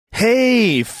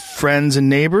Hey, friends and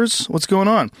neighbors. What's going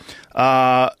on?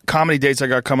 Comedy dates I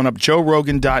got coming up.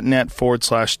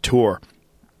 JoeRogan.net/tour.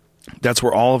 That's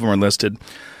where all of them are listed.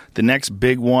 The next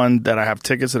big one that I have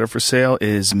tickets that are for sale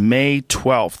is May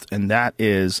 12th, and that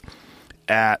is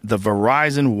at the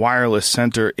Verizon Wireless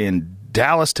Center in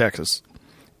Dallas, Texas.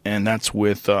 And that's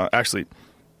with,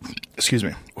 excuse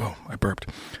me. Whoa, I burped.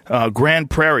 Grand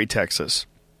Prairie, Texas,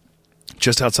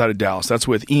 just outside of Dallas. That's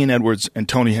with Ian Edwards and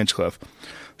Tony Hinchcliffe.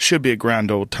 Should be a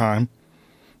grand old time.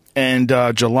 And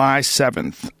July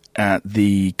 7th at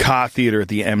the Ka Theater at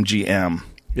the MGM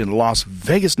in Las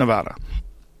Vegas, Nevada.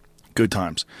 Good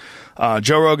times.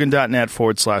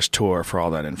 JoeRogan.net/tour for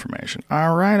all that information.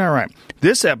 All right.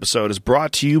 This episode is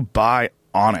brought to you by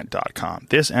Onnit.com.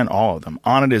 This and all of them.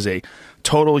 Onnit is a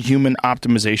total human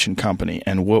optimization company,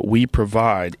 and what we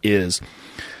provide is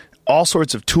all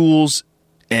sorts of tools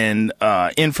and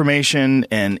information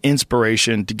and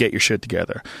inspiration to get your shit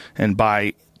together. And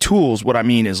by tools, what I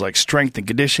mean is like strength and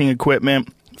conditioning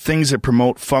equipment, things that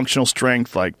promote functional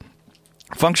strength. Like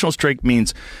functional strength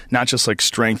means not just like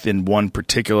strength in one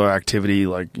particular activity,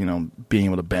 like, you know, being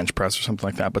able to bench press or something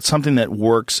like that, but something that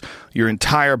works your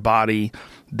entire body,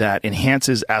 that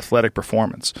enhances athletic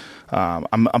performance.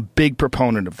 I'm a big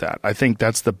proponent of that. I think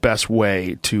that's the best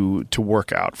way to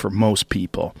work out for most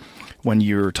people. When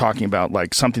you're talking about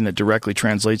like something that directly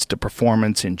translates to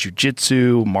performance in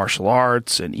jiu-jitsu, martial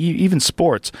arts, and even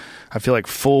sports, I feel like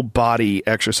full body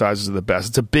exercises are the best.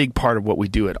 It's a big part of what we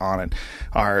do at Onnit.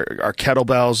 Our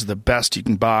kettlebells are the best you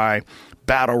can buy,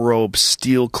 battle ropes,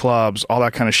 steel clubs, all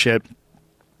that kind of shit.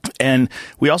 And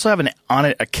we also have an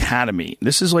Onnit Academy.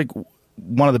 This is like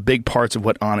one of the big parts of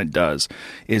what Onnit does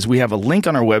is we have a link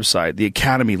on our website, the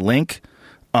Academy link,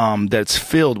 that's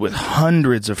filled with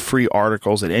hundreds of free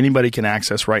articles that anybody can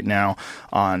access right now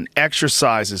on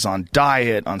exercises, on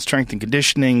diet, on strength and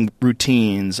conditioning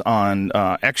routines, on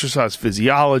exercise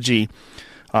physiology,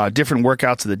 different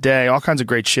workouts of the day, all kinds of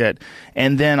great shit.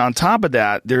 And then on top of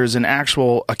that, there's an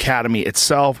actual academy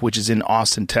itself, which is in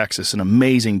Austin, Texas, an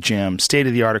amazing gym,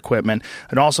 state-of-the-art equipment.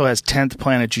 It also has 10th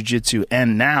Planet Jiu-Jitsu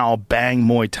and now Bang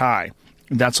Muay Thai.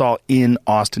 That's all in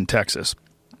Austin, Texas.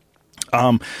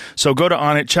 So go to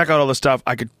Onnit, check out all the stuff.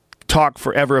 I could talk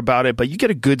forever about it, but you get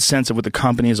a good sense of what the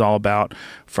company is all about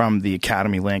from the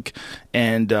Academy link.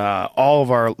 And all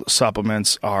of our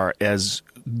supplements are as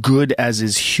good as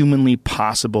is humanly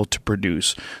possible to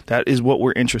produce. That is what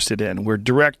we're interested in. We're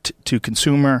direct to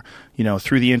consumer, you know,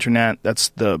 through the internet. That's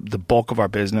the bulk of our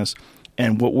business.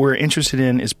 And what we're interested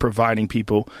in is providing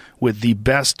people with the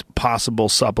best possible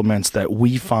supplements that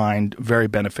we find very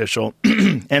beneficial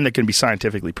and that can be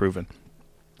scientifically proven.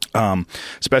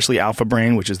 Especially Alpha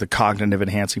Brain, which is the cognitive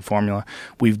enhancing formula.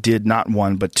 We did not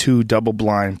one, but 2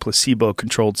 double-blind,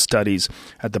 placebo-controlled studies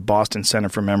at the Boston Center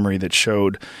for Memory that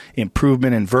showed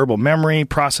improvement in verbal memory,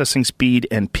 processing speed,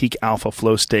 and peak alpha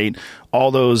flow state. All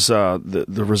those, the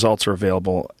results are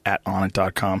available at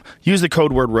Onnit.com. Use the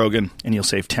code word Rogan, and you'll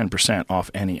save 10% off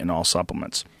any and all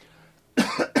supplements.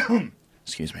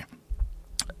 Excuse me.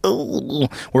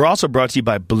 We're also brought to you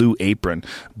by Blue Apron.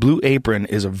 Blue Apron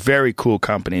is a very cool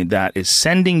company that is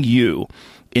sending you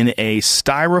in a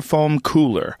styrofoam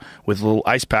cooler with little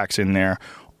ice packs in there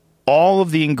all of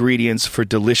the ingredients for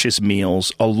delicious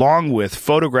meals, along with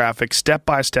photographic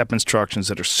step-by-step instructions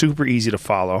that are super easy to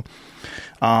follow,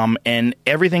 and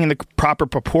everything in the proper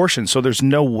proportion so there's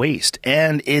no waste.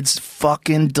 And it's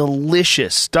fucking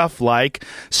delicious. Stuff like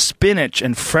spinach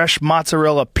and fresh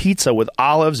mozzarella pizza with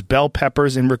olives, bell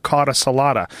peppers, and ricotta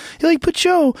salata. You're like, but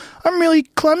Joe, I'm really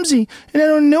clumsy and I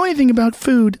don't know anything about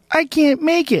food. I can't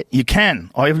make it. You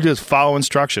can. All you have to do is follow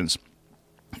instructions.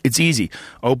 It's easy.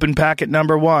 Open packet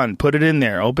number 1, put it in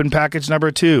there. Open package number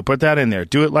 2, put that in there.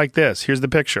 Do it like this. Here's the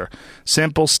picture.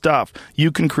 Simple stuff.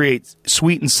 You can create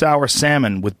sweet and sour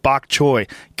salmon with bok choy,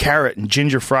 carrot, and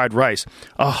ginger fried rice.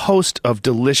 A host of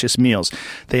delicious meals.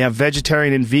 They have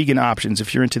vegetarian and vegan options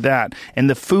if you're into that. And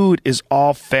the food is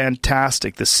all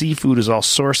fantastic. The seafood is all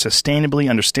sourced sustainably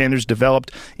under standards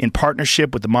developed in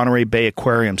partnership with the Monterey Bay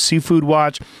Aquarium Seafood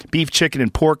Watch. Beef, chicken,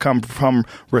 and pork come from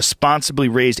responsibly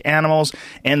raised animals,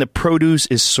 and the produce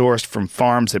is sourced from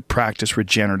farms that practice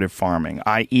regenerative farming.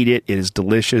 I eat it. It is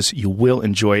delicious. You will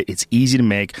enjoy it. It's easy to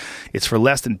make. It's for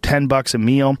less than $10 a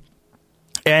meal,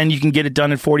 and you can get it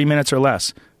done in 40 minutes or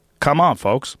less. Come on,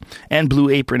 folks. And Blue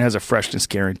Apron has a freshness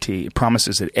guarantee. It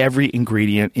promises that every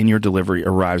ingredient in your delivery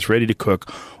arrives ready to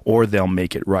cook, or they'll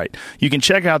make it right. You can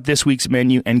check out this week's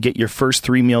menu and get your first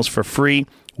 3 meals for free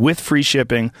with free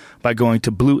shipping by going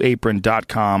to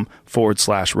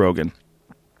blueapron.com/Rogan.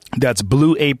 That's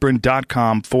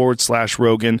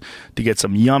blueapron.com/Rogan to get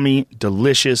some yummy,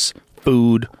 delicious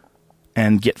food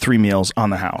and get 3 meals on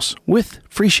the house with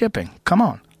free shipping. Come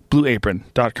on,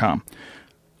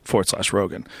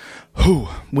 blueapron.com/Rogan.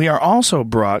 We are also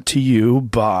brought to you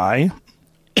by,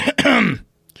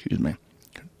 excuse me.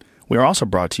 We are also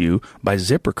brought to you by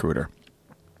ZipRecruiter.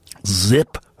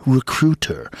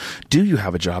 ZipRecruiter. Do you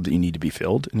have a job that you need to be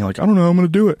filled? And you're like, I don't know, I'm going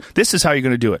to do it. This is how you're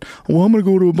going to do it. Well, I'm going to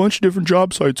go to a bunch of different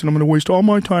job sites and I'm going to waste all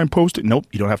my time posting. Nope,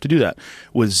 you don't have to do that.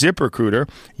 With ZipRecruiter,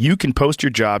 you can post your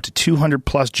job to 200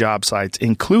 plus job sites,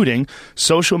 including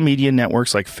social media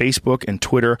networks like Facebook and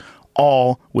Twitter,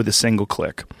 all with a single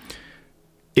click.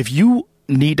 If you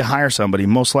need to hire somebody,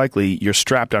 most likely you're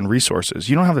strapped on resources.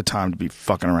 You don't have the time to be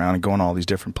fucking around and going all these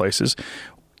different places.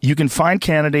 You can find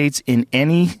candidates in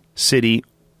any city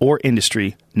or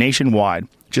industry nationwide.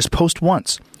 Just post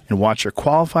once and watch your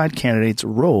qualified candidates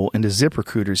roll into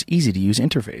ZipRecruiter's easy-to-use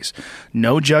interface.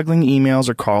 No juggling emails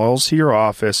or calls to your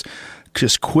office.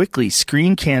 Just quickly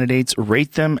screen candidates,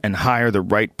 rate them, and hire the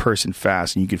right person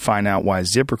fast. And you can find out why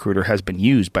ZipRecruiter has been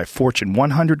used by Fortune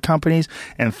 100 companies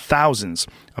and thousands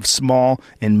of small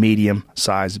and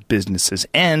medium-sized businesses.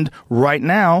 And right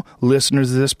now,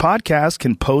 listeners of this podcast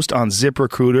can post on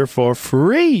ZipRecruiter for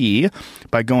free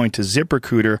by going to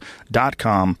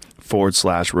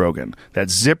ZipRecruiter.com/Rogan.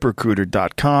 That's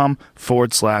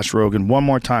ZipRecruiter.com/Rogan. One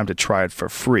more time to try it for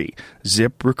free.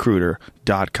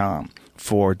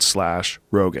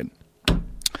 ZipRecruiter.com/Rogan.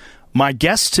 My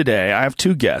guest today, I have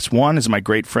 2 guests. One is my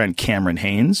great friend Cameron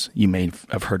Haynes. You may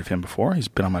have heard of him before. He's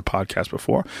been on my podcast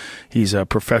before. He's a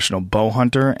professional bow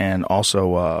hunter and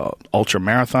also a ultra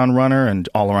marathon runner and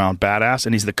all around badass.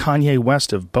 And he's the Kanye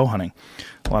West of bow hunting.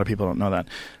 A lot of people don't know that.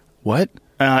 What?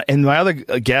 And my other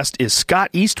guest is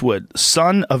Scott Eastwood,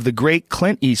 son of the great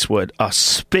Clint Eastwood, a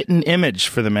spitting image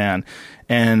for the man,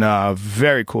 and a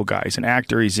very cool guy. He's an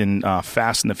actor. He's in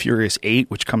Fast and the Furious 8,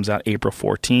 which comes out April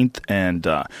 14th, and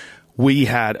we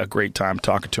had a great time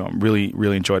talking to him. Really,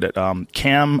 really enjoyed it.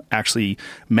 Cam actually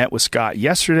met with Scott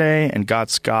yesterday and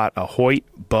got Scott a Hoyt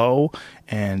bow,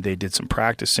 and they did some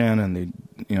practicing and they,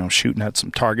 shooting at some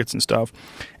targets and stuff.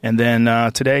 And then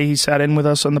today he sat in with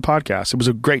us on the podcast. It was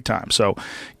a great time. So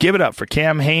give it up for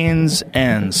Cam Haynes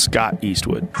and Scott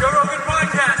Eastwood. Joe Rogan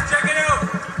Podcast, check it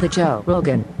out. The Joe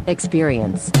Rogan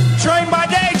Experience. Train by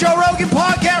day, Joe Rogan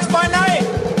Podcast by night,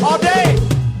 all day.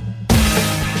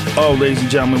 Oh, ladies and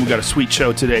gentlemen, we got a sweet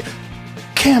show today.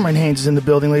 Cameron Haynes is in the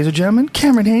building, ladies and gentlemen.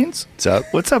 Cameron Haynes. What's up?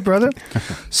 What's up, brother?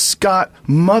 Scott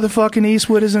motherfucking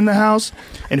Eastwood is in the house.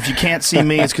 And if you can't see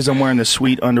me, it's because I'm wearing this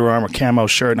sweet Under Armour camo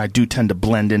shirt, and I do tend to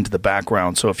blend into the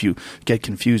background. So if you get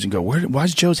confused and go, why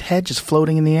is Joe's head just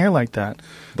floating in the air like that?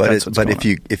 But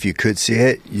if you could see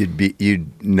it,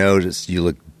 you'd notice you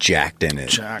look jacked in it.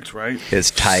 Jacked, right? It's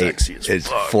tight. Sexy as it's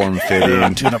fuck.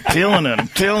 form-fitting. Dude, I'm feeling it. I'm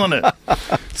feeling it.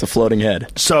 It's a floating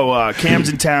head. So Cam's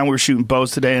in town. We were shooting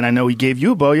bows today, and I know he gave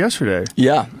you a bow yesterday.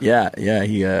 Yeah.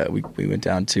 He we went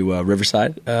down to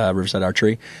Riverside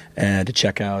Archery, and to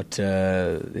check out.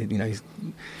 He's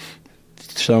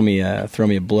throw me a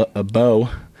bow.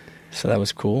 So that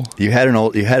was cool. You had an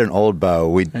old bow.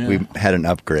 We had an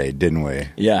upgrade, didn't we?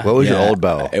 Yeah. What was your old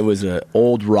bow? It was an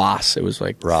old Ross. It was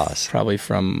like Ross, probably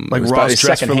from like Ross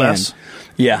Dress for Less.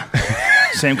 Yeah.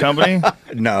 Same company?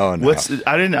 No.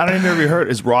 I didn't ever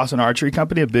heard. Is Ross an archery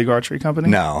company? A big archery company?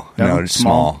 No, it's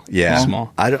small. Yeah,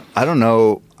 small. I don't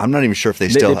know. I'm not even sure if they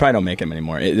They still. probably don't make them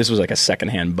anymore. This was like a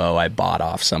secondhand bow I bought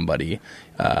off somebody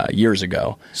years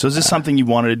ago. So is this something you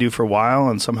wanted to do for a while,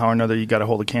 and somehow or another you got a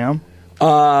hold of Cam?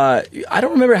 I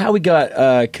don't remember how we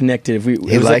got connected. It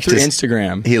was like through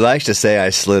Instagram. He likes to say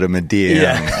I slid him a DM.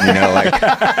 Yeah. Like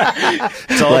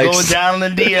it's all like going down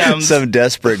in the DMs. Some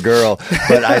desperate girl.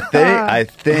 But I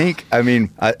think. I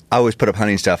mean, I always put up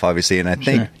hunting stuff, obviously, and I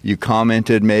think you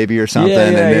commented maybe or something.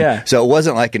 Yeah. So it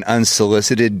wasn't like an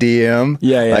unsolicited DM.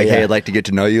 Hey, I'd like to get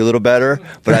to know you a little better.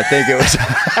 But I think it was.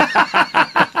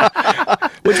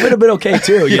 Which would have been okay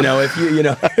too, if you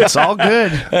know. It's all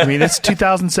good. I mean, it's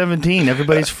 2017.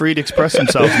 Everybody's free to express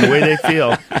themselves in the way they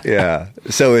feel. Yeah.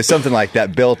 So it's something like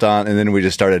that built on, and then we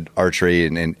just started archery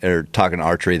or talking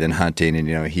archery, then hunting,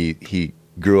 and he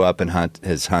grew up and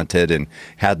has hunted and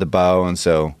had the bow, and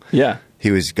so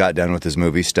he got done with his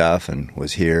movie stuff and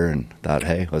was here and thought,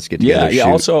 hey, let's get together. Yeah.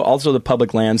 Also the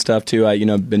public land stuff too.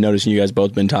 I've been noticing you guys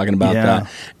both been talking about that,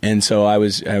 and so I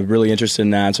was really interested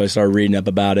in that. So I started reading up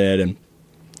about it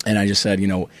and I just said,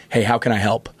 hey, how can I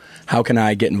help? How can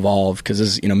I get involved? Because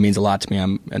this, means a lot to me.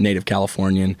 I'm a native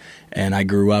Californian, and I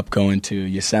grew up going to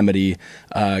Yosemite,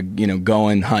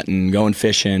 going hunting, going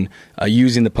fishing,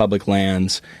 using the public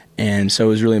lands. And so it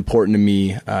was really important to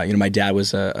me. My dad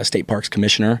was a state parks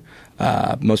commissioner.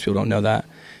 Most people don't know that.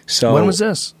 So when was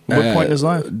this? What point in his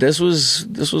life? This was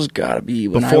got to be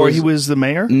when before he was the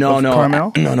mayor. No,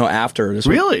 Carmel. No, after.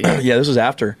 Really? Yeah, this was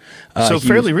after. So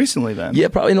fairly recently, then. Yeah,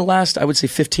 probably in the last, I would say,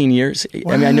 15 years.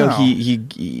 Wow. I mean, I know he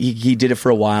did it for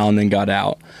a while and then got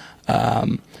out.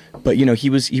 But he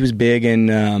was big in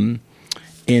the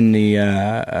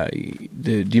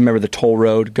do you remember the toll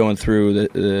road going through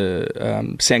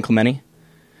the San Clemente?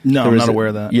 No, I'm not aware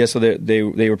of that. Yeah, so they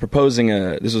were proposing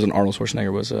this was when Arnold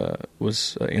Schwarzenegger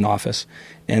was in office,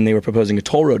 and they were proposing a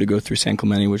toll road to go through San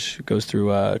Clemente, which goes through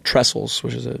Trestles,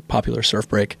 which is a popular surf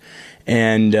break,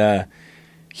 and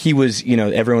he was,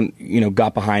 everyone,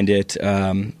 got behind it.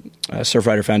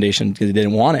 Surfrider Foundation, they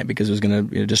didn't want it because it was going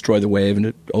to destroy the wave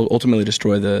and ultimately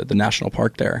destroy the national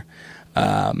park there.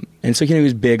 And so, he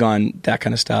was big on that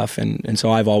kind of stuff, and so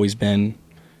I've always been,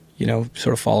 sort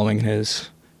of following in his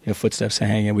footsteps,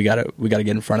 saying, "Hey, we got to get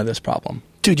in front of this problem."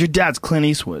 Dude, your dad's Clint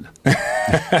Eastwood.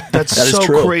 That's that so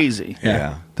true. Crazy.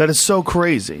 Yeah, that is so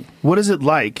crazy. What is it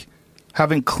like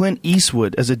having Clint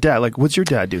Eastwood as a dad? Like, what's your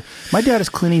dad do? My dad is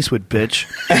Clint Eastwood, bitch.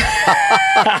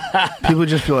 People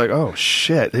just be like, "Oh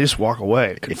shit!" They just walk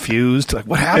away, confused. Like,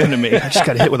 what happened to me? I just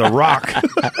got hit with a rock.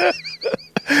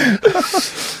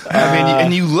 I mean,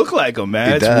 and you look like him,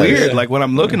 man. It's weird. Yeah. Like when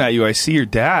I'm looking at you, I see your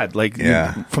dad, like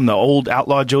from the old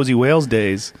outlaw Josie Wales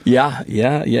days. Yeah.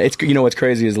 It's what's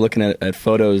crazy is looking at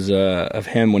photos of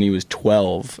him when he was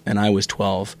 12 and I was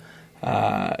 12.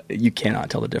 You cannot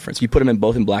tell the difference. You put them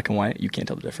both in black and white, you can't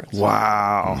tell the difference.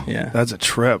 Wow. Yeah, that's a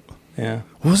trip. Yeah.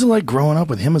 What was it like growing up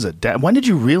with him as a dad? When did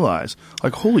you realize,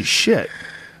 like, holy shit?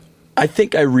 I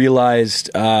think I realized.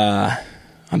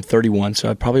 I'm 31, so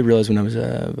I probably realized when I was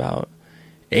about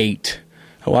 8.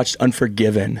 I watched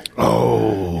Unforgiven.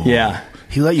 Oh. Yeah.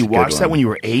 He let you watch that when you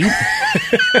were 8?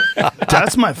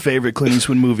 That's my favorite Clint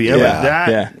Eastwood movie ever.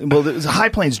 Yeah. Well, there's High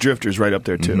Plains Drifters right up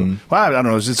there, too. Mm-hmm. Well, I don't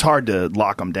know. It's hard to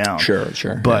lock them down. Sure.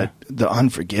 But The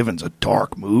Unforgiven's a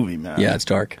dark movie, man. Yeah, it's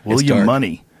dark. William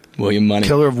Money.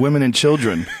 Killer of women and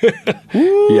children.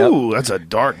 Ooh, that's a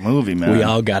dark movie, man. We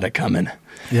all got it coming.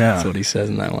 Yeah. That's what he says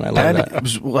in that one. I love that. It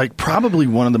was like probably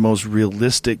one of the most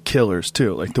realistic killers,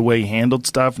 too. Like the way he handled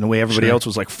stuff and the way everybody else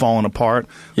was like falling apart.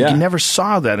 Yeah. Like, you never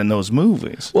saw that in those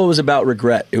movies. Well, it was about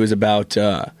regret. It was about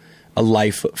a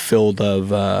life filled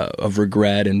of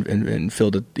regret and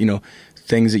filled with,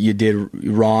 things that you did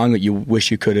wrong that you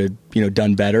wish you could have,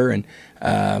 done better. And,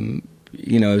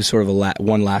 it was sort of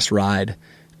one last ride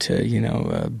to,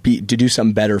 to do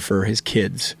something better for his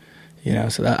kids.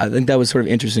 So I think that was sort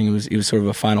of interesting. It was sort of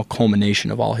a final culmination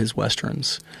of all his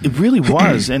westerns. It really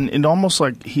was, and almost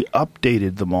like he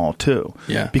updated them all too.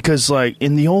 Yeah. Because like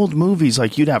in the old movies,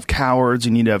 like you'd have cowards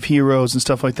and you'd have heroes and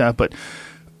stuff like that, but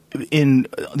in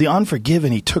The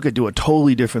Unforgiven, he took it to a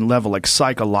totally different level, like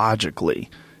psychologically.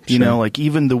 You know, like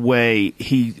even the way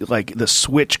like the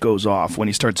switch goes off when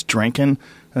he starts drinking.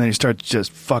 And then he starts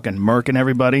just fucking murking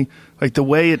everybody. Like the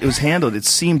way it was handled, it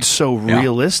seemed so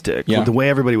realistic. Yeah. The way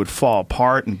everybody would fall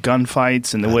apart and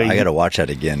gunfights and the way... I got to watch that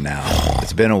again now.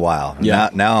 It's been a while. Yeah.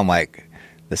 Now I'm like,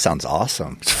 this sounds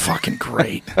awesome. It's fucking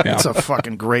great. It's a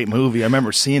fucking great movie. I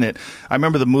remember seeing it. I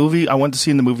remember the movie. I went to see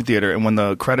it in the movie theater, and when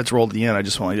the credits rolled at the end, I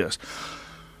just went like this.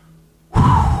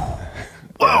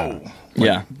 Whoa.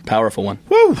 Yeah, powerful one.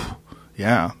 Woo.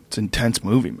 Yeah, it's an intense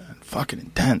movie, man. Fucking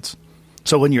intense.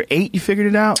 So when you're 8, you figured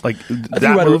it out? Like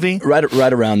that movie?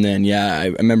 Right around then, yeah. I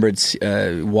remember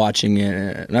watching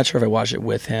it. I'm not sure if I watched it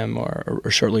with him or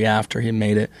shortly after he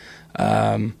made it.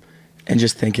 And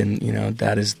just thinking,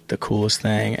 that is the coolest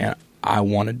thing. And I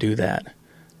want to do that.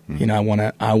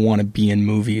 Mm-hmm. I want to be in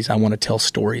movies. I want to tell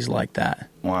stories like that.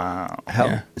 Wow.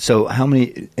 So how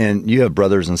many, and you have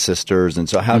brothers and sisters, and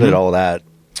so how did all that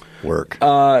work?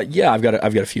 Yeah, I've got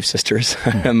a few sisters.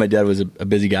 My dad was a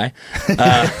busy guy.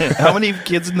 How many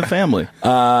kids in the family?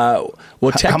 How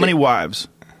many wives?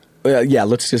 Yeah,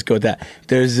 let's just go with that.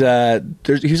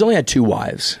 He's only had 2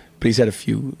 wives, but he's had a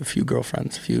few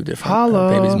girlfriends, a few different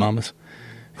babies, mamas.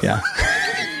 Yeah.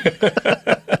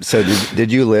 So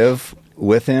did you live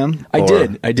with him? I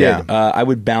did. Yeah. I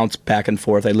would bounce back and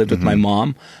forth. I lived with my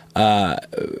mom. I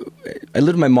lived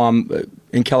with my mom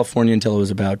in California until I was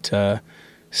about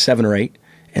 7 or 8,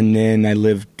 and then I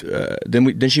lived.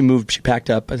 Then she moved. She packed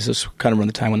up. This was kind of around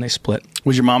the time when they split.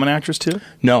 Was your mom an actress too?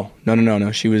 No.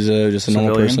 She was just a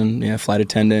normal person. Yeah, flight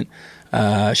attendant.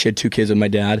 She had 2 kids with my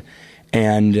dad,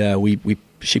 and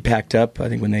she packed up. I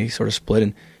think when they sort of split,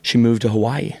 and she moved to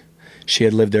Hawaii. She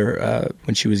had lived there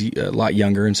when she was a lot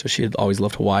younger, and so she had always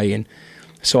loved Hawaii. And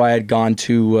so I had gone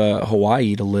to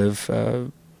Hawaii to live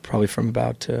probably from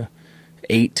about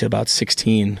 8 to about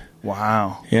 16.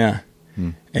 Wow. Yeah.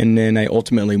 And then I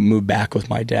ultimately moved back with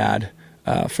my dad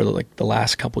for the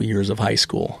last couple years of high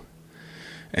school.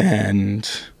 And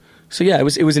so, yeah,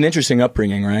 it was an interesting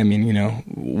upbringing, right? I mean,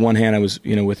 one hand I was,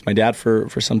 with my dad for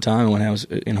some time, and one hand I was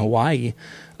in Hawaii,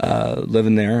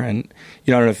 living there. And,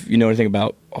 I don't know if you know anything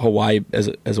about Hawaii as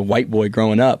a white boy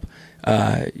growing up.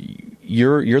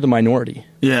 You're the minority.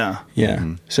 Yeah. Yeah.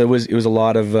 Mm-hmm. So it was a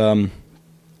lot of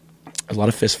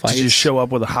fist fights. Did you show up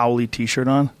with a Howley t-shirt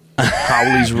on?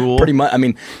 Howley's rule. Pretty much. I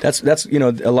mean, that's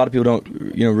a lot of people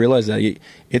don't realize that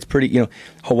it's pretty.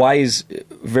 Hawaii's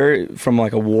very from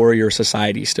like a warrior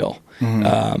society still,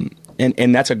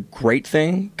 and that's a great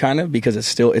thing, kind of, because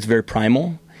it's very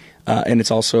primal, and it's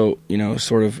also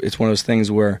sort of it's one of those things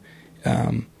where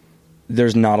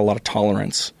there's not a lot of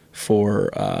tolerance for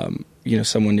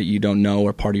someone that you don't know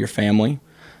or part of your family,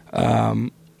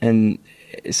 and.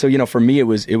 So for me it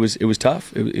was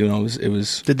tough. It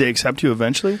was. Did they accept you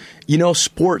eventually?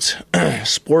 Sports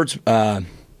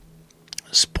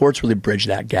really bridged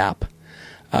that gap.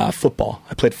 Football.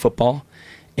 I played football,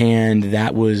 and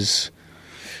that really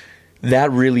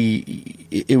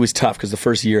it was tough because the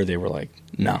first year they were like,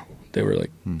 no, they were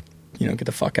like, get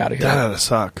the fuck out of here. That had to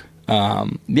suck.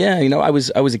 Yeah, I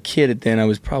was a kid then. I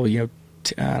was probably I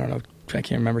don't know. I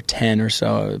can't remember 10 or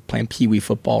so playing pee wee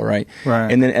football, right?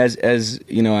 Right. And then as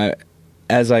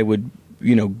I would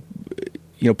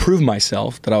prove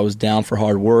myself that I was down for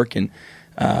hard work and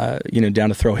down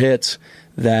to throw hits,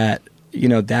 that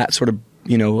that sort of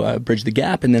bridged the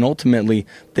gap, and then ultimately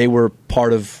they were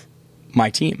part of my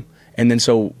team. And then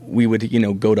so we would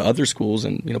go to other schools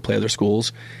and play other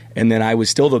schools, and then I was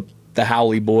still the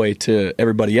Howley boy to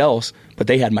everybody else, but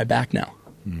they had my back now.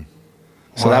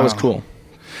 So that was cool.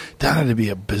 That had to be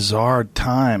a bizarre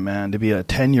time, man, to be a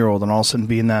 10-year-old and all of a sudden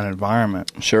be in that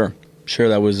environment. Sure.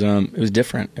 That was it was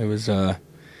different. It was I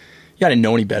didn't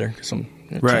know any better because I'm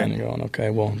trying to going, okay,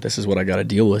 well, this is what I got to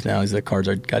deal with now. These are the cards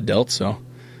I got dealt, so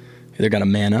either got to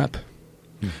man up.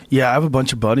 Yeah, I have a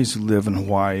bunch of buddies who live in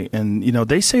Hawaii, and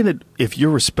they say that if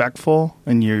you're respectful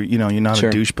and you're not a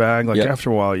douchebag, like after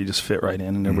a while you just fit right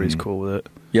in and everybody's cool with it.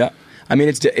 Yeah, I mean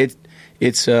it's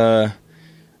I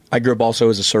grew up also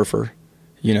as a surfer.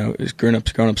 Growing up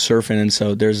surfing, and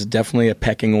so there's definitely a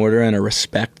pecking order and a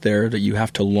respect there that you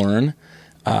have to learn,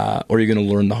 or you're going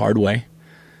to learn the hard way.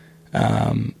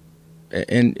 And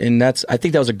that's, I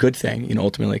think that was a good thing,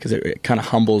 ultimately, because it kind of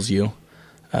humbles you,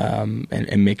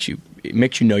 and makes you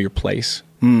know your place,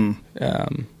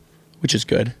 which is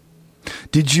good.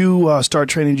 Did you start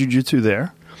training jiu-jitsu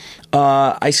there?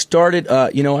 I started,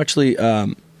 actually.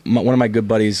 One of my good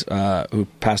buddies who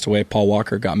passed away, Paul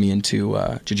Walker, got me into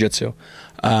jiu-jitsu.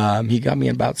 He got me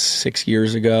about 6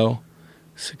 years ago,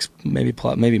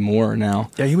 maybe more now.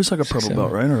 Yeah, he was like a purple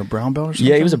belt, right, or a brown belt or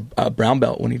something? Yeah, he was a brown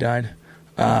belt when he died.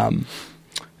 And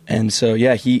so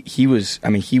yeah, he was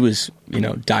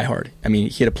diehard. I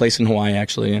mean, he had a place in Hawaii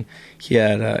actually, and he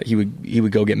had he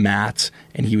would go get mats,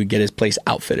 and he would get his place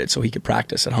outfitted so he could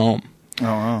practice at home. Oh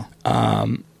wow.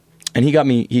 And he got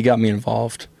me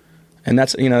involved. And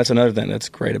that's that's another thing that's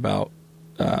great about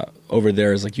over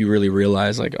there is like you really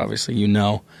realize, like, obviously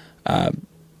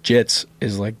jits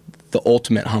is like the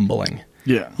ultimate humbling.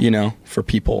 Yeah. For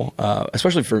people,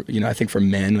 especially for I think for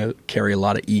men who carry a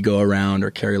lot of ego around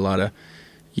or carry a lot of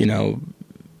I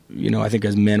think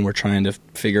as men we're trying to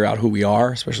figure out who we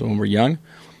are, especially when we're young.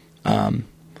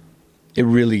 It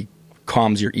really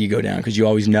calms your ego down because you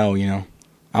always know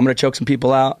I'm going to choke some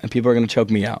people out, and people are going to choke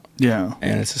me out. Yeah,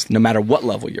 and it's just no matter what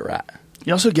level you're at.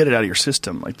 You also get it out of your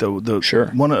system. Like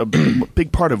sure. A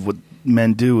big part of what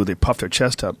men do, they puff their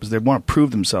chest up, is they want to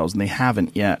prove themselves, and they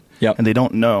haven't yet. Yep. And they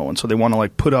don't know, and so they want to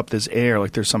like put up this air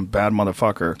like they're some bad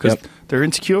motherfucker because they're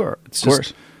insecure. It's just, of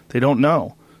course, they don't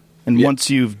know. And once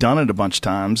you've done it a bunch of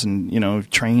times and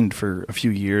trained for a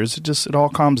few years, it all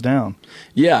calms down.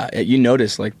 Yeah, you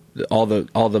notice like all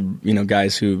the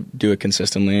guys who do it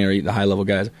consistently, or the high level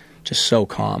guys, just so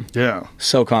calm. Yeah,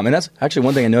 so calm. And that's actually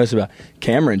one thing I noticed about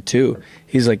Cameron too.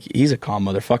 He's a calm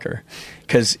motherfucker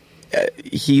because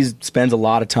he spends a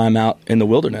lot of time out in the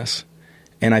wilderness,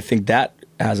 and I think that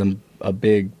has a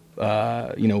big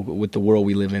with the world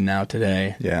we live in now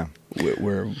today. Yeah,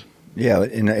 we're. Yeah,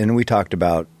 and we talked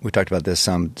about this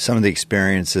some of the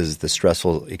experiences, the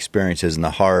stressful experiences, and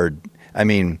the hard. I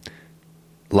mean,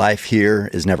 life here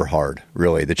is never hard,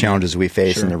 really. The challenges we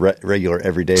face in the regular,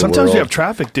 everyday Sometimes world. you have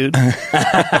traffic, dude.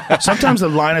 Sometimes the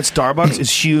line at Starbucks is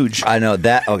huge. I know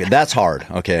that. Okay, that's hard.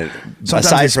 Okay, Sometimes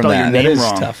aside they from spell that, your name that is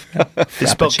wrong. tough. They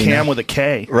spell Cam with a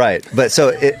K. right? But so,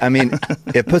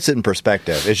 it puts it in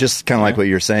perspective. It's just kind of like what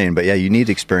you're saying. But yeah, you need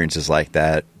experiences like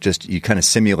that. Just you kind of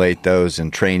simulate those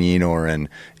in training or in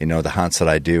the hunts that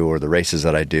I do or the races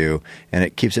that I do, and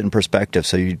it keeps it in perspective.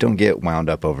 So you don't get wound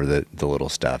up over the little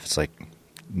stuff. It's like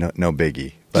no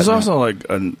biggie. There's also like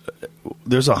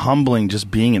there's a humbling just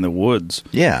being in the woods.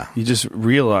 Yeah, You just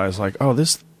realize like, oh,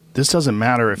 this doesn't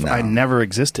matter if I never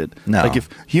existed. No. Like if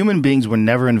human beings were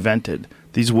never invented,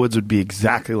 these woods would be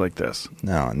exactly like this.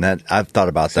 no, and that I've thought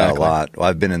about that a lot. Well,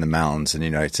 I've been in the mountains,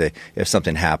 and I'd say if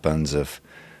something happens, if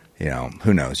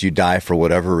who knows, you die for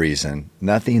whatever reason,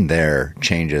 nothing there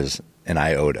changes an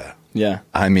iota. Yeah.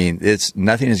 I mean, it's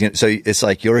nothing is going to, so it's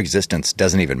like your existence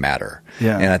doesn't even matter.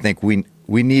 Yeah. And I think we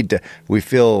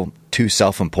feel too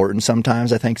self-important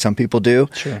sometimes. I think some people do.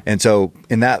 Sure. And so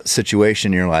in that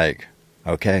situation, you're like,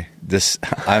 okay,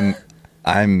 I'm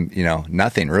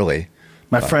nothing really.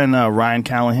 My friend Ryan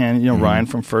Callahan, Ryan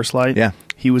from First Light. Yeah.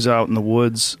 He was out in the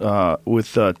woods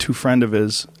with two friends of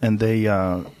his, and they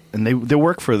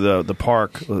work for the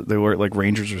park. They work like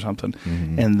rangers or something,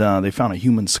 and they found a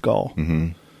human skull,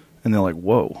 and they're like,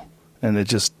 "Whoa!" And it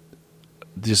just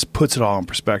puts it all in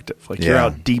perspective. Like you're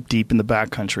out deep in the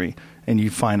backcountry, and you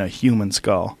find a human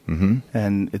skull,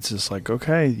 and it's just like,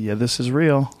 okay, yeah, this is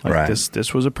real. Like Right.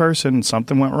 this was a person.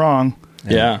 Something went wrong.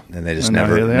 And they just And now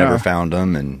here they never are. found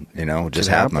them, and it just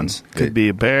Could happen. happens. Could be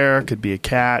a bear. Could be a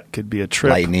cat. Could be a trip.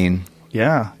 lightning.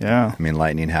 Yeah. I mean,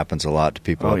 lightning happens a lot to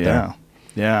people Oh out yeah. there.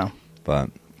 Yeah.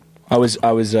 But I was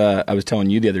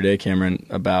telling you the other day, Cameron,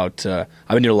 about I've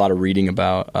been doing a lot of reading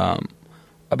about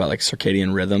like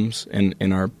circadian rhythms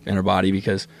in our body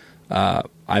because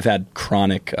I've had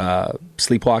chronic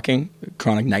sleepwalking,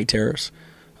 chronic night terrors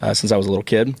since I was a little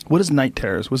kid. What is night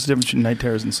terrors? What's the difference between night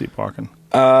terrors and sleepwalking?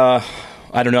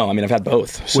 I don't know. I mean, I've had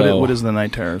both. So What is the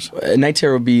night terrors? a night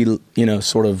terror would be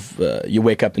sort of you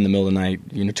wake up in the middle of the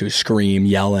night to a scream,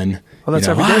 yelling. Oh, that's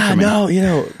every day for me. No,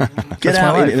 get That's my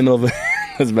out life. in the middle of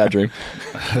that's a bad dream.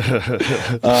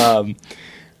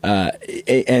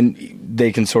 And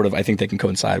they can I think they can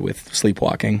coincide with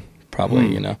sleepwalking,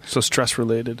 probably. So stress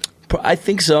related. I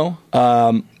think so.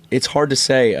 It's hard to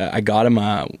say. I got them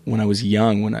when I was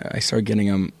young. When I started getting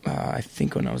them, I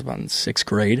think when I was about in 6th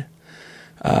grade.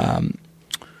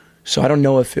 So I don't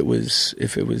know if it was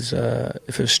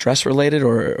stress related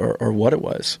or what it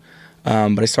was.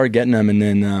 But I started getting them, and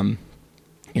then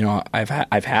I've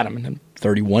had them, and I'm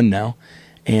 31 now,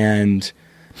 and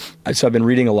so I've been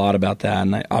reading a lot about that,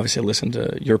 and I obviously listen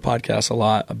to your podcast a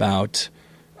lot about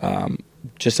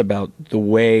just about the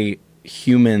way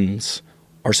humans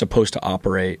are supposed to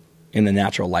operate in the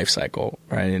natural life cycle,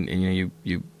 right? And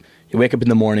you wake up in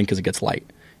the morning because it gets light,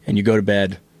 and you go to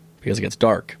bed because it gets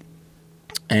dark,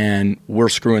 and we're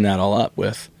screwing that all up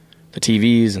with the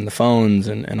TVs and the phones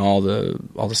and all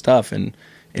the stuff. And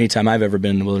anytime I've ever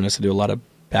been in the wilderness, I do a lot of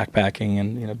backpacking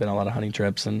and been on a lot of hunting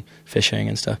trips and fishing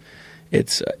and stuff.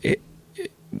 It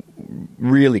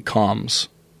really calms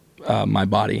my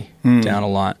body down a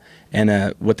lot.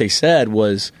 And what they said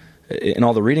was, in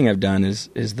all the reading I've done, is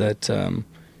that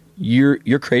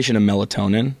your creation of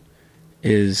melatonin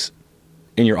is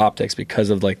in your optics because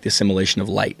of like the assimilation of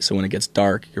light. So when it gets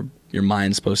dark, your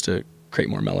mind's supposed to create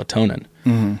more melatonin,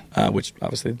 which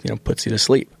obviously puts you to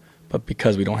sleep. But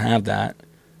because we don't have that,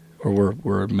 or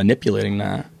we're manipulating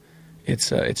that,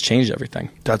 it's changed everything.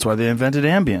 That's why they invented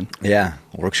Ambien. yeah,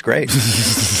 works great.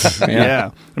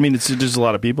 Yeah. I mean, there's a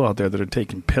lot of people out there that are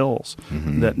taking pills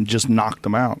that just knock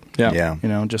them out. Yeah.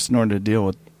 Just in order to deal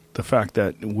with the fact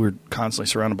that we're constantly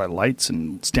surrounded by lights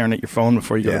and staring at your phone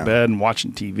before you go to bed and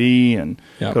watching TV and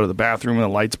go to the bathroom and the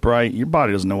light's bright. Your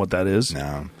body doesn't know what that is.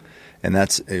 No. And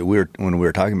that's when we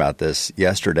were talking about this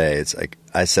yesterday. It's like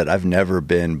I said, I've never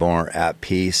been more at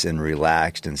peace and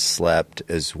relaxed and slept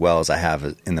as well as I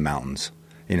have in the mountains.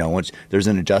 Once there's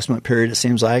an adjustment period, it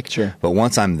seems like. Sure. But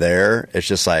once I'm there, it's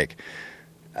just like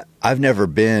I've never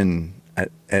been.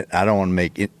 I don't want to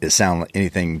make it sound like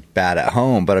anything bad at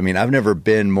home, but I mean, I've never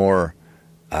been more.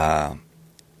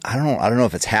 I don't know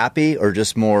if it's happy or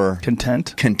just more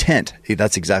Content? Content.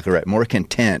 That's exactly right. More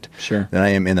content Sure. than I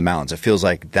am in the mountains. It feels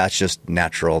like that's just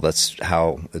natural. That's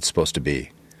how it's supposed to be.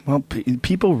 Well,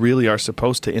 people really are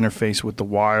supposed to interface with the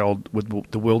wild, with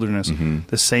the wilderness,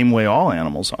 the same way all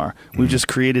animals are. We've just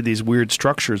created these weird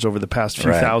structures over the past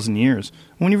few thousand years.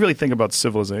 When you really think about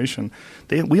civilization,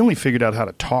 we only figured out how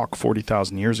to talk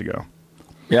 40,000 years ago.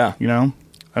 Yeah.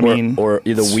 I mean, or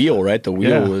the wheel, right? The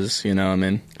wheel was,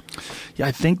 Yeah,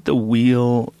 I think the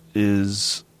wheel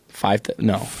is...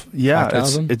 Yeah,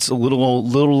 5,000? It's a little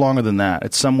longer than that.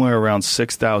 It's somewhere around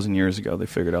 6,000 years ago they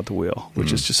figured out the wheel,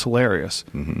 which is just hilarious.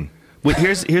 Mm-hmm. But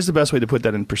here's the best way to put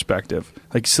that in perspective.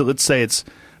 Like, so let's say it's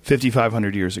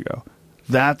 5,500 years ago.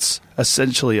 That's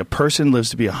essentially a person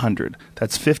lives to be 100.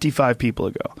 That's 55 people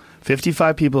ago.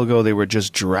 55 people ago, they were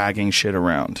just dragging shit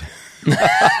around.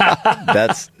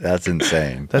 That's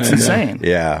insane. That's insane.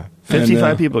 Yeah.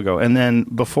 55 people ago. And then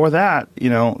before that, you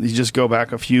just go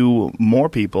back a few more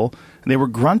people, and they were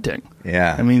grunting.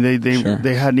 Yeah. I mean,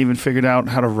 they hadn't even figured out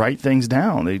how to write things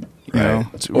down. They,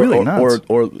 it's really nuts.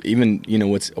 Or even,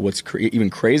 what's even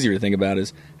crazier to think about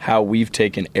is how we've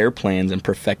taken airplanes and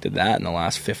perfected that in the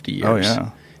last 50 years. Oh,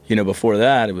 yeah. Before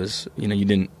that, it was,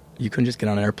 you couldn't just get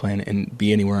on an airplane and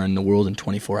be anywhere in the world in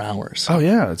 24 hours. Oh,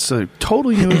 yeah. It's a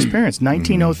totally new experience.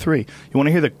 1903. You want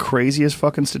to hear the craziest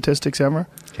fucking statistics ever?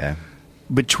 Okay.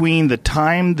 Between the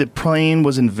time the plane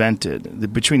was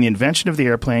invented, between the invention of the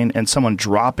airplane and someone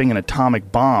dropping an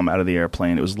atomic bomb out of the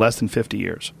airplane, it was less than 50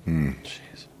 years.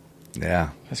 Jeez. Yeah.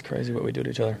 That's crazy what we do to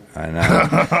each other. I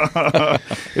know.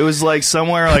 It was like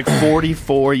somewhere like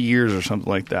 44 years or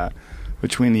something like that.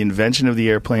 Between the invention of the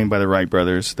airplane by the Wright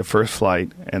brothers, the first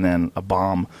flight, and then a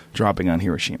bomb dropping on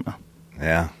Hiroshima.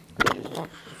 Yeah.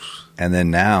 And then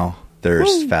now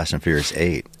there's Fast and Furious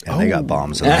 8, and they got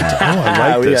bombs in that. Oh,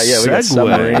 I like this we got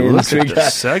segue. Look at the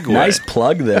segue. Nice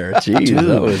plug there. Jeez, Dude,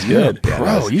 that was good.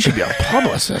 Bro, you should be a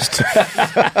publicist.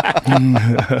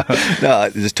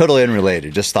 No, it's totally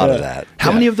unrelated. Just thought of that.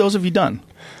 How many of those have you done?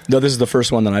 No, this is the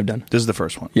first one that I've done. This is the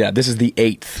first one. Yeah, this is the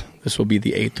 8th. This will be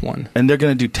the 8th one. And they're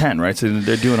going to do 10, right? So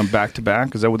they're doing them back to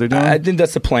back. Is that what they're doing? I think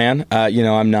that's the plan.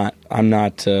 I'm not.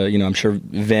 I'm sure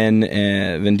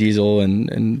Vin Diesel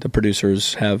and the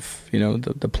producers have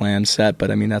the plan set. But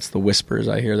I mean, that's the whispers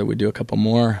I hear that we do a couple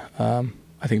more.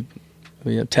 I think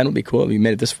 10 would be cool. If you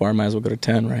made it this far, might as well go to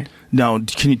 10, right? Now,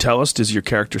 can you tell us? Does your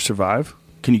character survive?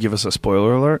 Can you give us a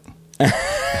spoiler alert?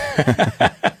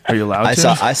 Are you allowed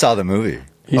to? I saw the movie.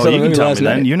 You can tell me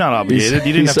then. You're not obligated.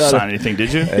 You didn't have to sign anything,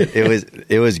 did you?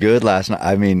 It was good last night.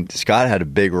 I mean, Scott had a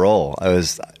big role. It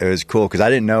was cool because I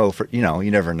didn't know.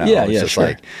 You never know. Yeah, it's just sure.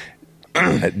 like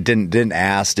didn't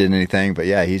ask, didn't anything. But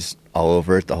yeah, he's all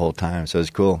over it the whole time. So it's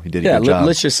cool. He did a good job.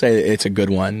 Let's just say it's a good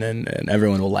one, and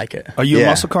everyone will like it. Are you a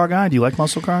muscle car guy? Do you like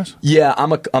muscle cars? Yeah,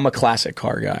 I'm a classic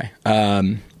car guy.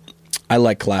 I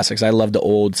like classics. I love the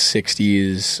old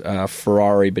 '60s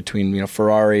Ferrari between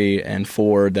Ferrari and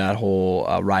Ford. That whole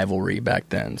rivalry back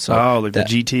then. So the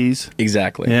GTs.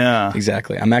 Exactly. Yeah.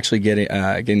 Exactly. I'm actually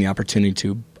getting the opportunity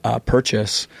to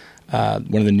purchase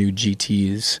one of the new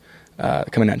GTs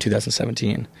coming out in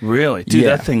 2017. Really? Dude,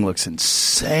 that thing looks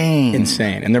insane.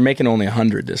 Insane. And they're making only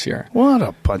 100 this year. What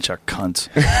a bunch of cunts.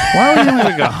 Why would you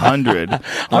make 100?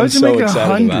 Why would you make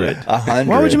 100? 100.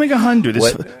 Why would you make 100?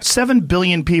 There's 7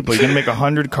 billion people. You're going to make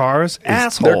 100 cars?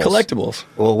 Assholes. They're collectibles.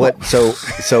 Well, what? So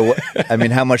I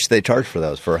mean, how much do they charge for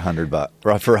those for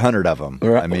 $100? For 100 of them?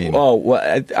 I mean,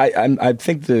 I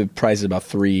think the price is about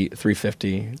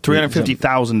 $350.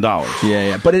 $350,000.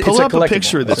 Yeah. But it's pull a up a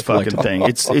picture of this fucking thing.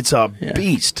 It's a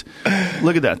beast.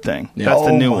 Look at that thing. Yeah. That's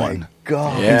the new one.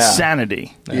 God. Yeah.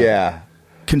 Insanity. Yeah.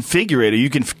 Configurator. You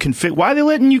can configure. Why are they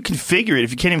letting you configure it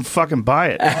if you can't even fucking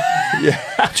buy it?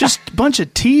 Just a bunch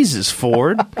of teases,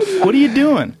 Ford. What are you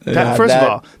doing? First of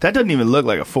all, that doesn't even look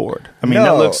like a Ford. I mean,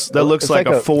 that looks like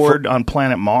a Ford on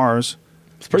planet Mars.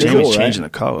 It's pretty Jamie's cool, changing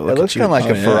right? the color. It looks kind of like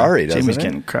a Ferrari, doesn't Jamie's it?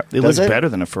 getting crap. It looks better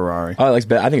than a Ferrari. Oh, it looks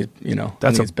better. I think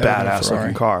that's a badass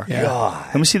looking car. Yeah. God.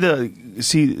 Let me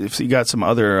see if you got some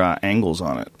other angles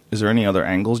on it. Is there any other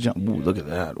angles? Ooh, look at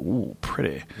that. Ooh,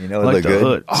 pretty. It I like look the good.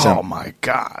 hood. Oh my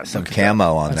God. Some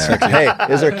camo on there. Hey,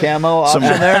 is there camo option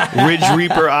there? Ridge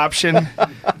Reaper option.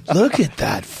 Look at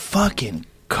that fucking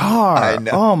car. I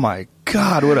know. Oh my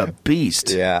God, what a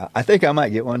beast. Yeah, I think I might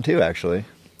get one too, actually.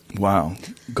 Wow.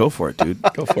 Go for it, dude.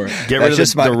 Go for it. Get rid of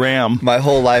the Ram. My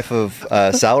whole life of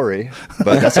salary,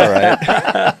 but that's all right.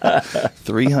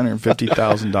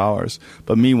 $350,000.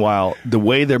 But meanwhile, the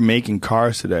way they're making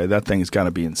cars today, that thing's got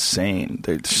to be insane.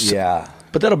 Yeah.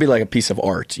 But that'll be like a piece of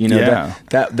art,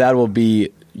 that will be,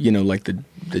 like the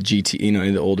GT,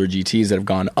 the older GTs that have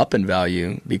gone up in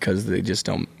value because they just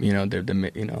don't,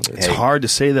 It's hard to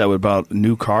say that about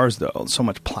new cars though. So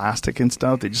much plastic and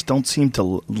stuff. They just don't seem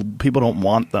to. People don't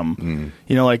want them.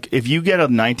 Like if you get a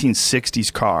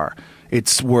 1960s car,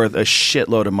 it's worth a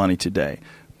shitload of money today.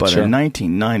 But a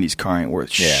 1990s car ain't worth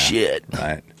shit.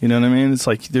 Right. You know what I mean? It's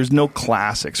like there's no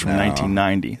classics from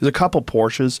 1990. There's a couple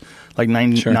Porsches, like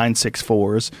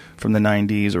 964s from the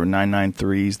 90s or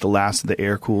 993s, the last of the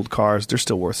air-cooled cars. They're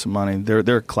still worth some money.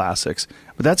 They're classics.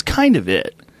 But that's kind of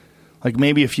it. Like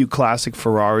maybe a few classic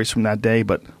Ferraris from that day,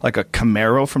 but like a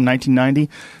Camaro from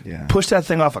 1990. Yeah. Push that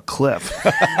thing off a cliff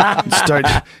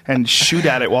and shoot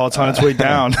at it while it's on its way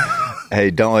down.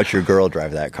 Hey, don't let your girl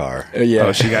drive that car. Yeah.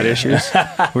 Oh, she got issues?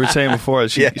 We were saying before,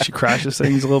 she crashes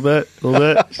things a little bit.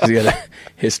 She's got a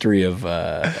history of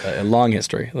a long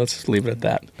history. Let's just leave it at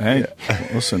that. Hey,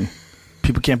 listen,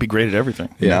 people can't be great at everything.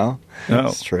 No, No.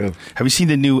 That's true. Have you seen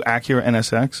the new Acura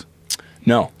NSX?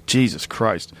 No. Jesus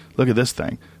Christ. Look at this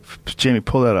thing. Jamie,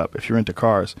 pull that up if you're into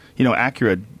cars. You know,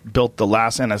 Acura built the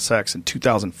last NSX in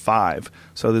 2005.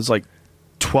 So there's like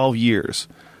 12 years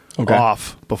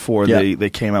off before they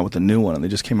came out with the new one. And they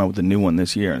just came out with the new one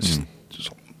this year. And it's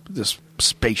just this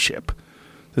spaceship.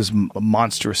 This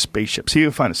monstrous spaceship. See if you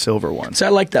can find a silver one. So I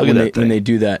like that when they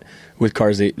do that with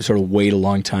cars. They sort of wait a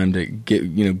long time to get,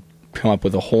 come up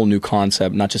with a whole new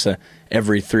concept, not just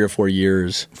every 3 or 4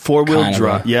 years. 4-wheel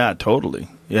drive. Yeah, totally.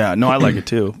 Yeah, no, I like it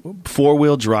too.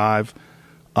 4-wheel drive,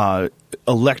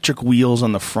 electric wheels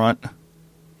on the front.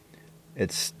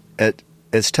 It's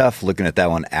tough looking at that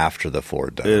one after the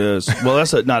Ford, though. It is. Well,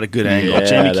 that's not a good angle. Yeah,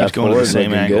 Jamie keeps going to the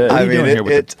same angle. Good. What are you doing here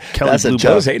with the Kelly Blue Book?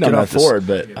 I was hating on that Ford,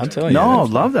 but I'm telling you. No, I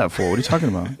love that Ford. What are you talking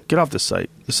about? Get off this site.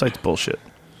 The site's bullshit.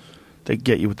 They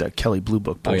get you with that Kelly Blue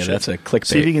Book bullshit. Oh, yeah, that's a clickbait.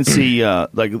 See if you can see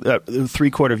like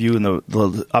 3/4 view in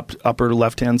the upper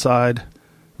left-hand side.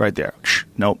 Right there.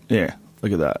 Nope. Yeah.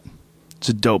 Look at that. It's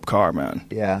a dope car, man.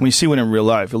 Yeah. When you see one in real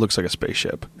life, it looks like a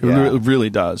spaceship. It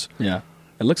really does. Yeah.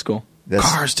 It looks cool.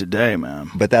 Cars today, man.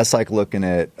 But that's like looking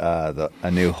at a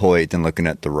new Hoyt and looking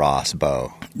at the Ross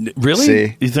bow. Really?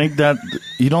 See? You think that?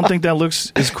 You don't think that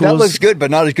looks as cool? That looks good, but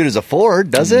not as good as a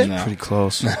Ford, does it? No. Pretty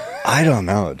close. I don't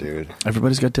know, dude.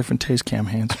 Everybody's got different taste, Cam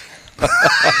Hands.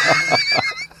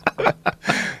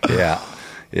 Yeah.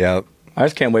 Yeah. I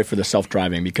just can't wait for the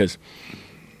self-driving because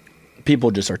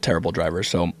people just are terrible drivers.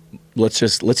 So let's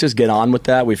just get on with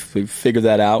that. We've figured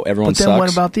that out. Everyone sucks. But then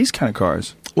what about these kind of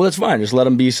cars? Well, that's fine. Just let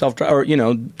them be self-driving.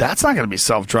 Or, That's not going to be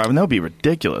self-driving. That would be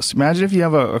ridiculous. Imagine if you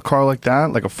have a car like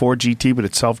that, like a Ford GT, but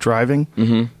it's self-driving.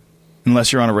 Mm-hmm.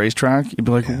 Unless you're on a racetrack. You'd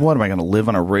be like, what, am I going to live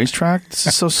on a racetrack? This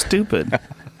is so stupid.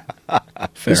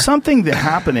 There's something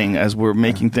happening as we're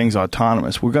making things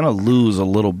autonomous. We're going to lose a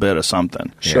little bit of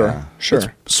something. Sure. It's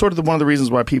sort of one of the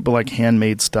reasons why people like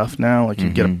handmade stuff now. Like you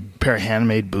get a pair of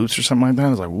handmade boots or something like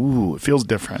that. It's like, ooh, it feels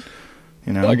different.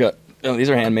 I got... No,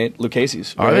 these are handmade.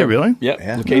 Lucchese's. Are they really? Yep.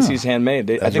 Yeah. Lucchese's handmade.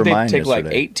 I think they take like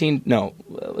 18. No,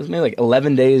 it was maybe like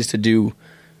 11 days to do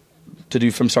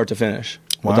from start to finish.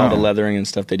 With all the leathering and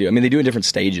stuff they do. I mean, they do it in different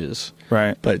stages.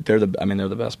 Right. But they're the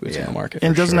best boots on the market.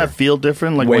 And doesn't that feel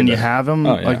different? Like when you have them,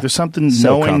 like there's something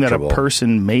knowing that a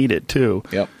person made it too.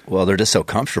 Yep. Well, they're just so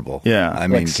comfortable. Yeah. I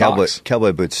mean,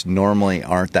 cowboy boots normally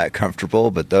aren't that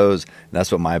comfortable, but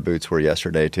that's what my boots were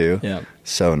yesterday too. Yeah.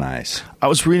 So nice. I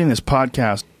was reading this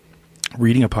podcast.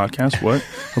 Reading a podcast? What?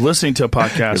 Listening to a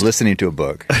podcast. You're listening to a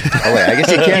book. Oh, wait, I guess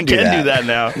you can do that. do that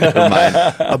now. Never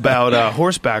mind. About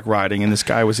horseback riding, and this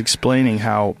guy was explaining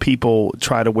how people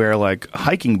try to wear like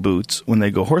hiking boots when they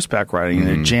go horseback riding and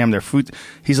they jam their foot.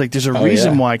 He's like, there's a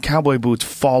reason why cowboy boots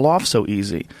fall off so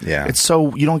easy. Yeah. It's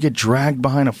so you don't get dragged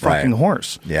behind a fucking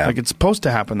horse. Yeah. Like it's supposed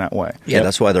to happen that way. Yeah,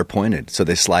 that's why they're pointed. So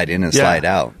they slide in and slide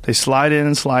out. They slide in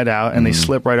and slide out, and they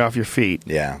slip right off your feet.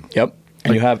 Yeah. Yep.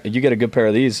 And you get a good pair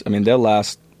of these. I mean, they'll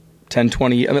last 10,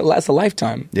 20. I mean, it lasts a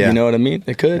lifetime. Yeah. You know what I mean?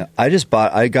 It could. Yeah. I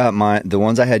got the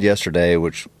ones I had yesterday,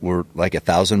 which were like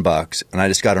 $1,000, and I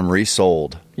just got them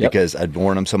resold because I'd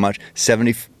worn them so much.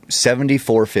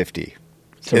 $74.50.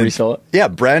 To resell it? Yeah,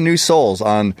 brand new soles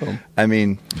on. Boom. I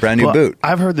mean, brand new boot.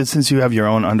 I've heard that since you have your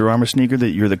own Under Armour sneaker,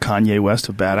 that you're the Kanye West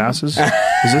of badasses.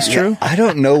 Is this true? I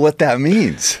don't know what that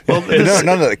means. Well,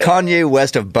 no, the Kanye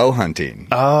West of bow hunting.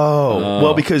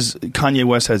 Well, because Kanye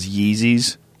West has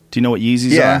Yeezys. Do you know what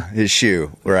Yeezys are? Yeah, his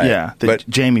shoe. Right. Yeah, but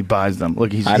Jamie buys them.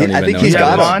 Look, I think he's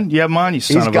got them on. You have them on. You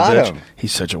son of a got bitch. them.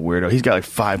 He's such a weirdo. He's got like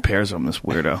 5 pairs of them. This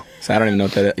weirdo. So I don't even know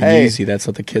what that is. Hey, Yeezy. That's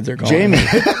what the kids are calling. Jamie,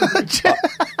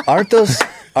 aren't those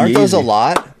a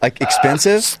lot? Like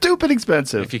expensive? Stupid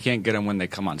expensive. If you can't get them when they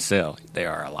come on sale, they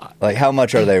are a lot. Like how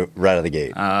much are they right out of the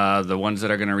gate? The ones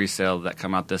that are going to resale that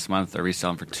come out this month, they're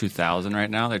reselling for $2,000 right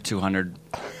now. They're $200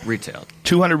 retail.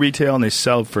 200 retail, and they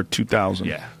sell for $2,000.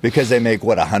 Yeah, because they make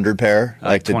what 100 pair,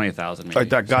 like 20,000. Like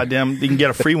that goddamn. You can get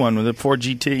a free one with a Ford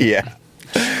GT. Yeah.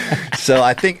 So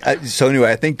I think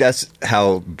anyway, I think that's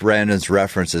how Brandon's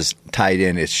reference is tied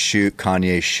in. It's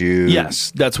Kanye's shoe.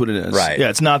 Yes, that's what it is. Right. Yeah,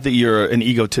 it's not that you're an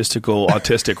egotistical,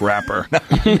 autistic rapper.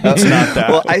 It's not that.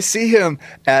 Well, I see him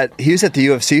he was at the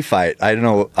UFC fight. I don't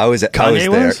know. I was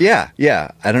there.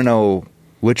 Yeah. I don't know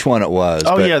which one it was.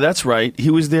 Oh, yeah, that's right. He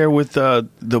was there with the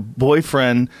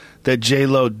boyfriend that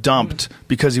J-Lo dumped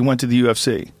because he went to the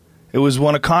UFC. It was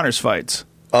one of Connor's fights.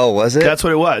 Oh, was it? That's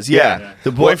what it was. Yeah.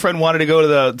 The boyfriend wanted to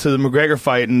go to the McGregor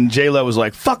fight, and J-Lo was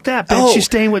like, "Fuck that, bitch! She's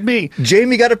staying with me."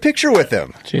 Jamie got a picture with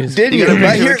him. Jeez. Didn't You you? got a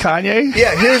picture with Kanye?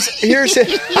 Yeah. Here's.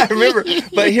 I remember.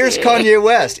 But here's Kanye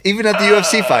West, even at the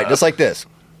UFC fight, just like this.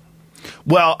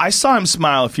 Well, I saw him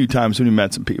smile a few times when he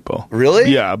met some people.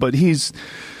 Really? Yeah, but he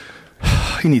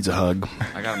needs a hug.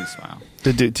 I got him to smile.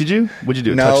 Did you? What'd you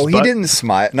do? Touch No, his he butt? didn't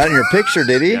smile. Not in your picture,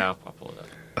 did he? Yeah, I'll pull it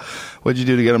up. What'd you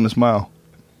do to get him to smile?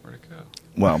 Where'd it go?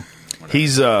 Well, he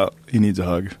needs a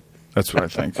hug. That's what I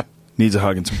think. Needs a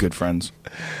hug and some good friends.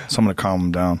 Someone to calm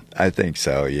him down. I think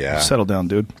so. Yeah. Settle down,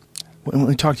 dude. Let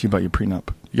me talk to you about your prenup.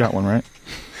 You got one, right?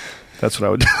 That's what I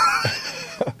would do.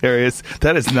 There he is.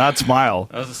 That is not smile.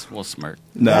 That was a little smirk.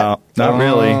 No, not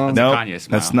really. It's a No, Kanye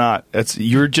smile. that's not.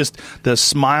 You're just the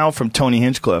smile from Tony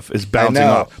Hinchcliffe is bouncing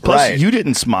know, off. Plus, right. you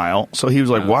didn't smile, so he was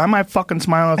like, "Why am I fucking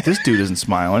smiling if this dude isn't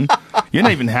smiling? You're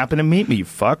not even happy to meet me, you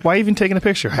fuck. Why even taking a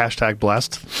picture? #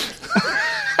 blessed."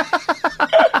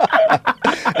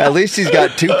 At least he's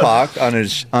got Tupac on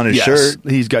his Yes, shirt.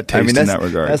 he's got taste in that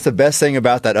regard. That's the best thing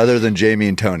about that, other than Jamie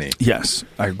and Tony. Yes,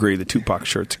 I agree. The Tupac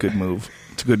shirt's a good move.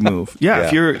 It's a good move. Yeah, Yeah.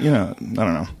 if you're, I don't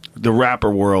know. The rapper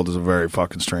world is a very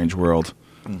fucking strange world.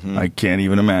 I can't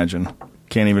even imagine.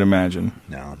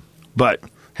 No. But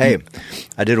Hey,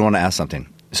 I did want to ask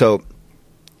something. So,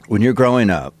 when you're growing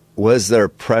up, was there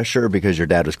pressure because your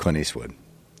dad was Clint Eastwood?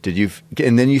 Did you?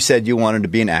 And then you said you wanted to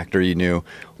be an actor. You knew.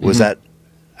 Was that?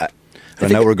 I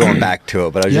know we're going back to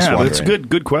it, but I was just yeah, wondering. that's a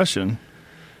good question.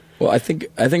 Well, I think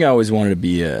I always wanted to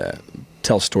be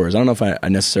tell stories. I don't know if I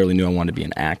necessarily knew I wanted to be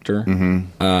an actor.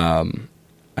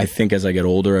 I think as I get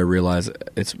older, I realize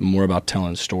it's more about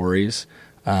telling stories.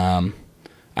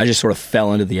 I just sort of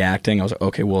fell into the acting. I was like,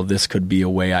 okay, well, this could be a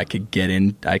way I could get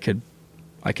in. I could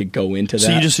go into that.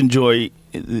 So you just enjoy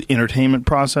the entertainment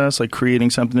process, like creating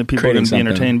something that people can be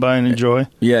entertained by and enjoy?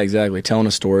 Yeah, exactly. Telling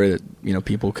a story that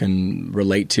people can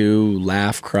relate to,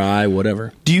 laugh, cry,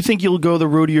 whatever. Do you think you'll go the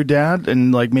road of your dad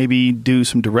and like maybe do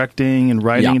some directing and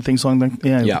writing and things like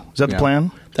that? Yeah. Is that the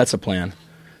plan? That's the plan.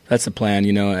 That's the plan.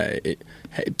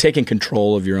 Taking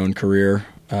control of your own career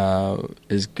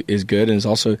is good, and it's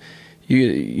also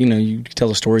you tell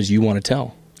the stories you want to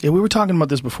tell. Yeah, we were talking about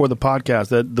this before the podcast,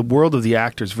 that the world of the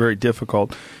actor is very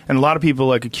difficult. And a lot of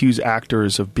people accuse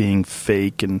actors of being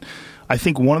fake. And I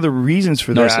think one of the reasons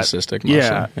for that... Narcissistic, mostly.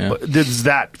 Yeah. But there's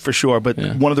that for sure. But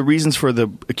one of the reasons for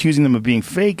accusing them of being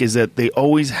fake is that they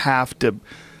always have to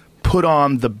put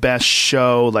on the best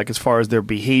show, like as far as their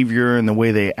behavior and the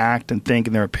way they act and think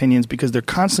and their opinions, because they're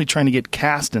constantly trying to get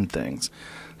cast in things.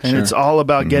 And it's all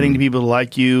about getting people to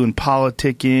like you and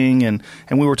politicking. And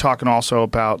we were talking also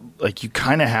about, like, you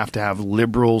kind of have to have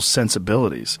liberal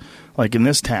sensibilities. Like in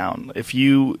this town, if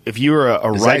you're a Does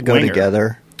right-winger... Does that go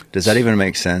together? Does that even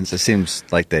make sense? It seems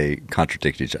like they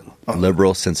contradict each other.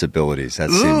 Liberal sensibilities.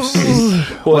 That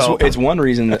seems... Well, it's one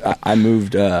reason that I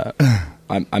moved I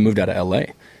moved out of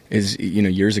L.A. is,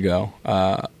 years ago.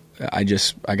 I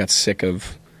got sick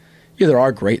of... Yeah, there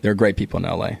are great people in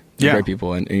L.A. They're great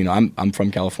people, and I'm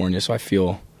from California, so I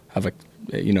feel has a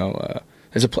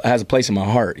place in my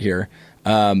heart here.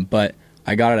 But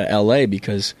I got out of L.A.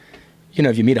 because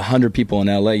if you meet 100 people in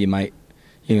L.A., you might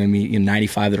meet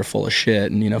 95 that are full of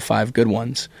shit and 5 good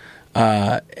ones.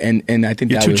 And I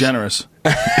think you're too generous.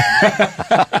 That's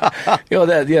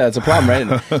a problem,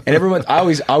 right? And everyone, I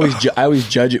always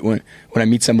judge it when I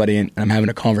meet somebody and I'm having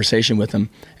a conversation with them,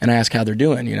 and I ask how they're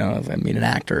doing. If I meet an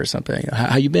actor or something,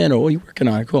 how you been, or what are you working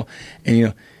on? Cool.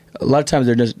 And a lot of times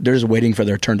they're just waiting for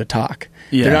their turn to talk.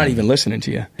 Yeah. They're not even listening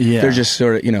to you. Yeah. They're just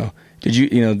sort of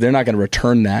they're not going to what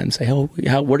and say,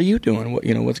 what are you doing?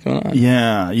 What's going on?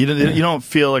 Yeah, you don't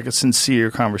feel like a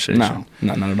sincere conversation. No,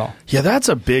 not at all. Yeah, that's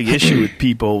a big issue with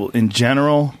people in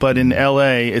general. But in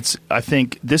LA, I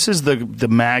think this is the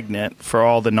magnet for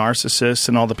all the narcissists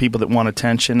and all the people that want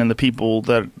attention and the people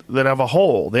that have a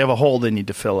hole. They have a hole they need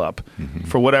to fill up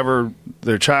for whatever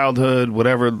their childhood,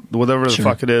 whatever the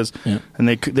fuck it is, and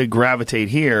they gravitate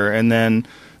here, and then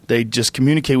they just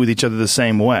communicate with each other the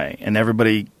same way, and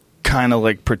everybody kind of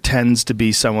like pretends to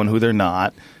be someone who they're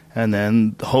not, and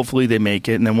then hopefully they make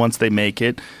it, and then once they make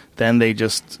it, then they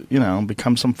just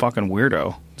become some fucking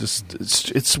weirdo. Just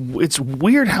it's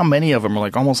weird how many of them are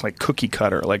like almost like cookie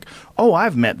cutter, like, oh,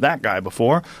 I've met that guy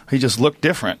before, he just looked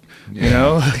different. You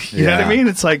know what I mean?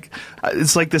 It's like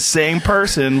the same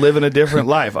person living a different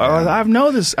life. I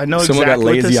know someone exactly got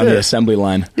lazy what this on the is. assembly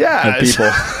line. Yeah, of people.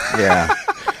 Yeah.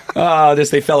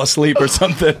 They fell asleep or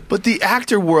something. But the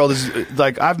actor world is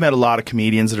like, I've met a lot of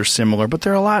comedians that are similar, but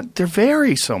they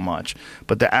vary so much.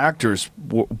 But the actors,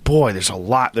 boy, there's a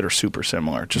lot that are super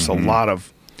similar. Just a lot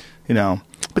of,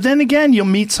 But then again, you'll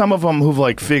meet some of them who've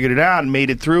like figured it out and made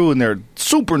it through, and they're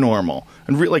super normal.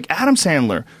 And like Adam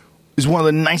Sandler is one of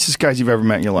the nicest guys you've ever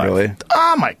met in your life. Really?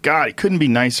 Oh my God, he couldn't be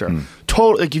nicer.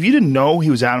 Totally. Like if you didn't know he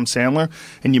was Adam Sandler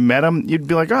and you met him, you'd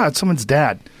be like, oh, it's someone's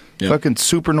dad. Yep. Fucking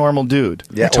super normal dude.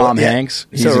 Yeah, Tom Hanks.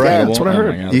 He's right. That's what I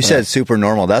heard. You said super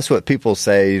normal. That's what people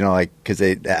say, like, because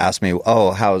they ask me,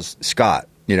 oh, how's Scott?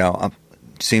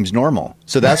 Seems normal.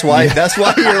 So that's why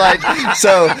you're like,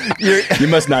 so you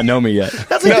must not know me yet.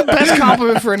 That's like the best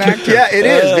compliment for an actor. Yeah, it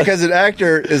is, because an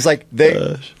actor is like,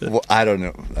 I don't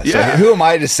know. Yeah. So who am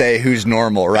I to say who's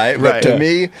normal, right? But to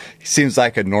me, he seems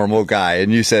like a normal guy.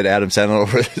 And you said Adam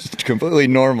Sandler was completely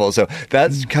normal. So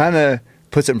that's kind of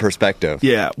puts it in perspective.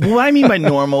 Yeah. What I mean by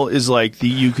normal is like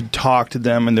you could talk to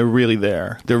them and they're really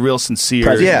there. They're real sincere.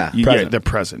 Present. They're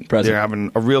present. They're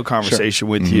having a real conversation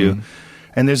with you.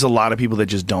 And there's a lot of people that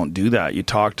just don't do that. You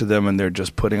talk to them and they're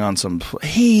just putting on some,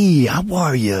 hey, how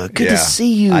are you? Good to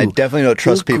see you. I definitely don't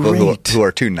trust people who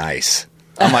are too nice.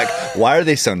 I'm like, why are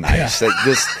they so nice? Like,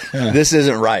 this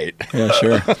isn't right. Yeah,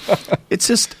 sure. It's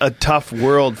just a tough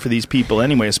world for these people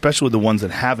anyway, especially with the ones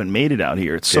that haven't made it out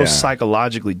here. It's so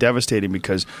psychologically devastating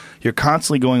because you're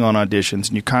constantly going on auditions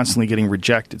and you're constantly getting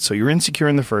rejected. So you're insecure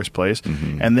in the first place,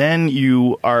 and then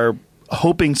you are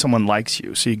hoping someone likes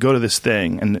you. So you go to this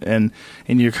thing and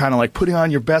you're kind of like putting on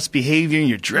your best behavior and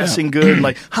you're dressing good and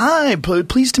like, hi,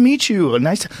 pleased to meet you.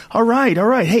 All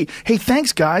right. Hey,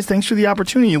 thanks guys. Thanks for the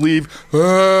opportunity. You leave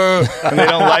and they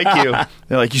don't like you.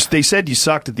 They're like, they said you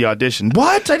sucked at the audition.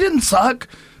 What? I didn't suck.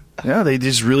 Yeah, they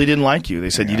just really didn't like you. They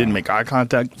said you didn't make eye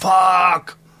contact.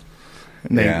 Fuck.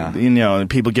 And and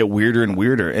people get weirder and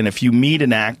weirder. And if you meet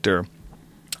an actor,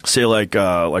 say like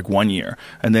 1 year,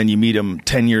 and then you meet them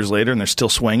 10 years later and they're still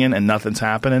swinging and nothing's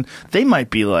happening, they might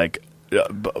be like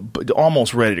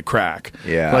almost ready to crack.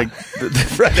 Yeah. Like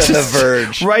right on the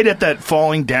verge. Right at that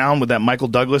falling down with that Michael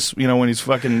Douglas, when he's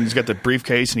got the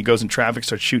briefcase and he goes in traffic,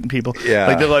 starts shooting people. Yeah.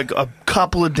 Like they're like a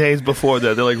couple of days before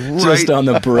that. They're like just on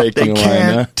the breaking line. They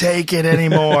can't take it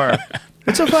anymore.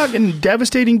 It's a fucking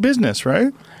devastating business,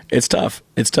 right? It's tough.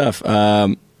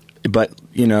 But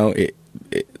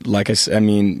like I said,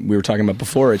 we were talking about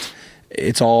before.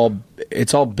 It's all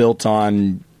built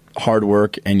on hard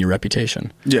work and your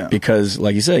reputation. Yeah. Because,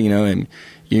 like you said, and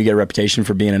you get a reputation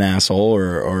for being an asshole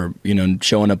or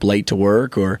showing up late to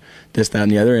work or this, that,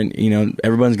 and the other, and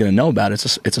everyone's going to know about it.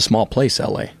 It's a small place,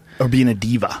 LA. Or being a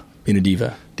diva.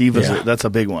 Diva's that's a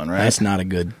big one, right? That's not a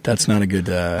good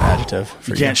adjective.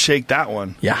 For you can't shake that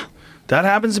one. Yeah. That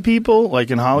happens to people,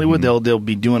 like in Hollywood, they'll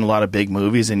be doing a lot of big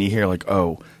movies, and you hear like,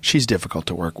 "Oh, she's difficult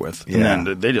to work with," and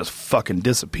then they just fucking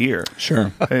disappear.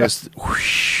 Sure, they just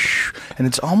whoosh. And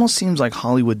it almost seems like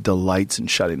Hollywood delights in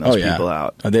shutting those people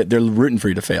out. They're rooting for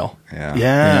you to fail.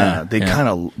 They kind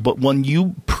of. But when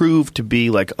you prove to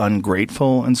be like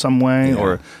ungrateful in some way,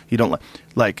 or you don't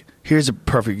like, here's a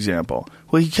perfect example.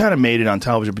 Well, he kind of made it on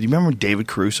television, but do you remember David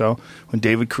Caruso? When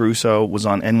David Caruso was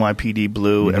on NYPD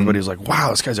Blue, everybody was like, wow,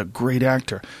 this guy's a great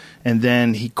actor. And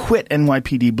then he quit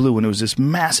NYPD Blue when it was this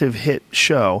massive hit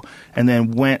show, and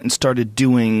then went and started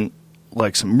doing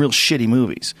like some real shitty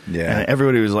movies. Yeah. And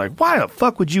everybody was like, why the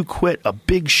fuck would you quit a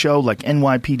big show like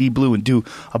NYPD Blue and do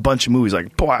a bunch of movies?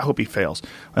 Like, boy, I hope he fails.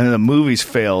 And then the movies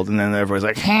failed, and then everybody's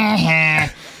like, ha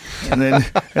ha. And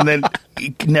then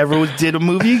he never did a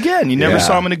movie again. You never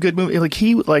saw him in a good movie. Like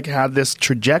he had this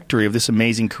trajectory of this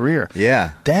amazing career.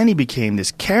 Yeah. Then he became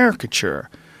this caricature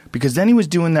because then he was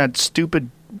doing that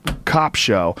stupid cop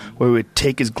show where he would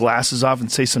take his glasses off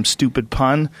and say some stupid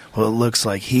pun. Well, it looks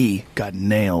like he got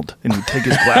nailed, and he'd take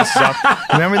his glasses off.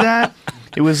 Remember that?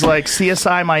 It was like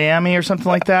CSI Miami or something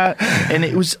like that, and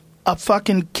it was a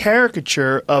fucking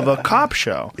caricature of a cop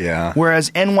show. Yeah.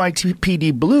 Whereas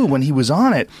NYPD Blue, when he was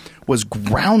on it, was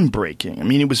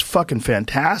groundbreaking. It was fucking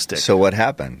fantastic. So what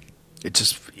happened?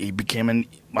 He became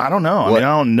I don't know. I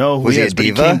don't know who he is, but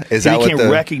diva? he became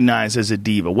recognized as a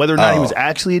diva. Whether or not he was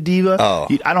actually a diva,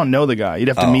 I don't know the guy. You'd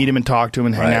have to meet him and talk to him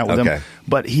and hang out with him.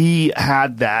 But he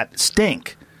had that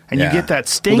stink. And you get that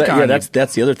stink on you.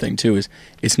 That's the other thing, too, is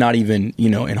it's not even,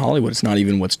 in Hollywood, it's not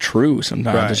even what's true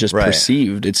sometimes. Right. It's just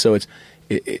perceived.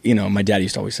 My dad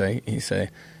used to always say,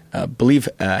 believe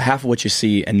half of what you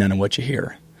see and none of what you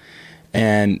hear.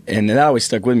 And that always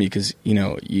stuck with me because,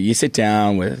 you sit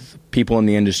down with people in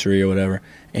the industry or whatever,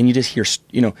 and you just hear,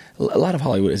 a lot of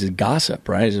Hollywood is gossip,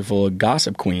 right? It's full of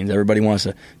gossip queens. Everybody wants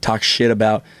to talk shit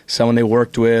about someone they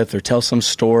worked with or tell some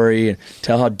story and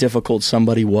tell how difficult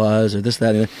somebody was or this,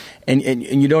 that, and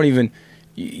you don't even,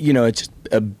 it's just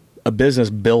a business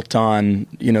built on,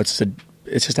 it's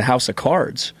just a house of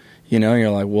cards. You're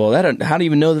like, well, how do you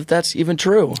even know that that's even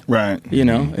true? Right.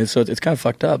 And so it's kind of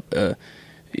fucked up.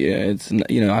 it's I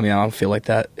mean, I don't feel like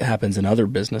that happens in other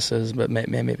businesses, but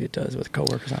maybe it does with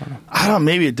coworkers. I don't know.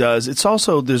 Maybe it does. It's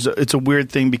also it's a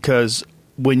weird thing because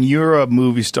when you're a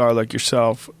movie star like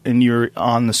yourself and you're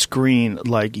on the screen,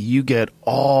 like you get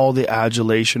all the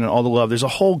adulation and all the love. There's a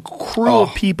whole crew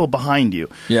of people behind you.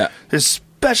 Yeah. There's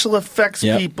special effects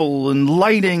people and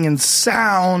lighting and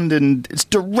sound and it's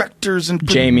directors and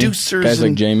producers. Guys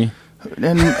like Jamie.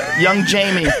 And young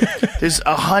Jamie. There's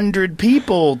 100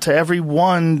 people to every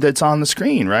one that's on the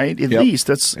screen, right? At least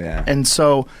and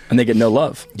so they get no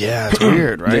love. Yeah, it's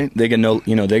weird, right? They get no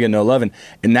love,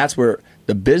 and that's where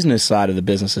the business side of the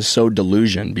business is so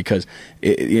delusioned because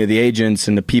the agents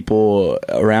and the people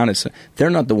around it,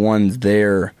 they're not the ones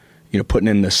there, putting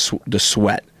in the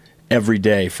sweat every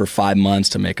day for 5 months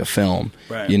to make a film.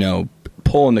 Right.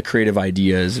 Pulling the creative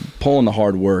ideas, pulling the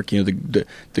hard work, the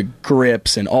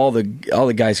grips and all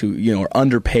the guys who are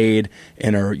underpaid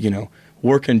and are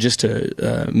working just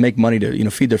to make money to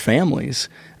feed their families.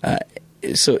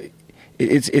 So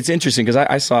it's interesting because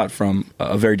I saw it from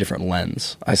a very different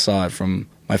lens. I saw it from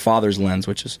my father's lens,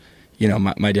 which is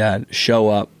my dad, show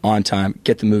up on time,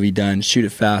 get the movie done, shoot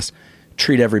it fast,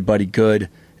 treat everybody good,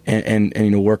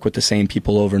 and work with the same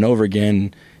people over and over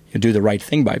again. Do the right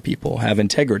thing by people, have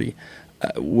integrity.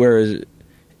 Whereas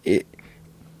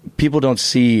people don't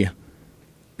see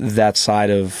that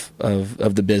side of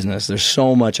the business. There's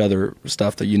so much other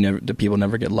stuff that people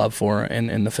never get love for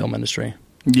in the film industry.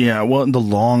 Yeah, well, the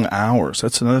long hours.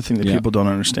 That's another thing that people don't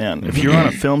understand. If you're on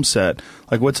a film set,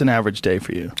 like what's an average day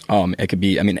for you? It could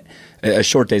be, a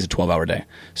short day is a 12-hour day.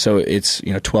 So it's,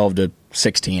 12 to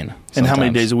 16 sometimes. And how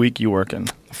many days a week are you working?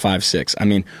 5, 6.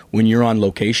 When you're on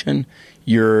location,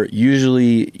 you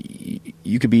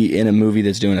could be in a movie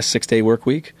that's doing a 6-day work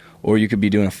week, or you could be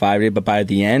doing a 5-day, but by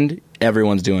the end,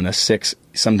 everyone's doing a 6,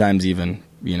 sometimes even,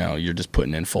 you're just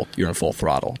you're in full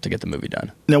throttle to get the movie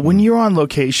done. Now, when you're on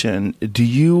location, do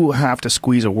you have to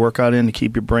squeeze a workout in to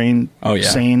keep your brain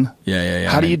sane? Yeah.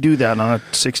 How do you do that on a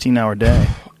 16-hour day?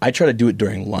 I try to do it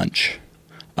during lunch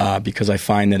because I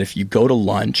find that if you go to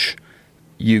lunch,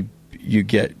 you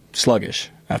get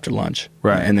sluggish after lunch,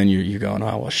 right? And then you're going,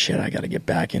 oh well, shit, I got to get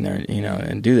back in there,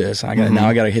 and do this. Now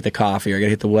I got to hit the coffee, or I got to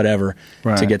hit the whatever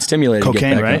to get stimulated.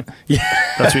 Cocaine, get back right? On.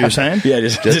 Yeah, that's what you're saying. Yeah,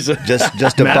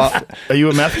 just a meth. Are you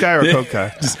a meth guy or a coke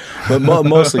guy? But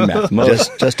mostly meth.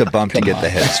 Just a bump to get the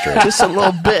head straight. Just a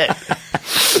little bit.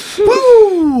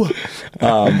 Woo!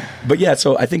 But yeah,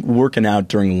 so I think working out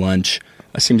during lunch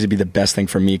seems to be the best thing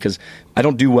for me because I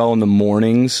don't do well in the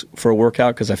mornings for a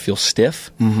workout because I feel stiff.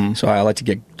 Mm-hmm. So I like to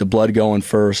get the blood going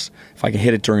first. If I can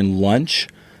hit it during lunch,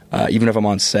 even if I'm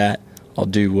on set, I'll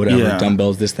do whatever,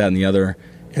 dumbbells, this, that, and the other,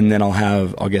 and then I'll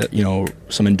get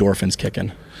some endorphins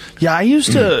kicking. Yeah, I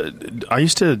used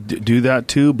to do that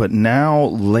too, but now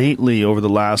lately, over the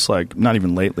last not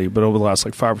even lately, but over the last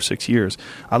 5 or 6 years,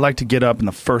 I like to get up and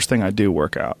the first thing I do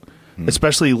work out.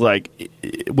 Especially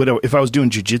if I was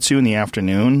doing jiu-jitsu in the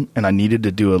afternoon and I needed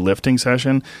to do a lifting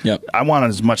session, I wanted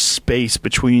as much space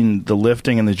between the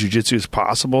lifting and the jiu-jitsu as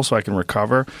possible so I can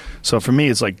recover. So for me,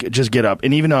 it's just get up.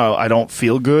 And even though I don't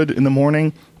feel good in the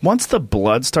morning, once the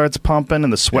blood starts pumping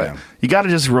and the sweat, you got to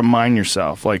just remind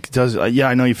yourself, I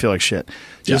know you feel like shit.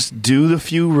 Just do the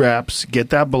few reps,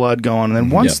 get that blood going, and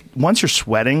then once you're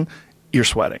sweating,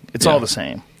 It's all the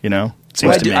same, Well,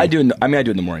 I do it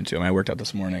in the morning too. I worked out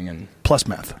this morning and plus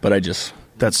meth, but I just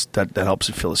that helps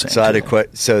you feel the same. So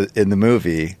So in the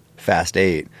movie Fast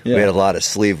 8, we had a lot of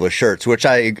sleeveless shirts, which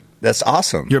that's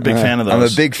awesome. You're a big fan of those. I'm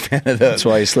a big fan of those. That's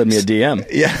why you slid me a DM.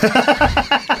 Yeah,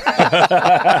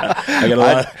 I got a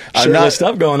lot of shirtless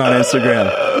stuff going on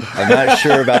Instagram. I'm not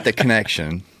sure about the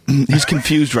connection. He's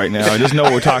confused right now. He doesn't know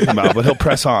what we're talking about, but he'll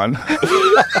press on.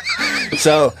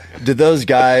 So, did those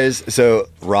guys? So,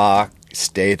 Rock,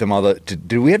 Statham,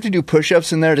 did we have to do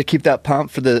push-ups in there to keep that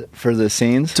pump for the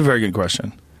scenes? It's a very good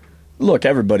question. Look,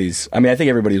 I think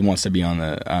everybody wants to be on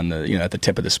the at the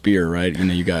tip of the spear, right?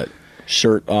 You got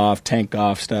shirt off, tank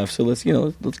off stuff. So let's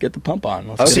get the pump on.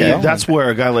 That's where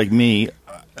a guy like me,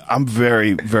 I'm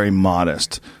very, very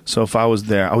modest. So if I was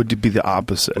there, I would be the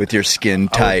opposite. With your skin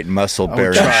tight, muscle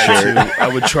bearing shirt. I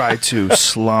would try to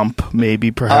slump,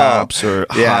 maybe, perhaps, or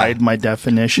hide my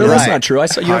definition. No, that's not true. I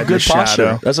saw you have good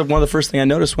posture. That's one of the first things I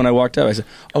noticed when I walked up. I said,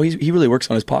 "Oh, he really works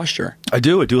on his posture." I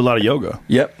do. I do a lot of yoga.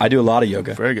 Yep, I do a lot of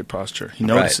yoga. Very good posture. He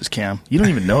notices, Cam. You don't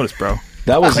even notice, bro.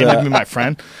 That was claim to be my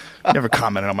friend. Never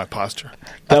commented on my posture.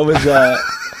 That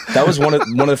was one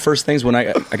of the first things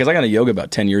because I got into yoga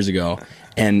about 10 years ago,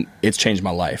 and it's changed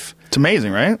my life. It's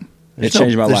amazing, right? It's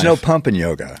changed my life. There's no pump in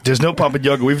yoga. There's no pump in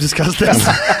yoga. We've discussed this.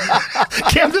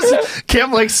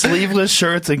 Cam likes sleeveless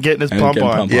shirts and getting his pump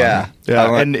on. Yeah.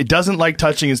 And it doesn't like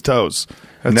touching his toes.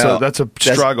 That's a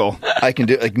struggle. I can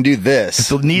do this.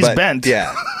 The knees bent.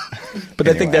 Yeah. But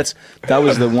anyway. I think that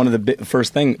was one of the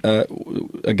first thing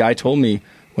a guy told me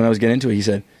when I was getting into it. He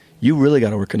said, "You really got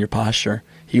to work on your posture."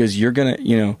 He goes, "You're gonna,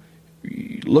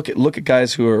 look at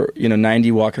guys who are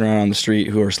 90 walking around on the street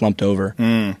who are slumped over."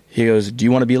 He goes, "Do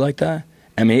you want to be like that?"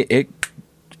 I mean,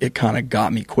 it kind of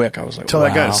got me quick. I was like, tell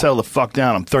that guy to settle the fuck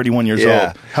down. I'm 31 years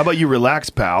old. How about you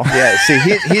relax, pal? Yeah. See,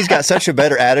 he's got such a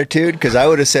better attitude because I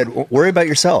would have said, "Worry about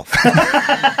yourself."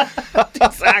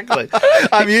 Exactly.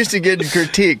 I'm used to getting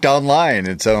critiqued online,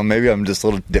 and so maybe I'm just a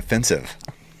little defensive.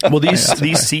 Well,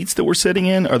 these seats that we're sitting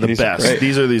in are the best.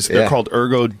 They're called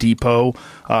Ergo Depot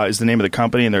is the name of the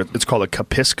company, and it's called a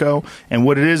Capisco. And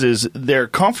what it is they're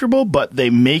comfortable, but they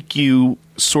make you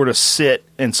sort of sit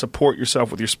and support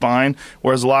yourself with your spine,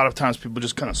 whereas a lot of times people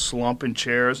just kind of slump in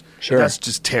chairs. Sure. That's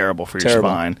just terrible for your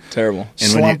spine. Terrible.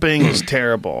 And slumping is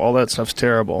terrible. All that stuff's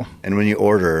terrible. And when you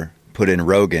order, put in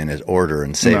Rogan as order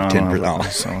and save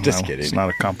 10%. Just kidding. It's not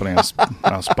a company, not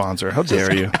a sponsor. How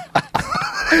dare you?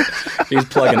 He's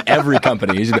plugging every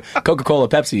company. He's Coca-Cola,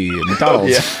 Pepsi,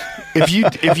 McDonald's. Yeah.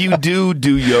 If you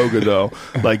do yoga though,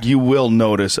 like you will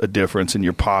notice a difference in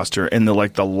your posture and the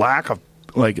lack of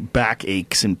like back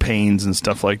aches and pains and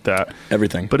stuff like that.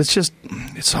 Everything. But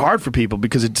it's hard for people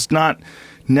because it's not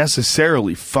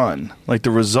necessarily fun. Like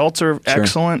the results are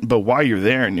excellent, but while you're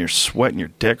there and you're sweating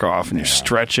your dick off and you're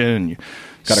stretching and you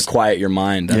got to quiet your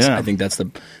mind. I think that's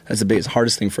the biggest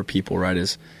hardest thing for people, right?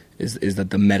 Is that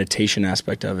the meditation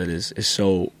aspect of it is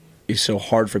so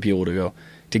hard for people to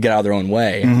get out of their own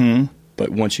way. Mm-hmm. But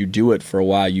once you do it for a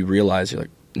while, you realize you're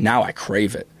like, now I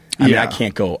crave it. I mean, I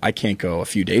can't go a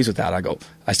few days without.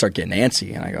 I start getting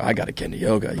antsy, and I got to get into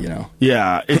yoga.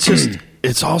 Yeah, it's just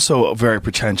it's also a very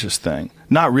pretentious thing.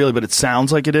 Not really, but it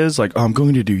sounds like it is. Like, oh, I'm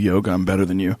going to do yoga. I'm better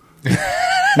than you.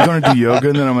 I'm going to do yoga,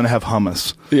 and then I'm going to have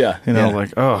hummus. Yeah,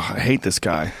 like, oh, I hate this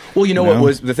guy. Well, what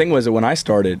was the thing was that when I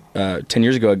started 10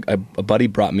 years ago, a buddy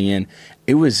brought me in.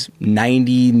 It was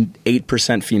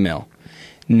 98% female.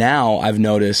 Now I've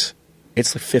noticed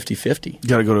it's like 50-50. You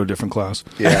got to go to a different class.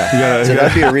 Yeah. So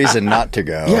that'd be a reason not to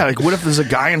go. Yeah, like what if there's a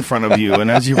guy in front of you and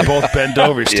as you both bent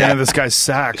over, you're standing at this guy's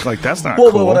sack? Like that's not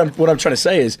cool. Well, what I'm trying to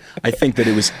say is I think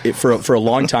that for a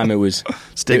long time it was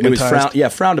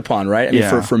stigmatized. Frowned upon, right? I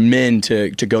mean for men to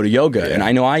go to yoga. Yeah. And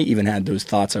I know I even had those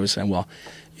thoughts. I was saying, well,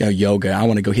 yoga, I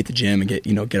want to go hit the gym and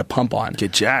get a pump on.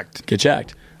 Get jacked.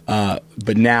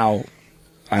 But now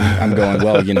I'm going,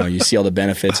 well, you see all the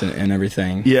benefits and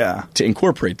everything. Yeah. To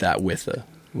incorporate that with the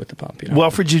pump. Well,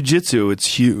 for jiu-jitsu, it's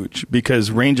huge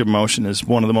because range of motion is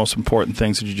one of the most important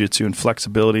things in jiu-jitsu, and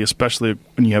flexibility, especially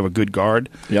when you have a good guard.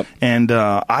 Yep. And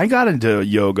I got into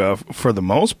yoga for the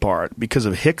most part because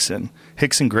of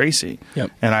Rickson Gracie.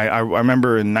 Yep. And I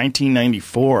remember in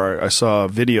 1994, I saw a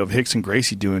video of Rickson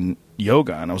Gracie doing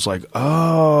yoga, and I was like,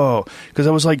 oh, because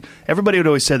I was like, everybody had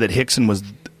always said that Rickson was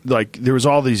like, there was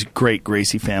all these great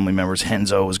Gracie family members.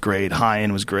 Henzo was great,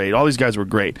 Hyen was great, all these guys were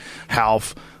great,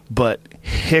 Half, but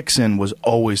Rickson was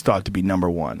always thought to be number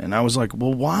one. And I was like,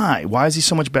 well, why? Why is he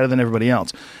so much better than everybody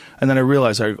else? And then I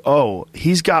realized,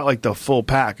 he's got like the full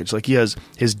package. Like his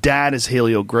dad is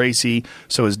Helio Gracie,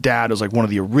 so his dad was like one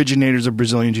of the originators of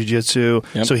Brazilian Jiu-Jitsu.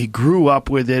 Yep. So he grew up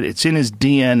with it. It's in his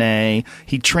DNA.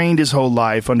 He trained his whole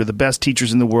life under the best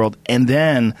teachers in the world, and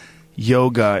then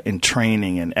yoga and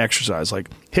training and exercise. Like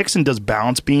Rickson does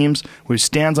balance beams where he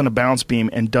stands on a balance beam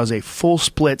and does a full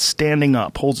split standing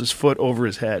up, holds his foot over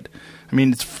his head. I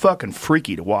mean, it's fucking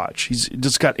freaky to watch. He's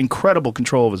just got incredible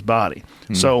control of his body.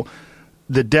 So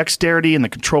the dexterity and the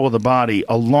control of the body,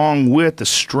 along with the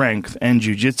strength and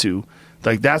jiu-jitsu,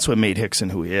 like that's what made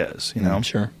Rickson who he is.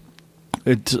 Sure.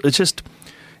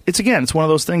 It's one of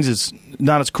those things. It's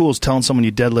not as cool as telling someone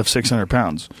you deadlift 600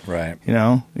 pounds. Right.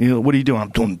 What are you doing? I'm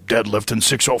doing deadlifting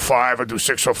 605. I do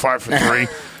 605 for 3.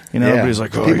 Everybody's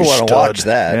like, oh, people want to watch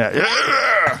that.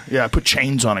 Yeah. I put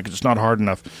chains on it because it's not hard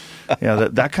enough. Yeah,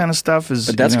 that kind of stuff is.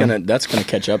 But that's gonna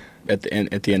catch up at the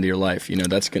end of your life.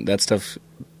 That stuff.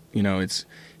 It's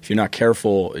if you're not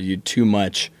careful, you too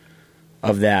much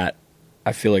of that.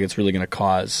 I feel like it's really going to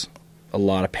cause a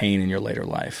lot of pain in your later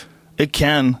life. It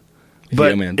can.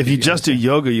 But if you just do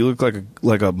yoga, you look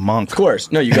like a monk. Of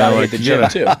course. No, you got to hit the gym,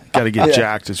 too. Got to get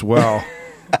jacked as well.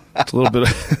 It's a little bit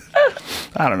of,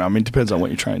 I don't know. I mean, it depends on what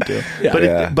you're trying to do.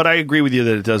 Yeah. But I agree with you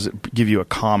that it does give you a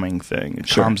calming thing. It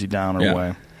calms you down in a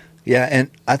way. Yeah, and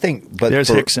I think... But there's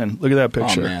Rickson. Look at that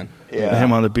picture. Oh, man. Yeah.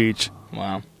 Him on the beach.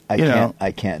 Wow.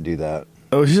 I can't do that.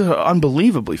 Oh, he's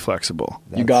unbelievably flexible.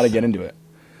 You got to get into it.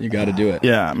 You got to do it.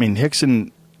 Yeah, I mean,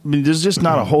 Rickson... there's just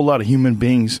not a whole lot of human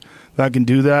beings that can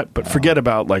do that, but forget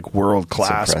about like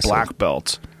world-class black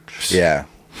belts. Yeah.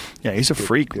 Yeah, he's a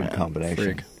freak, good man. combination.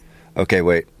 Freak. Okay,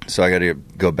 wait. So I got to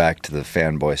go back to the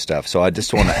fanboy stuff. So I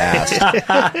just want to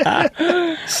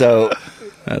ask. So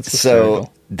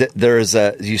there's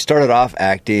you started off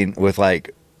acting with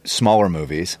like smaller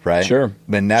movies, right? Sure.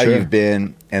 But now you've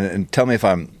been and tell me if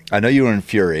I know you were in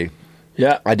Fury.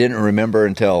 Yeah. I didn't remember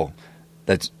until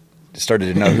that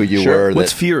started to know who you Sure. were.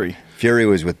 What's Fury? Fury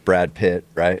was with Brad Pitt,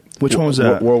 right? Which one was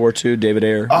that? World War II, David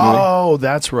Ayer. Oh,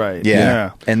 that's right.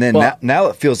 Yeah. And then now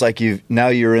it feels like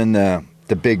you're in the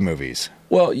big movies.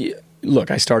 Well,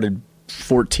 look, I started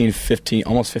 14, 15,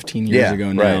 almost 15 years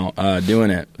ago now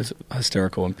doing it. It's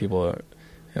hysterical when people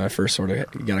I first sort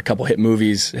of got a couple hit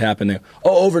movies happen.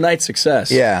 Overnight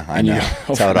success. Yeah, I know.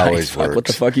 That's how it always works. What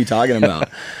the fuck are you talking about?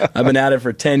 I've been at it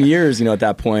for 10 years, at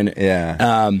that point.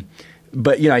 Yeah.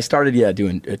 But I started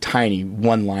doing tiny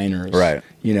one-liners. Right.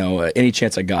 Any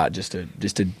chance I got just to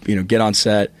get on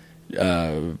set,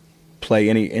 play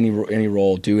any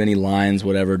role, do any lines,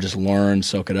 whatever, just learn,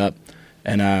 soak it up.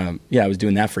 And I was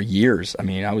doing that for years. I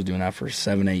mean, I was doing that for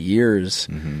 7-8 years.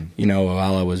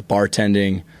 While I was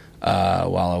bartending,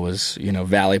 while I was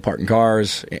valet parking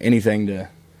cars, anything to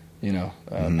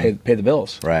pay the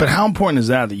bills. Right. But how important is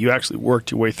that you actually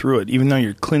worked your way through it, even though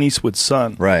you're Clint Eastwood's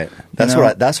son? Right. That's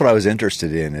what I was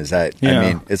interested in. Is that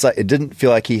I mean, it's like it didn't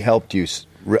feel like he helped you,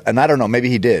 and I don't know, maybe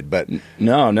he did, but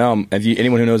no.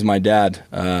 Anyone who knows my dad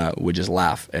would just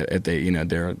laugh at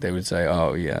they would say,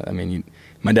 oh yeah, I mean,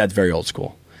 my dad's very old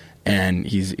school, and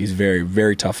he's very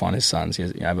very tough on his sons.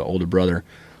 I have an older brother,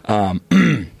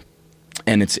 and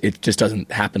it just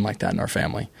doesn't happen like that in our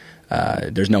family.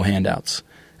 There's no handouts.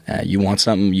 You want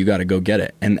something, you got to go get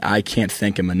it. And I can't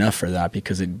thank him enough for that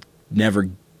because it never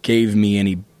gave me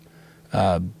any,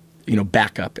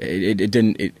 backup. It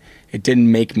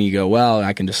didn't make me go, well,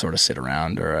 I can just sort of sit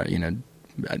around, or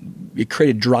it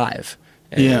created drive.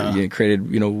 It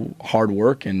created hard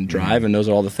work and drive, and those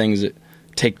are all the things that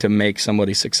take to make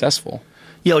somebody successful.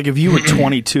 Yeah, like if you were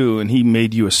 22 and he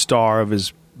made you a star of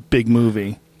his big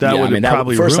movie, that would have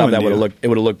probably first off, ruined you. It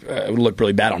would have looked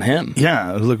really bad on him.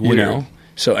 Yeah, it would look weird.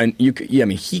 So, and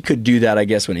he could do that, I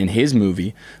guess, when in his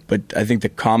movie. But I think the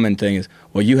common thing is,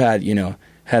 well, you had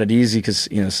it easy because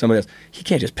somebody else. He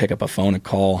can't just pick up a phone and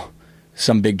call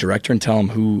some big director and tell him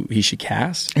who he should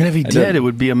cast. And if he did, it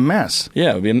would be a mess.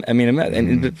 Yeah, it would be. I mean, a mess.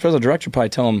 And the first director would probably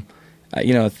tell him,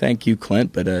 thank you,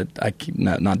 Clint, but I keep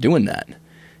not doing that.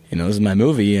 This is my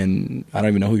movie, and I don't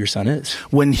even know who your son is.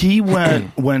 When he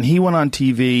went on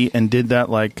TV and did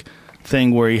that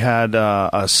thing where he had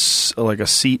a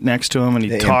seat next to him and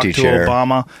he talked to chair.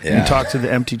 Obama and he talked to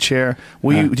the empty chair.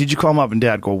 Did you call him up and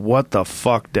Dad go, "What the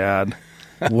fuck, Dad?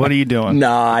 What are you doing?"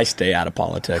 No, I stay out of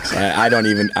politics. I don't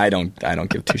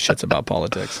give two shits about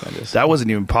politics. That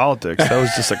wasn't even politics. That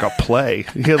was just like a play.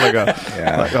 He had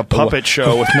like a puppet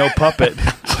show with no puppet.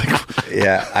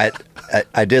 Yeah,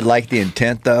 I did like the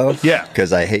intent though. Yeah,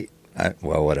 because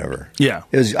well, whatever. Yeah,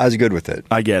 I was good with it.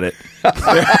 I get it.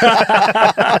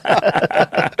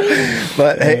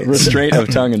 But hey, restraint of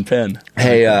tongue and pen.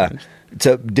 Hey,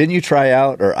 so didn't you try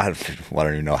out, or I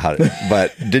don't even know how to,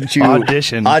 but didn't you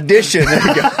audition? There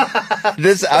you go.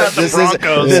 This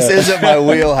isn't my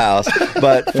wheelhouse,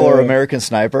 but for American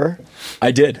Sniper,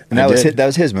 I did. And that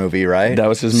was his movie, right? That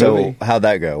was his movie. So how'd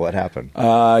that go? What happened?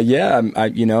 I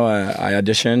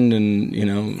auditioned,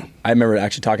 and I remember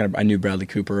actually talking. I knew Bradley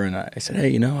Cooper, and I said,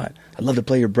 hey, I'd love to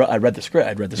play your brother. I read the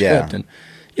script. And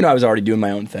I was already doing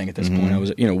my own thing at this point. I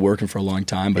was working for a long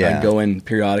time, but I'd go in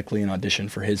periodically and audition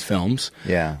for his films.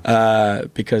 Yeah,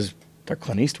 because they're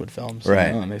Clint Eastwood films,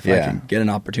 right? If I can get an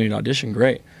opportunity to audition,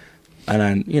 great. And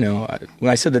then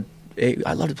when I said that, hey,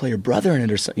 I'd love to play your brother in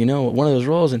it, or one of those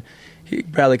roles, and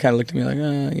Bradley kind of looked at me like,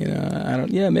 I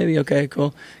don't, maybe, okay,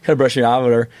 cool. Kind of brushed me off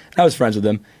with her. I was friends with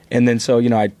him, and then so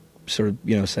I sort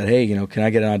of said, hey, can I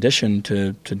get an audition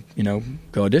to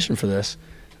go audition for this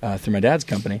through my dad's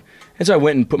company? And so I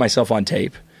went and put myself on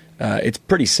tape. It's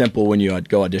pretty simple when you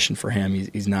go audition for him.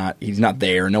 He's not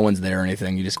there. No one's there or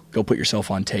anything. You just go put yourself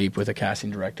on tape with a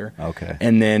casting director. Okay.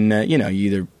 And then you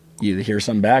either hear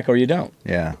something back or you don't.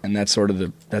 Yeah. And that's sort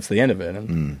of that's the end of it.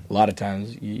 And a lot of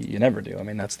times you never do. I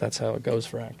mean, that's how it goes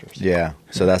for actors. Yeah.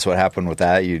 So that's what happened with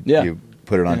that. You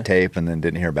put it on tape and then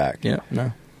didn't hear back. Yeah.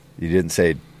 No. You didn't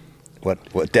say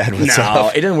what Dad was. No,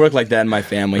 it didn't work like that in my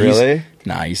family. Really?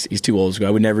 He's too old school.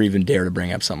 I would never even dare to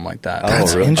bring up something like that.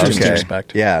 That's interesting.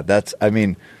 Respect. Yeah. That's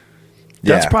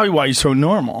probably why you're so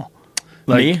normal.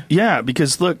 Me? Yeah,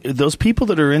 because look, those people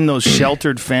that are in those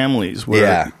sheltered families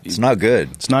where it's not good.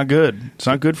 It's not good. It's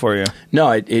not good for you.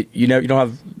 No, you don't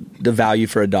have the value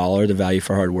for $1, the value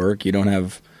for hard work. You don't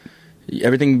have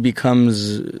everything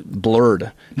becomes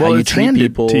blurred. Well, how you it's treat handed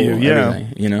people to you, yeah.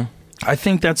 everything, I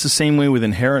think that's the same way with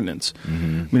inheritance. I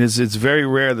mean, it's very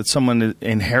rare that someone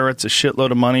inherits a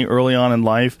shitload of money early on in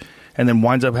life and then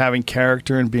winds up having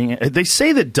character and being... They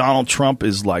say that Donald Trump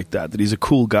is like that he's a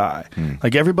cool guy.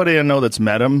 Like, everybody I know that's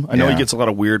met him, I know he gets a lot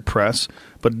of weird press,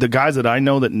 but the guys that I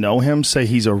know that know him say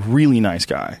he's a really nice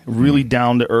guy, really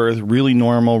down-to-earth, really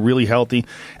normal, really healthy.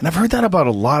 And I've heard that about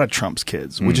a lot of Trump's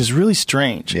kids, which is really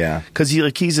strange. Yeah. Because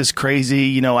he's this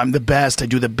crazy, I'm the best, I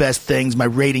do the best things, my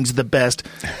ratings are the best.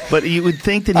 But you would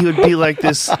think that he would be like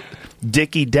this...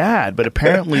 dicky dad, but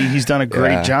apparently he's done a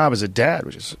great job as a dad,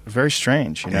 which is very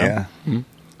strange, Yeah.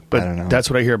 But I don't know. that's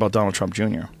what I hear about Donald Trump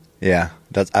Jr. Yeah,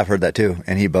 I've heard that too,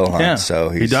 and he bow hunts, so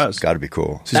he does. Got to be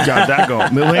cool. So he's got that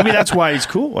going. Maybe that's why he's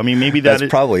cool. I mean, maybe That's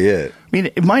probably it. I mean,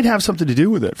 it might have something to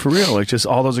do with it, for real. Like just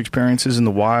all those experiences in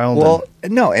the wild. Well,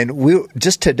 no, and we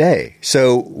just today.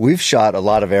 So we've shot a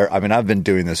lot of air. I mean, I've been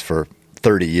doing this for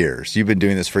 30 years. You've been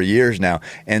doing this for years now,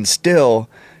 and still,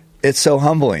 it's so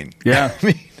humbling. Yeah. I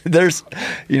mean, there's,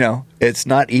 it's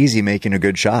not easy making a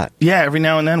good shot. Yeah, every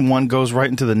now and then one goes right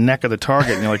into the neck of the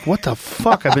target, and you're like, what the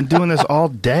fuck? I've been doing this all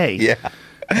day. Yeah.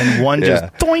 And one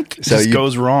just, doink, just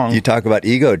goes wrong. You talk about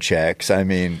ego checks. I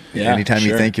mean, anytime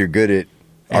you think you're good at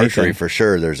archery, for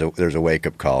sure, there's a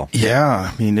wake-up call.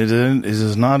 Yeah, I mean, it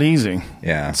is not easy.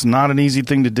 Yeah. It's not an easy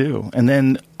thing to do. And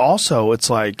then also,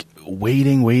 it's like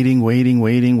waiting, stalking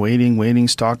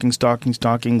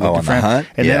with the friend. hunt?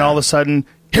 And then all of a sudden...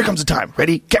 Here comes the time.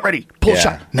 Ready? Get ready. Pull a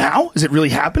shot. Now? Is it really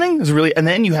happening? Is it really? And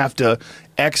then you have to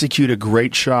execute a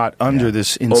great shot under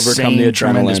this insane, overcome the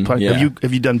tremendous adrenaline. putt. Yeah.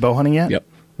 Have you done bow hunting yet? Yep.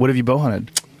 What have you bow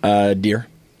hunted? Deer.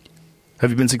 Have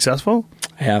you been successful?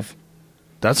 I have.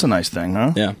 That's a nice thing,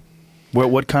 huh? Yeah.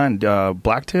 What kind?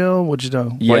 Blacktail? What'd you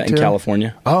do? Yeah, Whitetail? in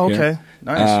California. Oh, Yeah. okay.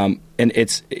 Nice. And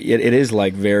it is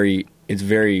like very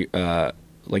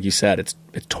like you said, it's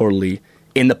totally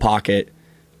in the pocket.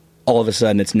 All of a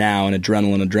sudden it's now an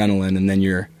adrenaline, and then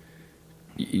you're,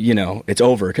 it's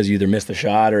over because you either missed the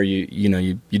shot or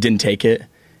you didn't take it,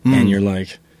 and you're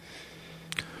like,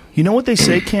 You know what they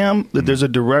say, Cam? That there's a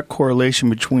direct correlation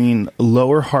between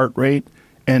lower heart rate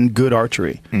and good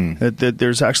archery. That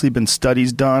there's actually been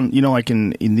studies done, like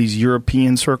in these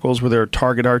European circles where there are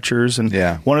target archers. And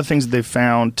one of the things that they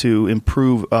found to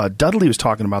improve, Dudley was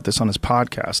talking about this on his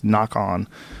podcast, Knock On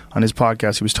his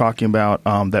podcast. He was talking about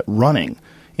that running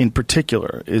in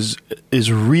particular is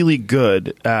really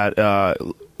good at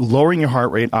lowering your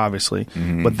heart rate, obviously,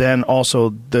 but then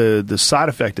also the side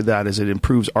effect of that is it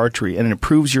improves archery and it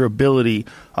improves your ability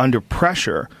under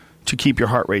pressure to keep your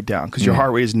heart rate down because your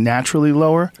heart rate is naturally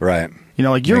lower. Right.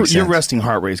 Like your resting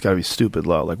heart rate's got to be stupid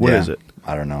low. Like what is it?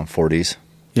 I don't know, 40s.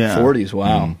 Yeah, 40s.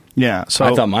 Wow. Yeah. So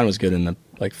I thought mine was good in the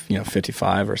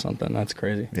 55 or something. That's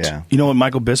crazy. Yeah. You know what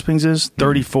Michael Bisping's is?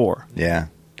 34. Yeah.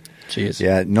 Jeez.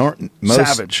 Yeah.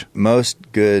 Savage.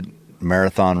 Most good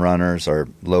marathon runners are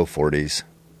low 40s.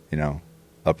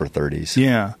 Upper 30s.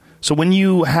 Yeah. So when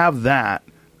you have that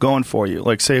going for you,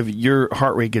 like say if your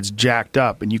heart rate gets jacked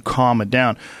up and you calm it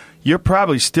down, you're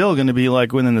probably still going to be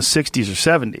like within the 60s or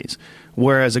 70s.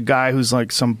 Whereas a guy who's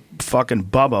like some fucking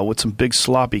bubba with some big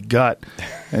sloppy gut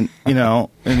and, and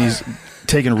he's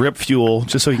taking rip fuel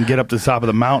just so he can get up to the top of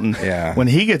the mountain. Yeah. When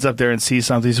he gets up there and sees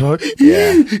something, he's like,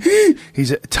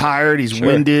 he's tired, he's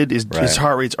winded, his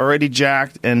heart rate's already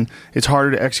jacked, and it's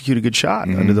harder to execute a good shot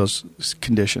under those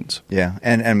conditions. Yeah.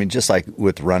 And I mean, just like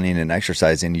with running and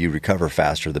exercising, you recover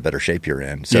faster the better shape you're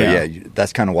in. So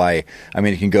that's kind of why, I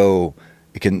mean,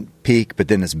 it can peak, but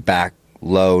then it's back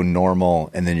low,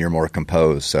 normal, and then you're more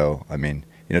composed. So, I mean,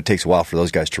 it takes a while for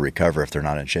those guys to recover if they're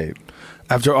not in shape.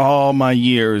 After all my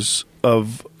years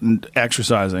of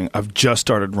exercising, I've just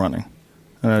started running.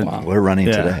 Wow. We're running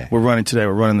today. We're running today.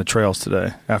 We're running the trails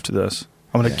today after this.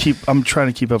 I'm trying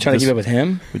to keep up Trying to keep up with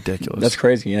him? Ridiculous. That's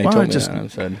crazy. Yeah, he told me that. I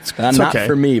said, it's not okay.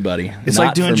 for me, buddy. It's not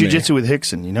like doing for me. jiu-jitsu with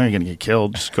Hickson. You're going to get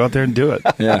killed. Just go out there and do it.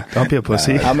 Yeah. Don't be a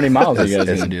pussy. How many miles are you guys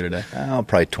going to do today?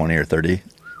 Probably 20 or 30.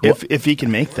 If he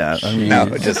can make that. I mean,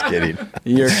 no, just kidding.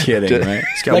 You're kidding, right?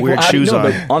 He's got weird shoes on.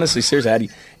 But honestly, seriously, Addy,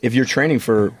 if you're training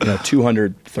for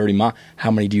 230 miles,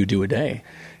 how many do you do a day?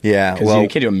 Yeah, because you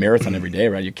can't do a marathon every day,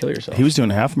 right? You kill yourself. He was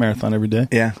doing a half marathon every day.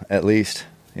 Yeah, at least.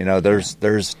 There's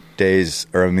days,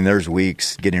 there's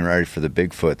weeks getting ready for the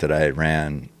Bigfoot that I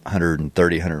ran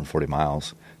 130, 140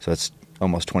 miles. So that's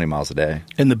almost 20 miles a day.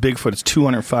 And the Bigfoot is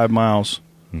 205 miles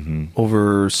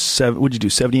over what'd you do,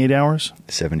 78 hours?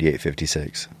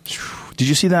 78:56. Did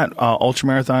you see that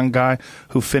ultramarathon guy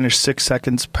who finished 6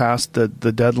 seconds past the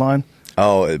deadline?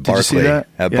 Oh, Barkley. Did you see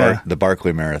that? The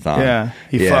Barkley Marathon. Yeah,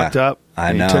 he fucked up.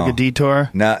 I know. He took a detour.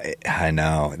 No, I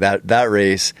know that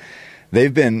race.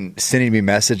 They've been sending me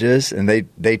messages, and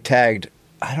they tagged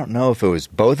I don't know if it was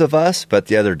both of us, but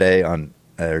the other day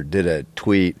did a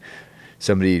tweet.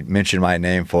 Somebody mentioned my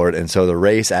name for it, and so the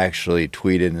race actually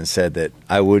tweeted and said that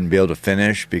I wouldn't be able to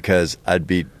finish because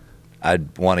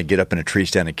I'd want to get up in a tree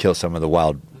stand and kill some of the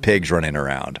wild pigs running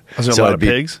around. Was there a lot of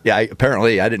pigs? Yeah,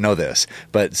 apparently I didn't know this,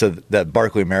 but so that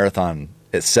Barkley Marathon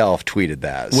itself tweeted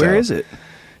that. Where is it?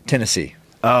 Tennessee.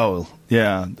 Oh,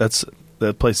 yeah,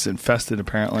 that place is infested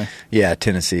apparently. Yeah,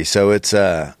 Tennessee. So it's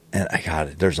and I got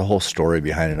it. There's a whole story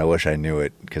behind it. I wish I knew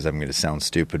it because I'm going to sound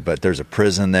stupid, but there's a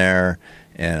prison there.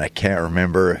 And I can't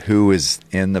remember who was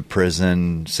in the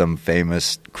prison. Some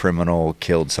famous criminal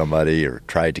killed somebody or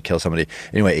tried to kill somebody.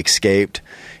 Anyway, escaped,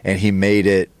 and he made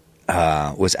it.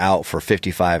 Was out for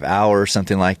 55 hours,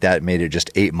 something like that. Made it just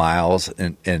 8 miles,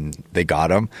 and they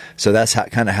got him. So that's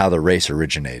kind of how the race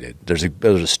originated. There's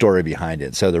a story behind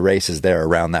it. So the race is there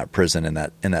around that prison in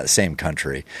that same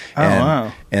country.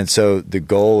 Wow! And so the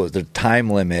goal, the time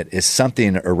limit, is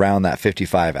something around that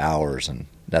 55 hours, and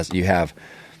you have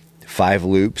 5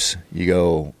 loops. You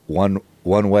go one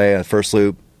way on the first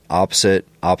loop, opposite,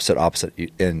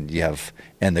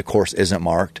 and the course isn't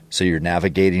marked, so you're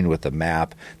navigating with a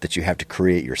map that you have to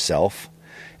create yourself.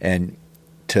 And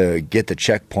to get the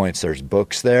checkpoints, there's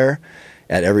books there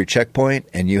at every checkpoint,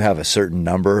 and you have a certain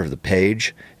number of the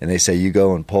page, and they say you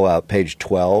go and pull out page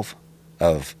 12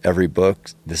 of every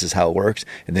book. This is how it works,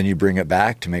 and then you bring it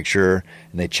back to make sure,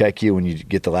 and they check you when you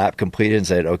get the lap completed and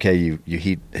say, okay, you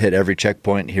hit every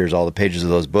checkpoint, here's all the pages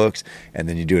of those books, and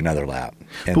then you do another lap.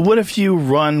 And but what if you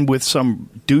run with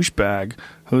some douchebag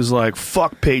who's like,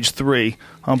 fuck page 3,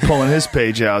 I'm pulling his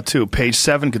page out too. Page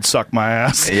 7 could suck my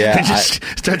ass. Yeah, and just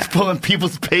starts pulling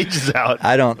people's pages out.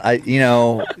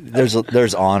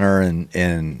 There's honor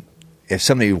and if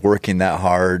somebody working that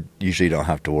hard, usually you don't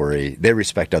have to worry. They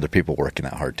respect other people working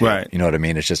that hard too. Right. You know what I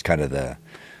mean? It's just kind of the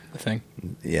thing.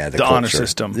 Yeah, the honor culture.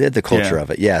 system. The culture of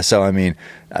it. Yeah. So I mean,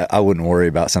 I wouldn't worry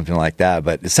about something like that.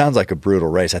 But it sounds like a brutal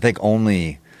race. I think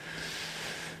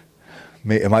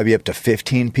it might be up to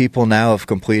 15 people now have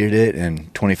completed it in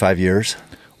 25 years.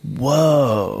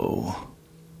 Whoa.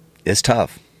 It's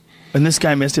tough. And this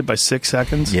guy missed it by 6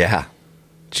 seconds? Yeah.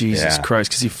 Jesus Christ,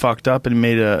 because he fucked up and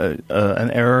made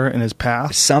an error in his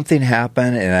path? Something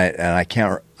happened, and I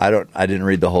didn't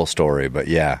read the whole story, but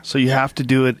yeah. So you have to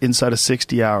do it inside of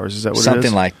 60 hours, is that what it is?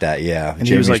 Something like that, yeah. And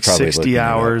he was like 60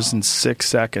 hours and 6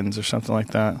 seconds or something like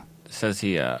that. It says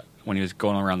he when he was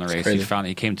going around the race,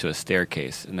 he came to a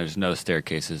staircase, and there's no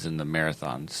staircases in the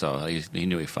marathon, so he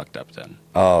knew he fucked up then.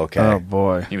 Oh, okay. Oh,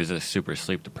 boy. He was super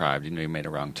sleep deprived. He knew he made a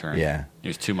wrong turn. Yeah. He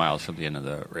was 2 miles from the end of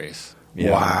the race.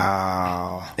 Yeah.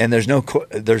 Wow. And there's no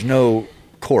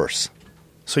course.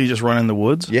 So you just run in the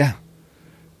woods? Yeah.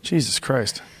 Jesus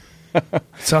Christ.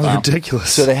 Sounds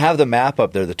ridiculous. So they have the map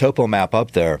up there, the topo map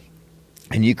up there,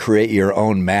 and you create your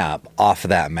own map off of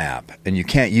that map. And you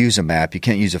can't use a map. You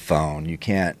can't use a phone. You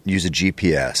can't use a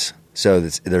GPS. So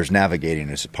there's navigating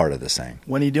as a part of this thing.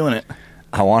 When are you doing it?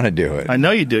 I want to do it. I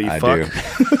know you do, I fuck. do.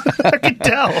 I can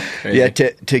tell. Crazy. Yeah,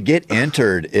 to get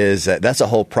entered that's a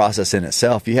whole process in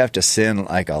itself. You have to send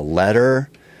like a letter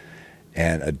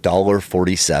and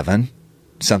 $1.47,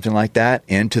 something like that,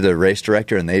 into the race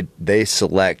director, and they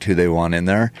select who they want in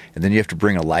there, and then you have to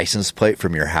bring a license plate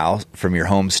from your house, from your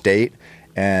home state,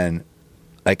 and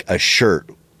like a shirt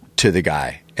to the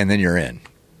guy, and then you're in.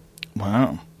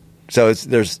 Wow. So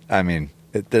there's a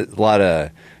lot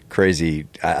of crazy.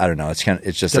 I don't know. It's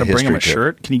just a history. Bring him a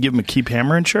shirt. Can you give him a Keep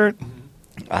Hammering shirt?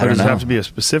 I don't know. Does it have to be a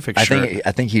specific shirt?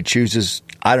 I think he chooses.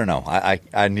 I don't know.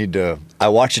 I need to. I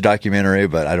watched a documentary,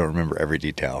 but I don't remember every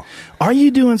detail. Are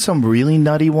you doing some really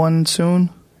nutty one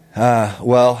soon?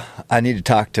 Well, I need to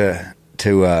talk to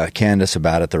Candace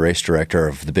about it, the race director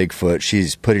of the Bigfoot.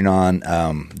 She's putting on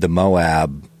the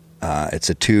Moab. It's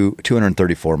a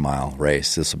 234-mile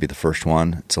race. This will be the first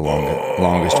one. It's the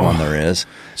longest one there is.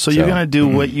 So you're going to do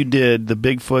what you did, the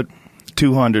Bigfoot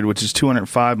 200, which is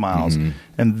 205 miles, and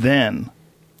then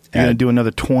you're going to do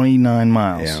another 29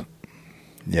 miles. Yeah.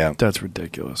 Yeah. That's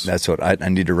ridiculous. That's what I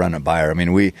need to run it by her. I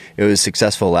mean, it was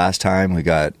successful last time. We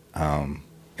got a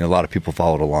lot of people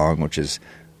followed along, which is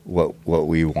what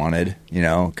we wanted,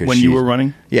 when you were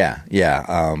running? Yeah,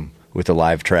 with the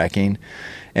live tracking.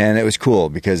 And it was cool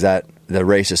because the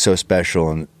race is so special,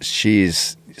 and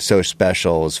she's so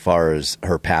special as far as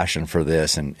her passion for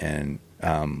this and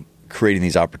creating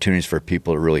these opportunities for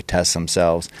people to really test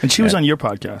themselves. And she was on your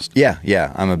podcast.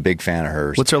 Yeah. I'm a big fan of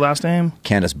hers. What's her last name?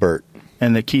 Candace Burt.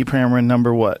 And the Keep Hammering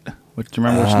number what? Do you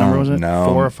remember which number was it? No.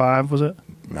 4 or 5 was it?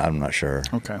 I'm not sure.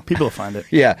 Okay. People will find it.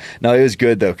 Yeah. No, it was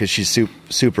good, though, because she's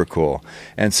super cool.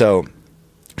 And so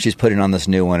she's putting on this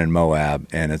new one in Moab,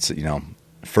 and it's,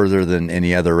 further than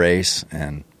any other race,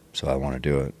 and so I want to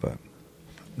do it. But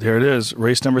there it is,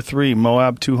 race number 3,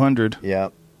 Moab 200. Yeah.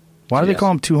 Why do they call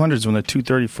them 200s when they're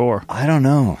 234? I don't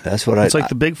know. That's what It's like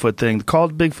the Bigfoot thing. Call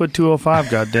it Bigfoot 205.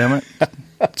 God damn it,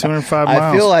 205 miles.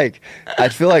 I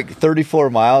feel like 34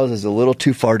 miles is a little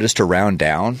too far just to round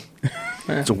down.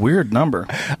 It's a weird number.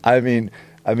 I mean,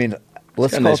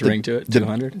 let's call nice it ring to it.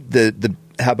 200. The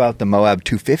how about the Moab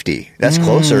 250? That's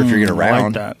closer if you're going to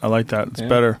round. I like that. It's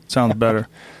better. Sounds better.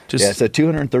 It's a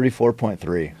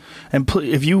 234.3. And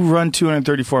if you run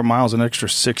 234 miles, an extra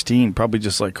 16, probably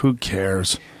just like, who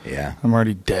cares? Yeah. I'm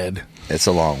already dead. It's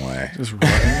a long way. Just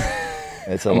running.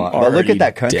 It's a long. But look at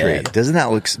that country. Dead. Doesn't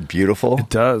that look beautiful? It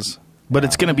does. But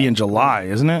it's going to be in July,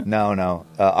 isn't it? No,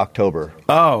 October.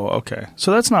 Oh, okay.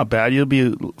 So that's not bad. You'll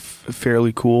be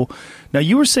fairly cool. Now,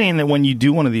 you were saying that when you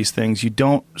do one of these things, you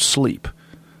don't sleep.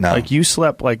 No. Like you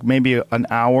slept like maybe an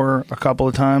hour a couple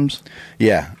of times?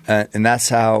 Yeah. And that's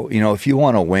how, if you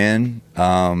want to win,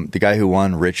 the guy who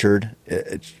won, Richard,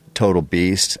 total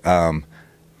beast.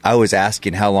 I was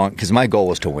asking how long, because my goal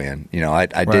was to win. I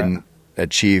didn't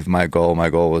achieve my goal. My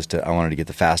goal was I wanted to get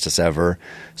the fastest ever.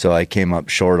 So I came up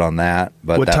short on that.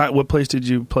 But what place did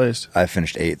you place? I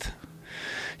finished 8th.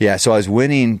 Yeah. So I was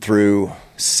winning through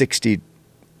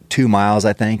 62 miles,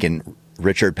 I think, and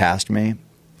Richard passed me.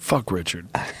 Fuck Richard.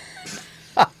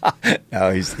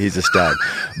 Oh, he's a stud.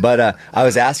 But I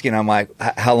was asking, I'm like,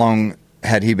 how long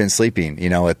had he been sleeping,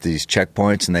 at these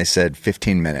checkpoints? And they said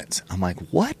 15 minutes. I'm like,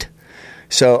 what?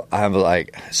 So I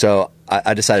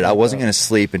decided I wasn't going to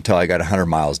sleep until I got 100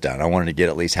 miles done. I wanted to get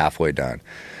at least halfway done.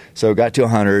 So got to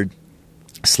 100,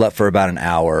 slept for about an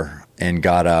hour, and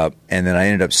got up. And then I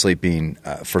ended up sleeping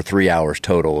for 3 hours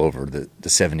total over the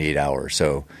 78 hours.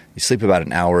 So you sleep about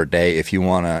an hour a day if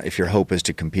your hope is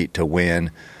to compete to win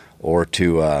or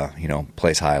to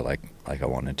place high like I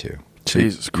wanted to.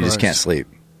 Jesus Christ. You just can't sleep.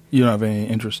 You don't have any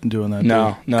interest in doing that?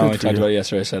 No. Good We for talked you. about it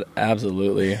yesterday. I said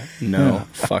absolutely no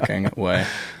fucking way.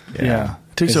 Yeah.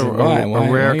 It takes a Why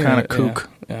rare kind of kook.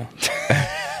 Yeah.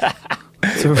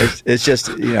 It's just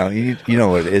you know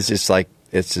what it is. It's like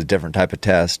it's a different type of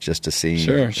test just to see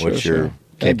what you're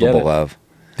capable of.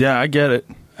 Yeah, I get it.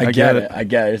 I get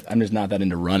it. I'm just not that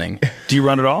into running. Do you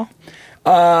run at all?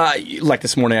 Like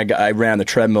this morning, I ran the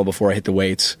treadmill before I hit the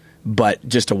weights, but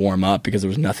just to warm up because there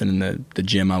was nothing in the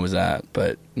gym I was at,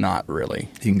 but not really.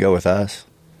 You can go with us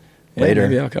later. later.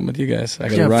 Maybe I'll come with you guys. I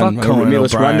gotta run. Fuck Conan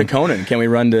Let's O'Brien. run to Conan. Can we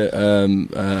run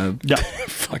to? Yeah.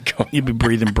 Fuck Conan. You'd be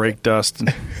breathing brake dust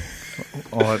and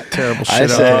all that terrible shit. I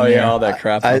say- out there. all that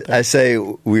crap. out there. I say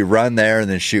we run there and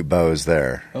then shoot bows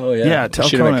there. Oh yeah. Yeah, tell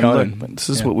Shoot him at Conan, look, this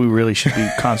is what we really should be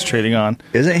concentrating on.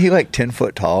 Isn't he like 10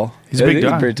 foot tall? He's a big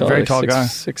guy, pretty tall, very like tall guy,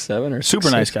 6'7" or super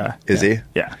 6'6". nice guy. Is he?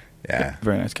 Yeah, Yeah.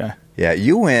 very nice guy. Yeah.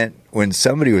 You went when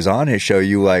somebody was on his show.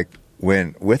 You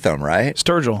went with them, right?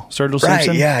 Sturgill Right,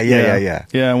 Simpson. yeah.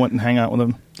 Yeah, I went and hang out with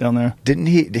him down there.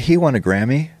 Did he won a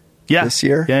Grammy? Yeah, This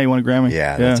year? Yeah, he won a Grammy.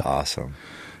 Yeah, that's awesome.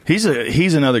 He's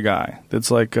another guy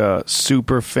that's like a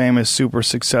super famous, super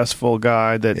successful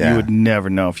guy that you would never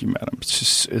know if you met him. It's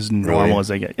just as normal Really? as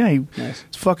they get. Yeah, he's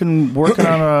fucking working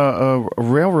on a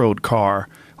railroad car.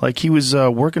 Like he was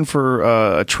working for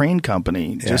a train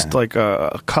company just like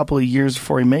a couple of years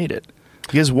before he made it.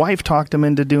 His wife talked him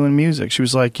into doing music. She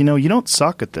was like, you don't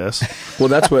suck at this. Well,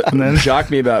 that's what shocked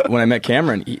me about when I met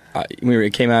Cameron.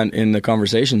 It came out in the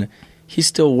conversation. He's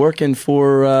still working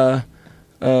for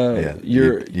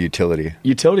your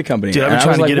utility company. Dude, I've been and I trying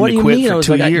was to like, get him what to do you quit mean? for I was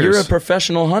 2 like, years. you're a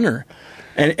professional hunter.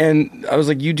 And I was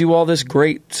like, you do all this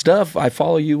great stuff. I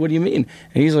follow you. What do you mean?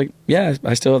 And he's like, yeah,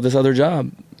 I still have this other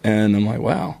job. And I'm like,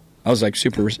 wow. I was like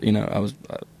super, it's a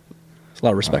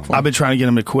lot of respect for him. I've been trying to get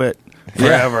him to quit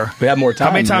forever. Yeah, we have more time.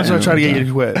 How many times have I tried to get you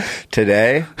to quit?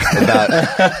 Today,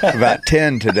 about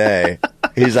 10 today.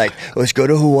 He's like, let's go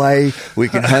to Hawaii. We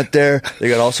can hunt there. They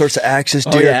got all sorts of axis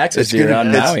deer. Oh, yeah, axis deer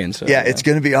on Maui and stuff. Yeah, it's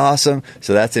going to be awesome.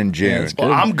 So that's in June. that's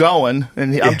Well, I'm going,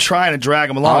 and I'm trying to drag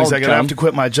him along. He's like, I have to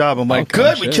quit my job. I'm like,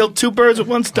 good, we killed 2 birds with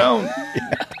 1 stone.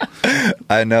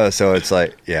 I know. So it's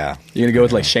like, yeah. You're going to go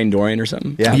with like Shane Dorian or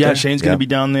something? Yeah, Shane's going to be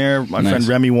down there. My friend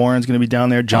Remy Warren's going to be down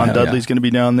there. John hell Dudley's yeah. going to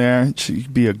be down there. It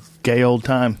should be a gay old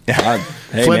time. Hey, man,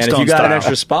 if Flintstone you got style. an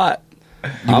extra spot.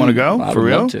 You want to go? I For would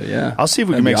real? love to, yeah. I'll see if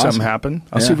we That'd can be make something awesome. happen.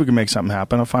 I'll see if we can make something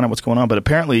happen. I'll find out what's going on. But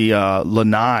apparently,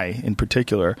 Lanai in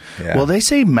particular. Yeah. Well, they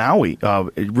say Maui.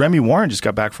 Remy Warren just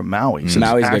got back from Maui. So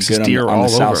Maui's got axis good deer on all the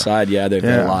south over. side. Yeah, they've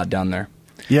got a lot down there.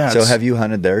 Yeah. So have you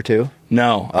hunted there too?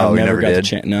 No, Oh, I've you never got the did?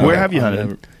 chance. No, Where have you I've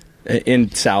hunted?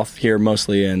 In south here,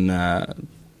 mostly in the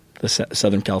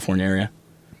Southern California area.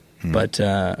 But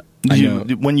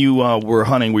When you were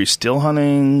hunting, were you still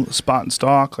hunting spot and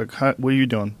stalk? Like, what are you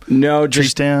doing? No, tree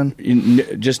stand.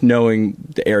 Just knowing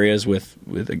the areas with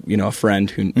a friend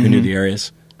who knew the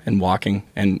areas and walking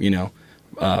and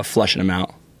fleshing them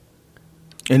out.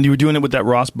 And you were doing it with that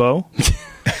Ross bow.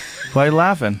 Why are you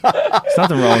laughing? There's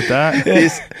nothing wrong with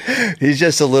that. He's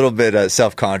just a little bit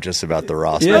self-conscious about the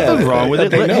Ross. Yeah, nothing wrong with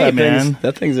it. Hey, man,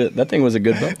 that thing was a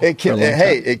good bow. It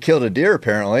killed a deer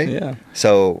apparently. Yeah.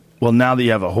 So well, now that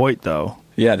you have a Hoyt though.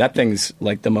 Yeah, that thing's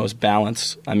like the most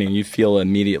balanced. I mean, you feel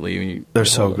immediately when you. They're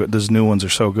so good. Those new ones are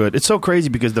so good. It's so crazy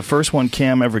because the first one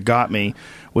Cam ever got me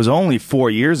was only 4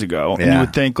 years ago, and you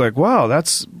would think like, wow,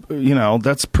 that's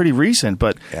pretty recent,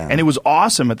 and it was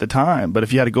awesome at the time. But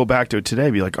if you had to go back to it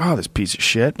today, be like, oh, this piece of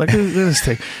shit. Like this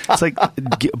thing. It's like,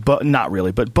 but not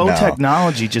really. But bow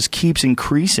technology just keeps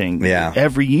increasing. Yeah.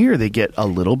 Every year they get a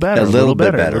little better, a little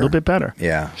bit better, a little bit better.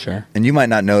 Yeah, sure. And you might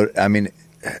not know. I mean.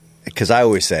 Because I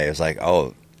always say, it's like,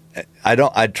 oh,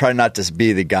 I try not to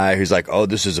be the guy who's like, oh,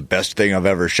 this is the best thing I've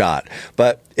ever shot.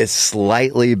 But it's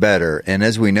slightly better. And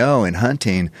as we know in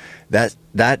hunting, that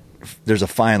there's a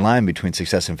fine line between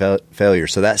success and failure.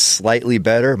 So that slightly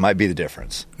better might be the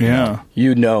difference. Yeah.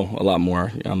 You know a lot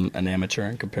more. I'm an amateur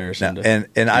in comparison. And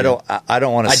I don't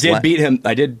want to. I did beat him.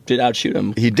 I did outshoot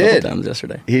him. He did. A couple times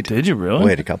yesterday. Did you really?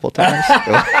 Wait, a couple times?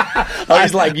 I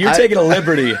was like, you're taking a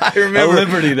liberty. I remember, a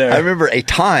liberty there. I remember a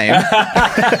time.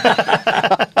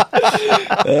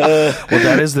 Well,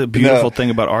 that is the beautiful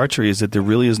thing about archery is that there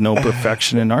really is no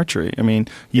perfection in archery. I mean,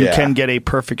 you can get a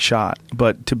perfect shot,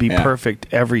 but to be perfect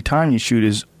every time you shoot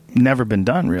is never been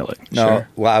done, really. No, sure.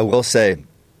 Well, I will say,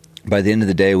 by the end of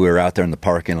the day, we were out there in the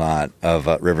parking lot of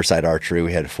Riverside Archery.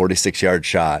 We had a 46-yard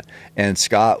shot, and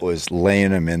Scott was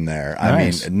laying them in there.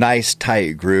 Nice. I mean, nice,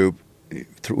 tight group.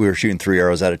 We were shooting 3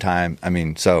 arrows at a time. I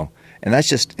mean, and that's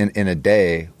just in a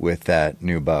day with that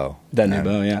new bow. That new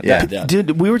bow, yeah. Yeah.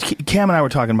 Cam and I were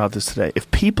talking about this today. If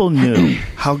people knew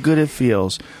how good it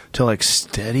feels to like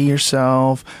steady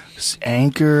yourself,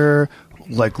 anchor,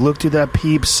 like look through that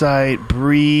peep sight,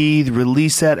 breathe,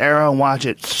 release that arrow, and watch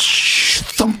it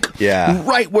thunk. Yeah.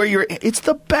 Right where you're. It's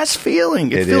the best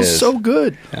feeling. It feels so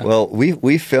good. Yeah. Well,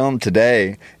 we filmed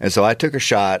today, and so I took a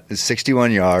shot,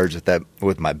 61 yards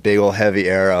with my big old heavy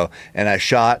arrow, and I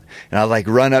shot, and I like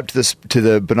run up to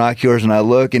the binoculars, and I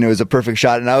look, and it was a perfect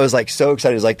shot, and I was like so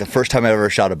excited. It was like the first time I ever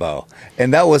shot a bow,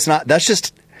 and that's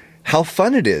just how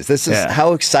fun it is. This is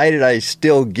how excited I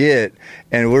still get,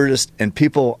 and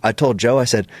people. I told Joe, I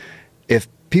said, if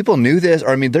people knew this, or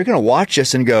I mean, they're going to watch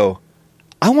this and go,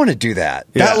 I want to do that.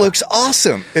 Yeah. That looks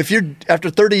awesome. If you're after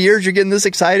 30 years, you're getting this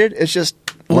excited. It's just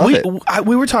love it.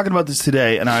 We were talking about this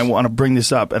today, and I want to bring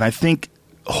this up, and I think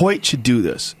Hoyt should do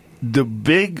this. The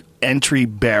big entry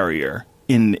barrier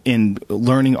in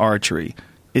learning archery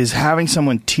is having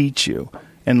someone teach you.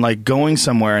 And like going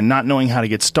somewhere and not knowing how to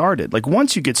get started. Like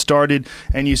once you get started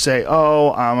and you say,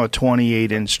 oh, I'm a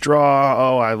 28-inch draw.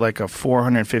 Oh, I like a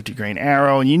 450 grain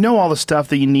arrow. And you know all the stuff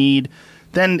that you need.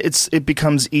 Then it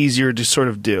becomes easier to sort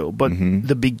of do. But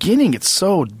the beginning, it's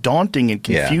so daunting and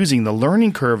confusing. Yeah. The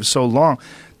learning curve is so long.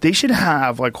 They should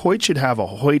have, like Hoyt should have a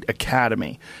Hoyt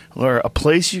Academy, or a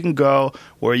place you can go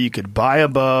where you could buy a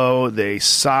bow, they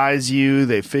size you,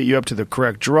 they fit you up to the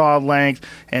correct draw length,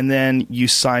 and then you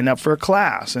sign up for a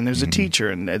class, and there's a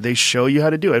teacher, and they show you how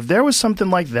to do it. If there was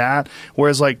something like that,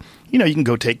 whereas like, you know, you can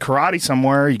go take karate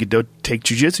somewhere, you could go take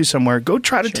jiu-jitsu somewhere, go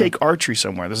try to take archery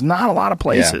somewhere. There's not a lot of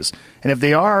places. Yeah. And if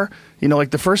they are, you know,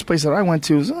 like the first place that I went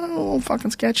to was a little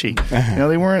fucking sketchy. You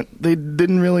know, they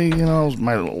didn't really, you know,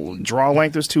 my draw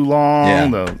length was too long.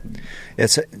 Yeah.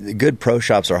 It's good pro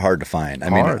shops are hard to find. I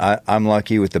mean, I'm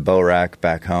lucky with the bow rack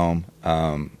back home,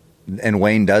 and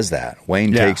Wayne does that.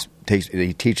 Wayne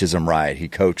he teaches them right, he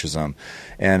coaches them,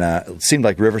 and it seemed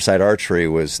like Riverside Archery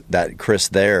was that Chris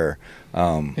there.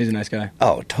 He's a nice guy.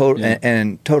 Oh,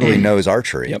 and totally knows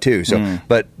archery too. So,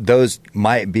 but those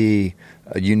might be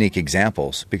unique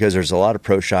examples because there's a lot of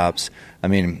pro shops. I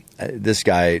mean, this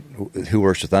guy who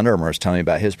works with Under Armour is telling me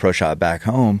about his pro shop back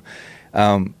home.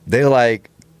 They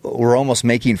were almost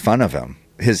making fun of him.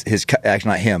 Actually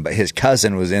not him, but his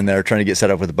cousin was in there trying to get set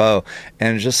up with a bow,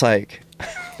 and it's just like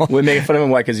we making fun of him.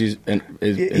 Why? Because he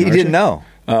didn't know.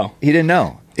 Oh, he didn't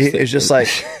know. It's just like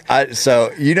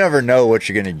so you never know what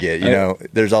you're going to get. You know,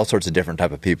 there's all sorts of different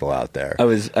type of people out there.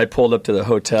 I pulled up to the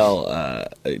hotel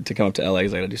to come up to LA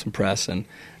because I got to do some press, and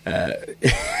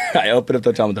I opened up the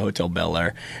hotel with the Hotel Bel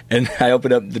Air, and I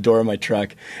opened up the door of my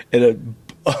truck, and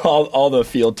all the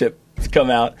field tips come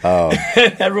out. Oh,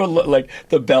 and everyone like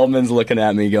the bellman's looking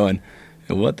at me going,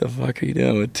 what the fuck are you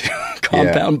doing with two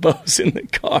compound bows in the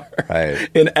car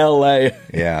in LA?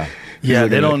 Yeah. Yeah,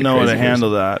 they don't know how to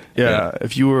handle that. Yeah.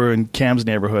 If you were in Cam's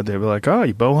neighborhood, they'd be like, "Oh,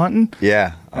 you bow hunting?"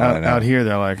 Yeah. Out here,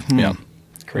 they're like, Yeah.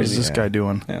 What is this guy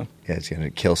doing? Yeah. Yeah, he's going to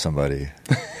kill somebody.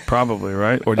 Probably,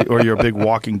 right? Or you're a big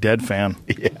Walking Dead fan.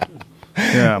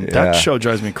 Yeah. That show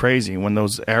drives me crazy when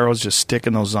those arrows just stick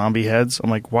in those zombie heads. I'm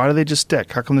like, why do they just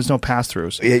stick? How come there's no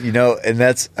pass-throughs? Yeah, and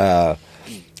that's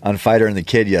on Fighter and the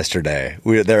Kid yesterday.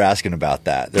 They're asking about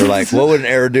that. They're like, what would an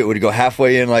arrow do? Would it go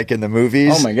halfway in like in the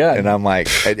movies? Oh, my God. And I'm like,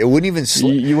 it wouldn't even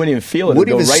you wouldn't even feel it.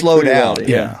 Wouldn't even slow down.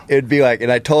 Yeah. It'd be like,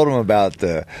 and I told him about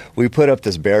we put up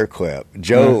this bear clip.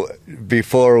 Joe,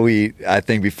 before we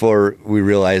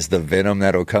realized the venom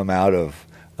that'll come out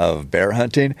of bear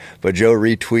hunting, but Joe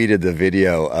retweeted the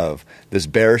video of this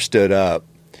bear stood up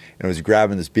and was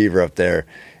grabbing this beaver up there,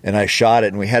 and I shot it,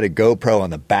 and we had a GoPro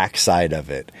on the backside of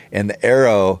it, and the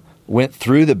arrow went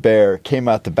through the bear, came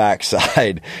out the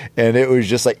backside, and it was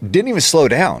just like, didn't even slow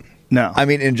down. No. I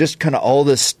mean, and just kind of all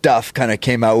this stuff kind of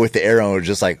came out with the arrow, and it was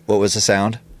just like, what was the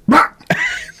sound?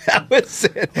 That was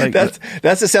it. Like,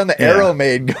 that's the sound the arrow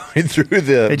made going through the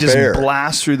bear. It just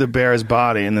blasted through the bear's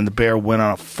body, and then the bear went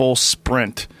on a full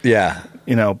sprint. Yeah.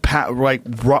 You know,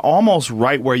 almost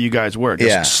right where you guys were,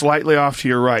 just slightly off to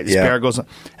your right. This bear goes,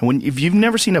 and if you've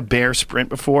never seen a bear sprint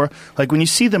before, like when you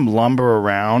see them lumber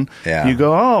around, you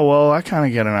go, "Oh, well, I kind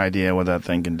of get an idea what that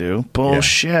thing can do."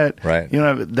 Bullshit, right? You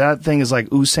know, that thing is like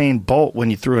Usain Bolt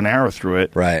when you threw an arrow through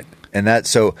it, right? And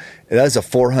that's a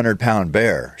 400-pound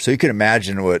bear. So you can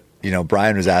imagine what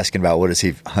Brian was asking about. What is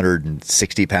he?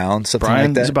 160 pounds, something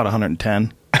like that. He's about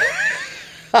 110.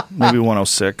 Maybe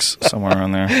 106, somewhere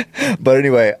around there. But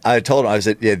anyway, I told him, I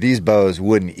said, these bows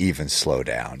wouldn't even slow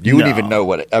down. You wouldn't even know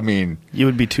you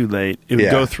would be too late. It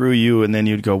would go through you, and then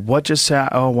you'd go, what just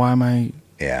happened? Oh, why am I?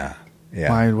 Yeah.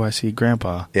 Why do I see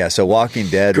Grandpa? Yeah, so Walking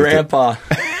Dead. Grandpa.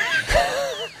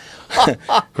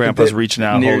 Grandpa's reaching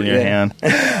out, holding your hand.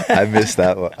 I missed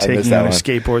that one. Taking you on a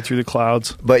skateboard through the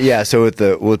clouds. But yeah, so with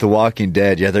the Walking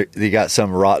Dead, they got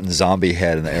some rotten zombie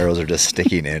head, and the arrows are just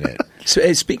sticking in it. So,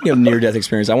 hey, speaking of near-death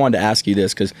experience, I wanted to ask you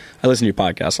this because I listen to your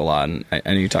podcast a lot, and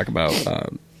I know you talk about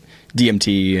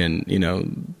DMT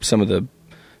and some of the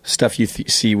stuff you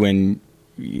see when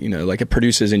like it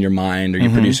produces in your mind or you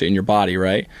produce it in your body,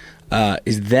 right?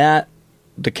 Is that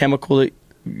the chemical that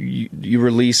you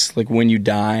release like when you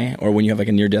die or when you have like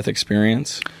a near-death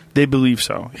experience? They believe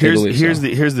so. Here's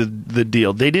the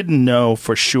deal. They didn't know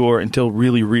for sure until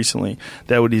really recently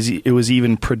that it was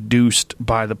even produced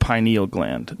by the pineal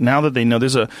gland. Now that they know,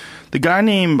 there's the guy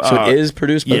named it is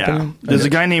produced by pineal? There's a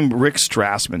guy named Rick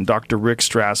Strassman, Dr. Rick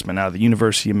Strassman, out of the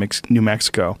University of New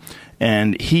Mexico,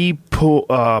 and he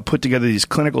put together these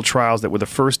clinical trials that were the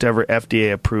first ever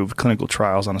FDA approved clinical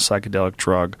trials on a psychedelic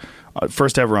drug.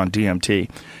 First ever on DMT,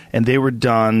 and they were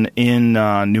done in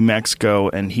New Mexico,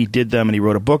 and he did them, and he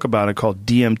wrote a book about it called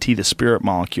DMT, the Spirit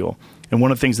Molecule. And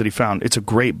one of the things that he found, it's a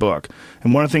great book,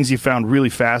 and one of the things he found really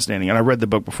fascinating, and I read the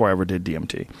book before I ever did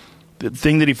DMT, the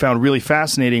thing that he found really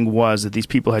fascinating was that these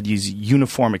people had these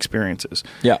uniform experiences.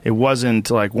 Yeah. It wasn't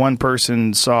like one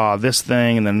person saw this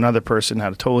thing and then another person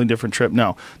had a totally different trip.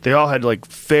 No, they all had like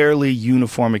fairly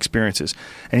uniform experiences.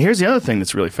 And here's the other thing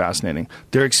that's really fascinating.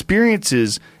 Their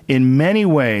experiences in many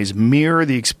ways mirror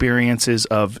the experiences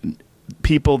of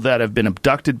people that have been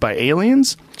abducted by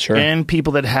aliens and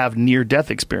people that have near-death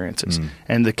experiences.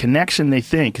 And the connection, they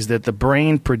think, is that the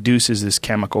brain produces this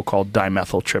chemical called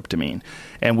dimethyltryptamine.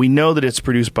 And we know that it's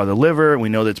produced by the liver, and we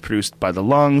know that it's produced by the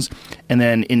lungs. And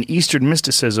then in Eastern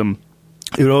mysticism,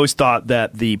 it was always thought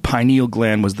that the pineal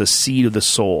gland was the seat of the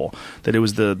soul, that it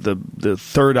was the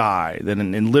third eye, that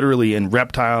literally in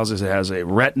reptiles it has a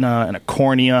retina and a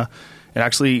cornea. And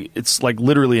actually, it's like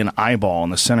literally an eyeball in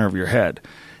the center of your head.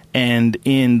 And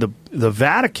in the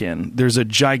Vatican, there's a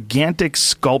gigantic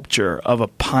sculpture of a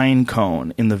pine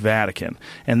cone in the Vatican.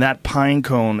 And that pine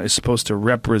cone is supposed to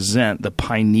represent the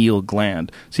pineal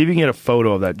gland. See if you can get a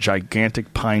photo of that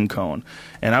gigantic pine cone.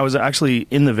 And I was actually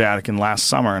in the Vatican last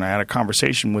summer, and I had a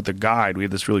conversation with a guide. We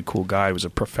had this really cool guy who was a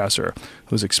professor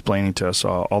who was explaining to us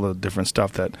all the different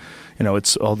stuff that,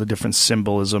 it's all the different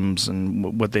symbolisms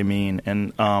and what they mean.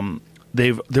 And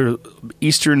their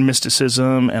Eastern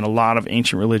mysticism and a lot of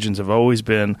ancient religions have always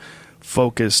been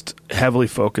heavily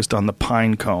focused on the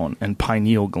pine cone and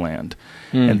pineal gland.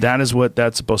 And that is what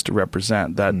that's supposed to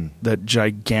represent, that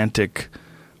gigantic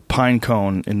pine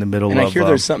cone in the middle of... And I hear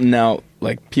there's something now,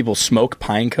 like people smoke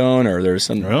pine cone, or there's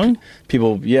some... Really?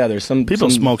 People, yeah, there's some... People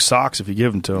smoke socks if you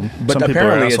give them to them. But some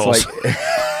apparently people are it's like...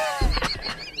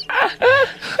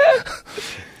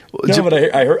 No, but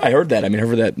I heard that. I mean, I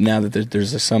heard that now that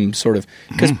there's some sort of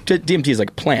because DMT is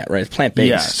like a plant, right? It's plant based,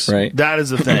 yes, right? That is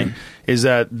the thing. Is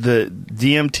that the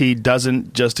DMT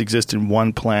doesn't just exist in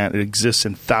one plant; it exists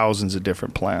in thousands of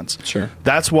different plants. Sure.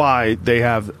 That's why they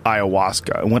have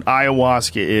ayahuasca. And what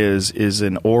ayahuasca is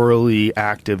an orally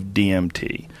active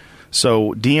DMT.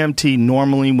 So DMT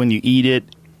normally, when you eat it,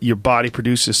 your body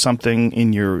produces something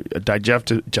in your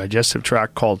digestive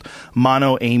tract called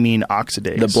monoamine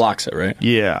oxidase. That blocks it, right?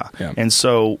 Yeah. And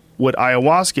so what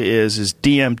ayahuasca is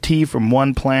DMT from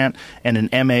one plant and an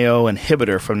MAO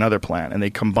inhibitor from another plant. And they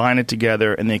combine it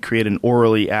together and they create an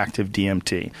orally active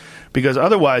DMT. Because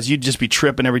otherwise, you'd just be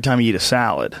tripping every time you eat a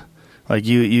salad. Like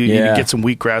you get some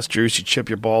wheatgrass juice, you chip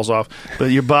your balls off, but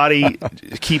your body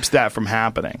keeps that from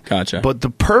happening. Gotcha. But the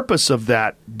purpose of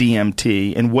that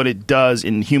DMT and what it does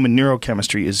in human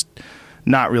neurochemistry is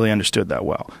not really understood that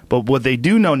well. But what they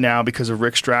do know now, because of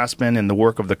Rick Strassman and the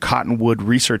work of the Cottonwood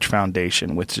Research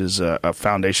Foundation, which is a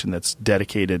foundation that's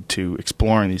dedicated to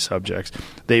exploring these subjects,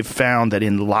 they've found that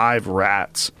in live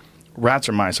rats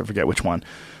or mice, I forget which one,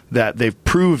 that they've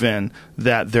proven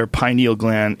that their pineal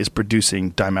gland is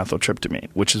producing dimethyltryptamine,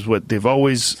 which is what it's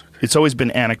always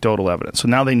been anecdotal evidence. So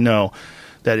now they know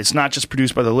that it's not just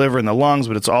produced by the liver and the lungs,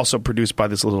 but it's also produced by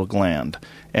this little gland.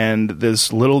 And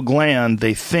this little gland,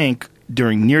 they think,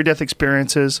 during near-death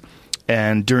experiences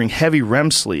and during heavy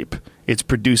REM sleep, it's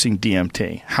producing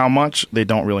DMT. How much? They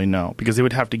don't really know, because they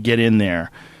would have to get in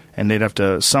there and they'd have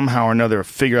to somehow or another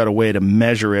figure out a way to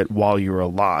measure it while you're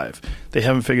alive. They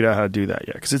haven't figured out how to do that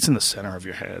yet, because it's in the center of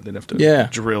your head. They'd have to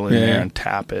drill in there and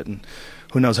tap it, and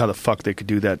who knows how the fuck they could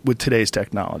do that with today's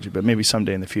technology. But maybe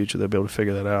someday in the future they'll be able to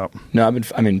figure that out. No, I've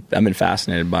been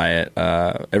fascinated by it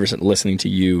ever since listening to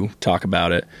you talk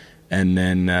about it, and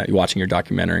then watching your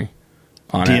documentary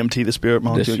on DMT, the spirit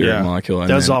molecule. The spirit molecule.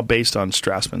 That was all based on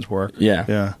Strassman's work.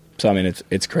 Yeah. So I mean,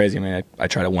 it's crazy. I mean, I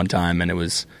tried it one time, and it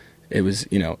was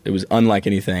unlike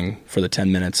anything for the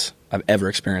 10 minutes I've ever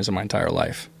experienced in my entire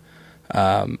life.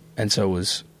 And so it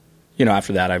was,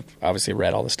 after that, I've obviously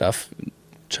read all the stuff,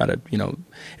 try to,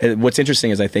 what's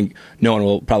interesting is I think no one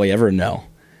will probably ever know.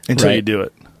 Until you do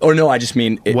it. Or no, I just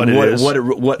mean what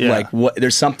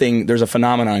there's a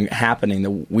phenomenon happening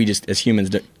that we just, as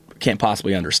humans, can't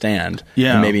possibly understand.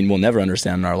 Yeah. And maybe we'll never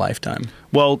understand in our lifetime.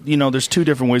 Well, there's two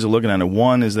different ways of looking at it.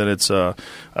 One is that it's a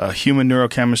human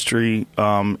neurochemistry,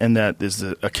 and that is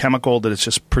a chemical that is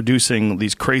just producing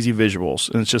these crazy visuals,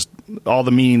 and it's just all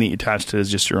the meaning that you attach to it is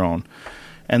just your own.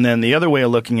 And then the other way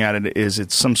of looking at it is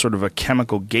it's some sort of a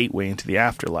chemical gateway into the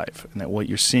afterlife, and that what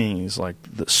you're seeing is like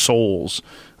the souls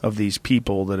of these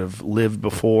people that have lived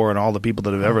before and all the people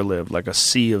that have ever lived, like a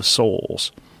sea of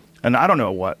souls. And I don't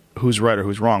know who's right or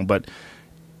who's wrong, but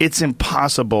it's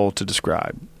impossible to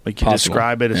describe. Like you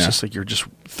describe it, it's just like you're just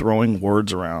throwing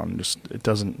words around. Just it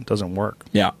doesn't work.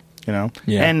 Yeah. Yeah.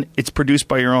 And it's produced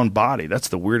by your own body. That's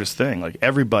the weirdest thing. Like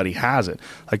everybody has it.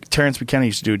 Like Terrence McKenna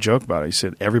used to do a joke about it. He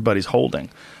said everybody's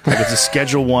holding. Like it's a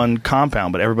Schedule I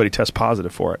compound, but everybody tests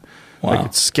positive for it. Wow. Like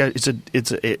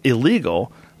it's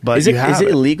illegal. But is it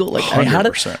illegal? Like, I mean,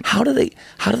 how do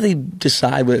they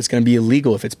decide whether it's going to be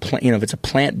illegal if it's if it's a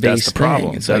plant based? That's the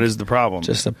problem. That is the problem.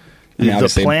 Just the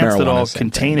plants that all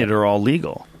contain it are all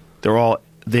legal.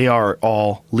 They are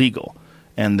all legal,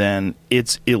 and then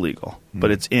it's illegal. But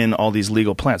it's in all these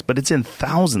legal plants. But it's in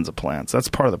thousands of plants. That's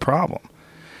part of the problem.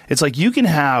 It's like you can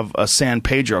have a San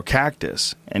Pedro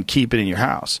cactus and keep it in your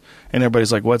house, and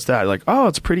everybody's like, "What's that?" Like, "Oh,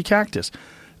 it's a pretty cactus."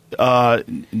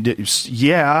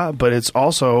 Yeah, but it's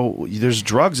also there's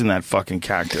drugs in that fucking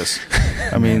cactus.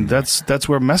 I mean, that's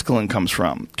where mescaline comes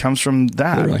from. Comes from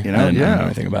that. Literally. I didn't know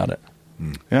anything about it.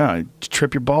 Yeah, you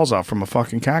trip your balls off from a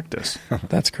fucking cactus.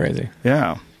 That's crazy.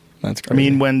 Yeah, that's crazy. I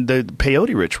mean, when the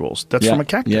peyote rituals, that's from a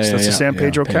cactus. That's the San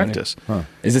Pedro cactus. Huh.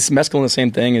 Is this mescaline the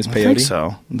same thing as peyote? I think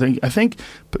so. I think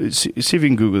see if you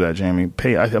can Google that, Jamie.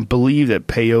 I believe that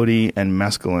peyote and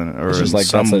mescaline are just like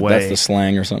some way. That's the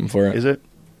slang or something for it. Is it?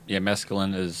 Yeah,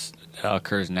 mescaline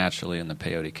occurs naturally in the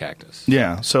peyote cactus.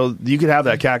 Yeah, so you could have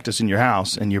that cactus in your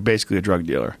house, and you're basically a drug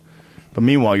dealer. But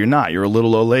meanwhile, you're not. You're a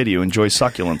little old lady who enjoys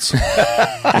succulents.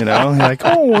 You're like,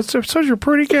 oh, it's such a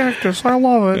pretty cactus. I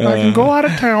love it. I can go out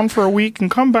of town for a week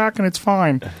and come back, and it's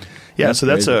fine. Yeah,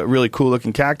 that's a really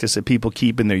cool-looking cactus that people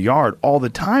keep in their yard all the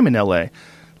time in L.A.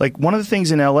 Like, one of the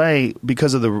things in L.A.,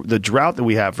 because of the drought that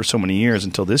we have for so many years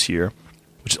until this year,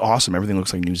 which is awesome. Everything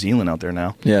looks like New Zealand out there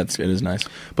now. Yeah, it is nice.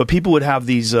 But people would have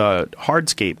these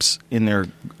hardscapes in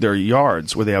their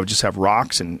yards where they would just have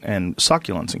rocks and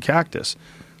succulents and cactus.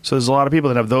 So there's a lot of people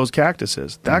that have those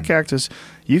cactuses. That cactus,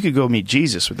 you could go meet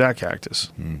Jesus with that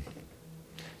cactus.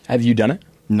 Have you done it?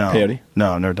 No. Peyote?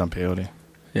 No, I've never done peyote.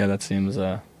 Yeah, that seems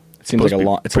It seems like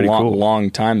it's a long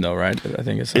time though, right? I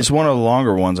think it's one of the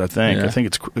longer ones. I think. Yeah. I think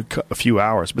it's a few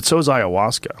hours, but so is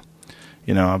ayahuasca.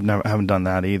 You know, I haven't done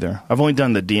that either. I've only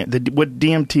done what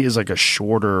DMT is like a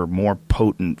shorter, more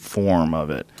potent form of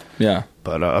it. Yeah.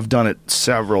 But I've done it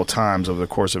several times over the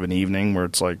course of an evening, where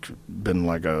it's like been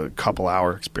like a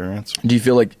couple-hour experience. Do you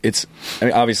feel like it's? I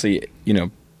mean, obviously, you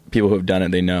know, people who have done it,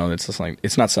 they know it's just like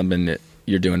it's not something that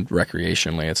you're doing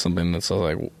recreationally. It's something that's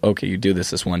like, okay, you do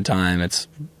this one time. It's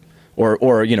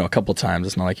or you know, a couple times.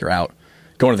 It's not like you're out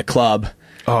going to the club.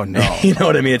 Oh no, you know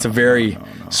what I mean? It's a very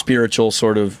spiritual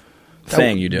sort of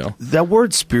thing you do. That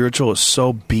word spiritual is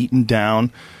so beaten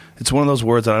down. It's one of those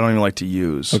words that I don't even like to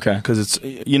use. Okay. Because it's,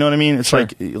 you know what I mean? It's Sure.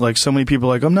 like so many people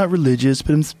are like, I'm not religious,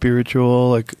 but I'm spiritual.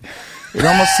 Like, it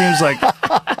almost seems like,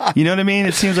 you know what I mean?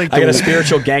 It seems like I got a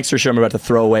spiritual gangster show I'm about to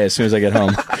throw away as soon as I get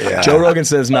home. Yeah. Joe Rogan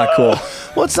says not cool.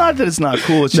 Well, it's not that it's not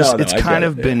cool. It's just, No, it's I kind get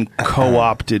of it. been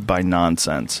co-opted by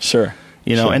nonsense. Sure.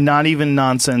 You know, Sure. and not even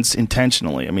nonsense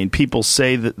intentionally. I mean, people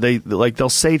say that they'll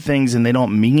say things and they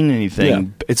don't mean anything.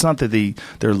 Yeah. It's not that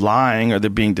they're lying or they're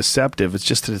being deceptive. It's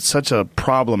just that it's such a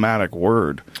problematic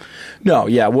word. No,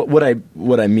 yeah. What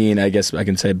I mean, I guess I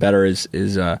can say better is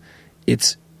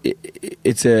it's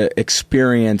a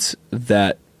experience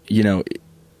that, you know,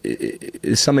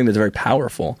 is something that's very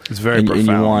powerful. It's very profound.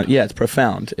 profound. It's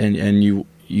profound, and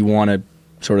you want to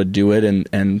sort of do it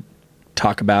and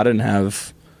talk about it and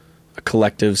have a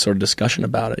collective sort of discussion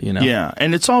about it, you know? Yeah,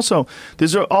 and there's also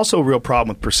a real problem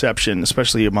with perception,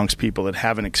 especially amongst people that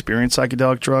haven't experienced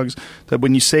psychedelic drugs, that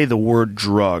when you say the word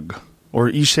drug, or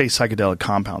you say psychedelic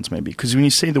compounds maybe, because when you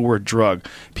say the word drug,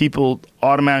 people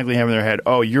automatically have in their head,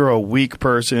 oh, you're a weak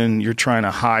person, you're trying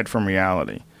to hide from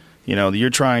reality. You know, you're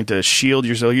trying to shield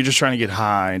yourself, you're just trying to get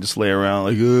high and just lay around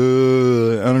like,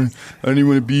 I don't even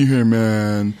want to be here,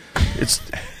 man.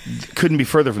 Couldn't be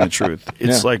further from the truth.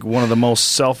 It's like one of the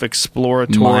most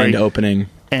self-exploratory, mind-opening,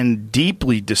 and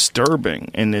deeply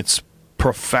disturbing in its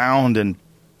profound and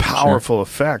powerful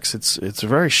effects. It's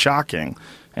very shocking,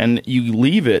 and you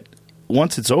leave it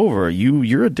once it's over.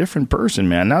 You're a different person,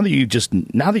 man. Now that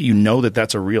you know that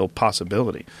that's a real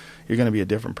possibility, you're going to be a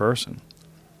different person.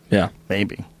 Yeah,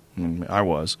 maybe. I mean, I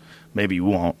was. Maybe you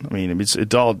won't. I mean,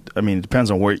 it all. I mean, it depends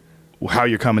on how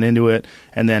you're coming into it,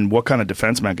 and then what kind of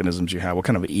defense mechanisms you have, what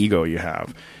kind of ego you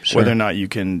have, whether or not you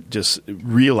can just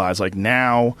realize, like,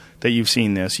 now that you've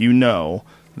seen this, you know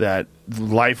that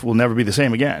life will never be the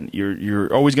same again.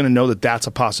 You're always going to know that that's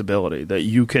a possibility, that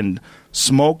you can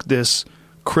smoke this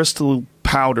crystal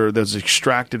powder that's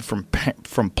extracted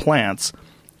from plants,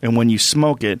 and when you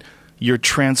smoke it, you're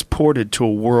transported to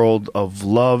a world of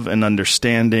love and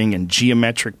understanding and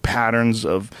geometric patterns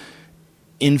of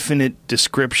infinite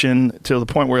description, to the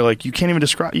point where, like, you can't even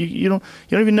describe. You don't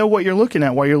even know what you're looking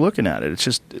at while you're looking at it. It's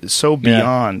just so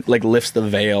beyond. like lifts the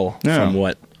veil from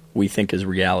what we think is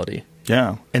reality.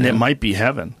 Yeah, and it might be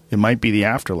heaven. It might be the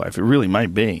afterlife. It really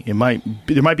might be. There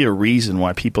might be a reason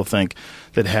why people think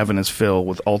that heaven is filled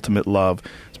with ultimate love.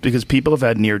 It's because people have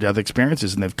had near-death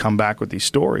experiences and they've come back with these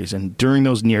stories. And during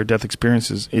those near-death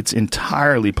experiences, it's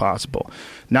entirely possible,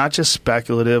 not just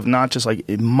speculative, not just like,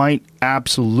 it might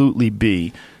absolutely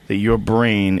be that your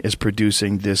brain is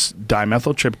producing this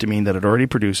dimethyltryptamine that it already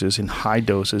produces in high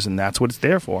doses, and that's what it's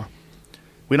there for.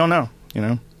 We don't know, you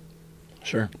know.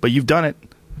 Sure, but you've done it.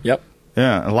 Yep.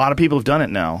 Yeah, a lot of people have done it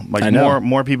now. Like,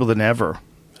 more people than ever.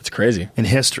 It's crazy. In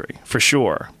history, for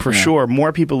sure. For sure,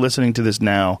 more people listening to this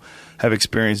now have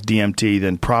experienced DMT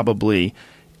than probably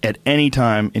at any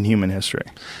time in human history.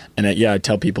 And I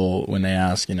tell people when they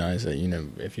ask, you know, I say, you know,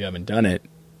 if you haven't done it,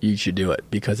 you should do it,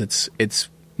 because it's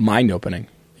mind-opening.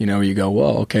 You know, you go,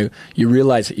 whoa, okay. You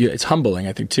realize it's humbling,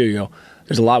 I think, too. You go,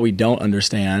 there's a lot we don't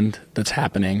understand that's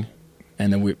happening,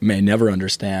 and that we may never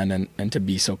understand, and to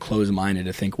be so close-minded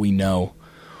to think we know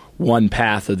one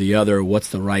path or the other, what's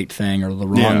the right thing or the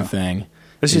wrong thing.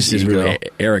 It's just really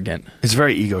arrogant. It's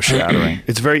very ego-shattering.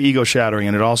 It's very ego-shattering,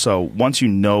 and it also, once you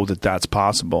know that that's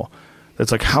possible,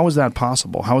 it's like, how is that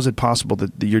possible? How is it possible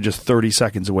that you're just 30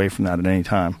 seconds away from that at any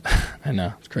time? I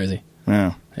know. It's crazy.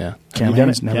 Yeah. Yeah. Cam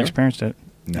has never experienced it.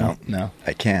 No.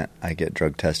 I can't. I get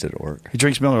drug tested at work. He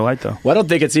drinks Miller Lite, though. Well, I don't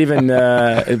think it's even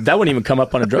that wouldn't even come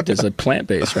up on a drug test. It's like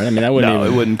plant-based, right? I mean, it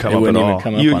wouldn't come up at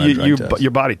all.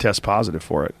 Your body tests positive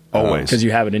for it always, because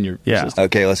you have it in your system.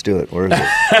 Okay, let's do it. Where is it?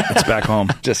 It's back home.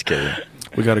 Just kidding.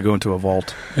 We got to go into a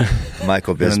vault.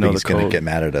 Michael Bisping's going to get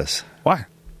mad at us. Why?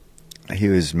 He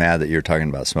was mad that you're talking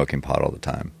about smoking pot all the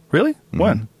time. Really? Mm-hmm.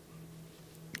 When?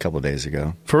 A couple of days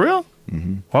ago. For real?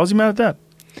 Mm-hmm. Why was he mad at that?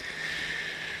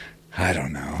 I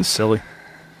don't know. It's silly.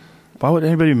 Why would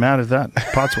anybody be mad at that?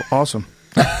 Pot's awesome.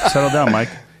 Settle down, Mike.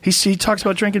 He talks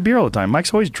about drinking beer all the time.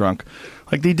 Mike's always drunk.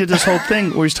 Like, they did this whole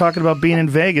thing where he's talking about being in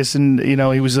Vegas, and, you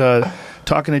know, he was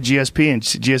talking to GSP, and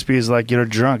GSP is like, you're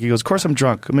drunk. He goes, of course I'm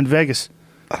drunk. I'm in Vegas.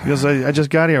 He goes, I just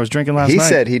got here. I was drinking last night. He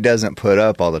said he doesn't put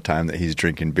up all the time that he's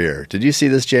drinking beer. Did you see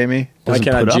this, Jamie? Why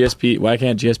can't GSP?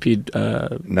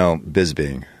 No,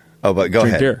 Bisbing. Oh, but go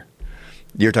drink ahead. Beer.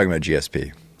 You're talking about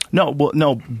GSP. No,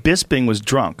 Bisping was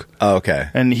drunk. Oh, okay.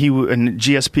 And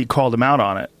GSP called him out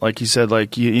on it. Like, he said,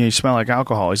 like, you smell like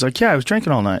alcohol. He's like, yeah, I was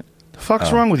drinking all night. The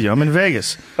fuck's wrong with you? I'm in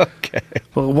Vegas. Okay.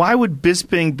 Well, why would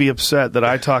Bisping be upset that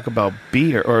I talk about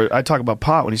beer or I talk about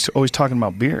pot when he's always talking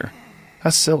about beer?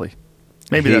 That's silly.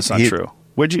 Maybe that's not true.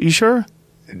 You sure?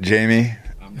 Jamie?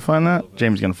 You find that?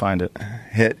 Jamie's going to find it.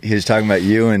 He was talking about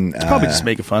you and... He's probably just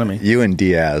making fun of me. You and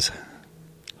Diaz.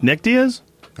 Nick Diaz?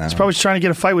 He's probably trying to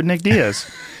get a fight with Nick Diaz.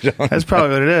 That's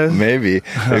probably what it is. Maybe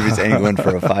he's angling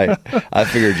for a fight. I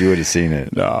figured you would have seen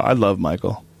it. No, I love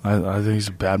Michael. I think he's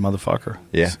a bad motherfucker.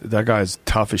 Yeah. That guy's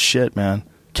tough as shit, man.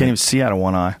 Can't even see out of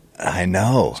one eye. I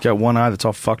know. He's got one eye that's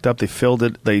all fucked up. They filled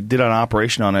it. They did an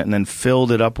operation on it and then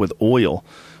filled it up with oil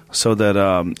so that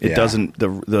it doesn't,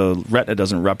 the retina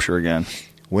doesn't rupture again.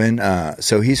 When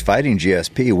so he's fighting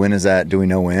GSP. When is that? Do we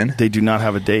know when? They do not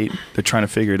have a date. They're trying to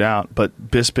figure it out. But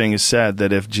Bisping has said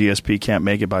that if GSP can't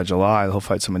make it by July, he'll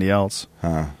fight somebody else.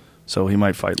 So he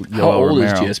might fight Yoel How old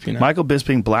Romero. is GSP now? Michael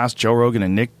Bisping blasts Joe Rogan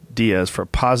and Nick Diaz for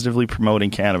positively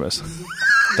promoting cannabis.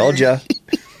 Told ya.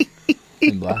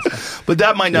 But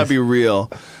that might not be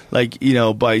real. Like, you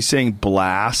know, by saying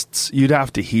blasts, you'd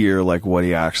have to hear like what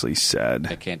he actually said.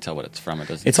 I can't tell what it's from. It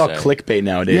doesn't. It's all say. clickbait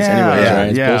nowadays. Anyways, right?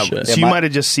 It's bullshit. So you might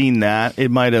have just seen that.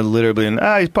 It might have literally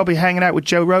been, he's probably hanging out with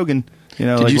Joe Rogan. You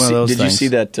know, Did one of those you things. see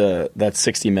that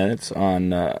 60 Minutes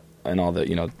on and all the,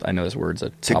 you know, I know this word's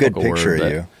It's a good picture of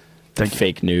you. The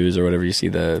fake news or whatever. You see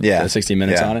the 60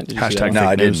 Minutes on it? Did you see that? Hashtag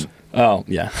fake news. Oh,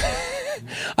 yeah.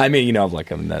 I mean, you know, like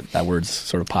that word's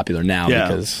sort of popular now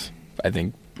because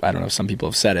I don't know, some people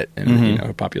have said it and you know,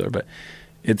 are popular, but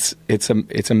it's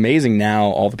amazing now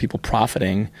all the people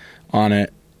profiting on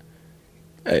it.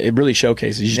 It really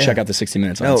showcases. You should check out the 60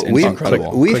 Minutes. It's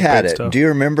incredible. We've had it. Do you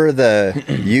remember the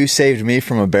 "You saved me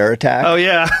from a bear attack"? Oh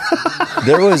yeah.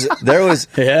 There was.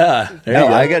 Yeah.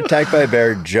 I got attacked by a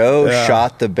bear. Joe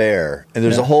shot the bear, and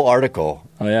there's a whole article.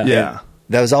 Oh yeah. Yeah.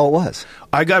 That was all it was.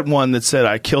 I got one that said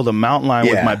I killed a mountain lion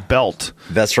with my belt.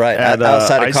 That's right.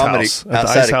 Outside of comedy, at the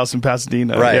Ice House in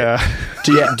Pasadena. Right.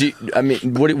 Yeah. I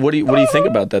mean, what do you think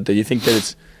about that? Do you think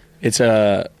that it's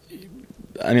I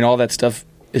mean, all that stuff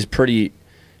is pretty.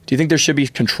 Do you think there should be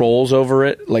controls over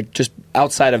it, like just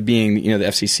outside of being, you know, the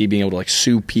FCC being able to like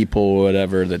sue people or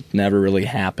whatever that never really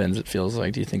happens? It feels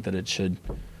like. Do you think that it should?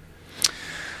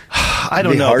 I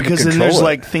don't know, because then there's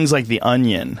like things like The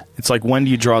Onion. It's like, when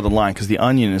do you draw the line? Because The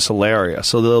Onion is hilarious.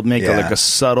 So they'll make like a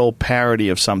subtle parody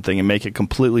of something and make it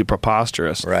completely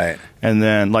preposterous. Right. And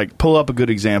then like pull up a good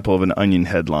example of an Onion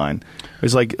headline.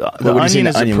 It's like The Onion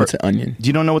is What's The Onion? Do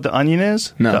you don't know what The Onion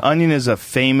is? No. The Onion is a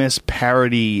famous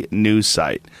parody news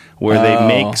site where they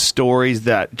make stories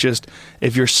that just,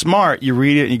 if you're smart, you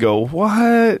read it and you go,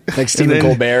 what? Like Stephen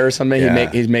Colbert or something? Yeah.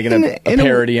 He's making a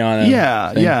parody on it.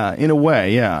 Yeah, in a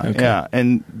way, yeah.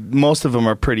 And most of them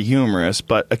are pretty humorous,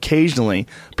 but occasionally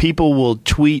people will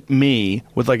tweet me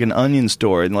with like an Onion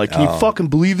story and like, can you fucking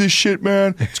believe this shit,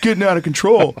 man? It's getting out of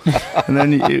control. And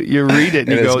then you read it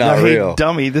and you go, hey,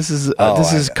 dummy, this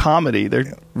is comedy.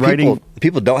 They're writing.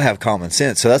 People don't have common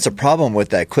sense, so that's a problem with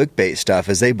that clickbait stuff.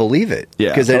 Is they believe it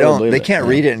because they can't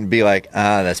read it and be like,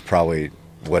 that's probably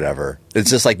whatever. It's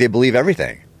just like they believe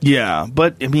everything. Yeah,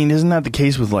 but I mean, isn't that the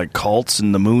case with like cults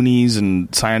and the Moonies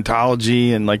and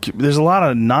Scientology and like there's a lot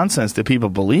of nonsense that people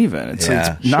believe in. It's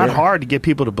not hard to get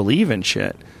people to believe in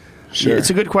shit. Sure. It's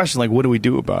a good question. Like, what do we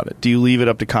do about it? Do you leave it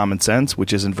up to common sense,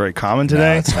 which isn't very common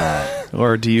today? No, it's not.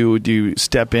 Or do you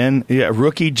step in? Yeah,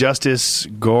 rookie Justice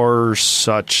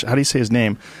Gorsuch, how do you say his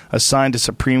name? Assigned to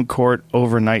Supreme Court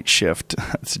overnight shift.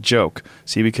 It's a joke.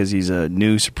 See, because he's a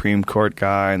new Supreme Court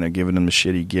guy and they're giving him a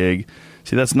shitty gig.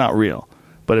 See, that's not real.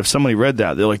 But if somebody read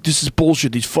that, they're like, this is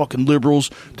bullshit. These fucking liberals,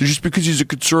 they're just because he's a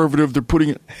conservative, they're putting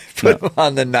it him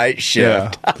on the night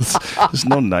shift. Yeah. There's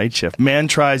no night shift. Man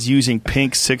tries using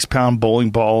pink 6-pound bowling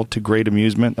ball to great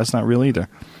amusement. That's not real either.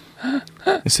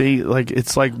 You see, like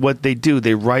it's like what they do.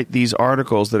 They write these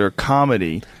articles that are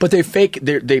comedy, but they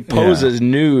they pose as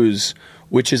news,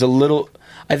 which is a little.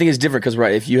 I think it's different because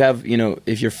if you have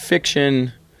if you're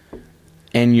fiction,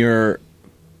 and you're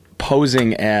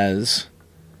posing as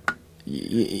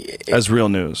real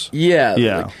news. Yeah.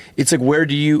 Like, it's like where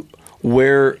do you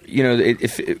where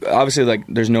if obviously like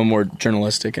there's no more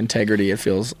journalistic integrity. It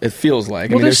feels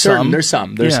like. Well, there's some. There's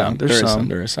some.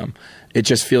 It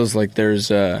just feels like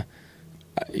there's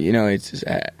it's just,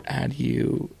 how do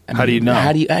you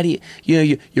know?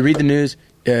 You read the news.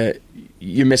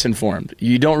 You're misinformed.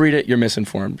 You don't read it. You're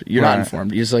misinformed. You're not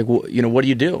informed. You're just like, well, what do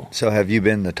you do? So have you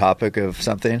been the topic of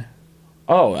something?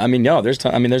 Oh, I mean, no. There's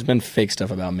been fake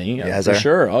stuff about me, for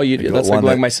sure. Oh, that's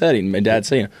like my setting. My dad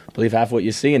said, believe half what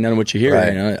you see and none of what you hear.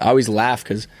 Right. I always laugh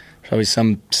because there's always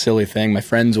some silly thing. My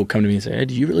friends will come to me and say, "Hey,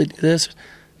 did you really do this?"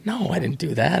 No, I didn't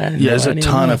do that. There's a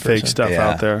ton of fake stuff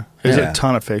out there. There's a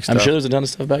ton of fake stuff. I'm sure there's a ton of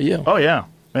stuff about you. Oh yeah.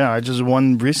 Yeah, I just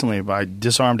won recently. I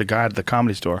disarmed a guy at the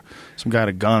Comedy Store. Some guy had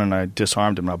a gun, and I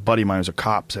disarmed him. A buddy of mine who's a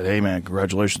cop said, "Hey, man,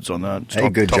 congratulations on that. It's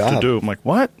good tough job to do." I'm like,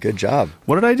 "What? Good job.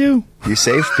 What did I do?" You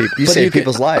saved people. You saved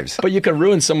people's lives. But you could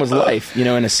ruin someone's life, in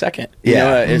a second.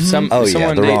 Yeah. If someone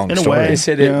the wrong in a story. way. They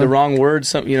say the wrong word.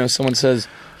 Someone says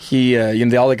he,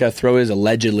 they all got to throw is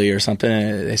allegedly or something.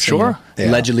 They say,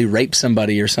 allegedly raped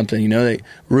somebody or something. They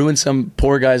ruin some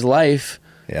poor guy's life.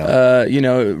 Yeah.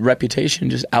 Reputation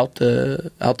just out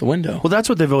the window. Well, that's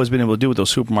what they've always been able to do with those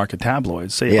supermarket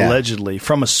tabloids. Say allegedly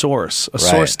from a source. A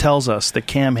source tells us that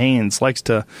Cam Haines likes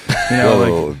to,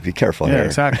 Whoa, be careful here. Yeah,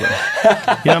 exactly. You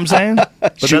know what I'm saying?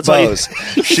 But Shoot bows.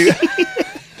 Shoot.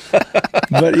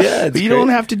 But yeah, you don't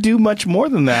have to do much more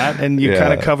than that, and you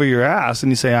kind of cover your ass,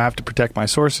 and you say, "I have to protect my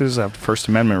sources. I have the First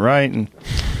Amendment right." And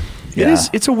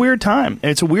it's a weird time.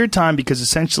 It's a weird time because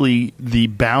essentially the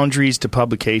boundaries to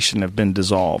publication have been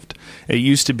dissolved. It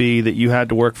used to be that you had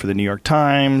to work for the New York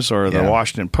Times or the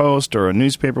Washington Post or a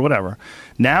newspaper, whatever.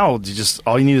 Now,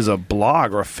 all you need is a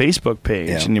blog or a Facebook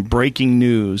page, and you're breaking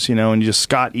news. And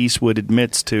Scott Eastwood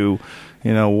admits to,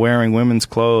 wearing women's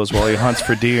clothes while he hunts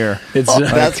for deer.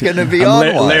 That's going to be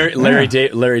on one. Larry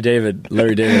David.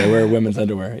 I wear women's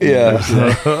underwear. Yeah.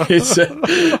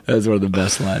 That's one of the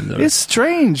best lines ever. It's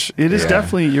strange. It is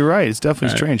definitely, you're right. It's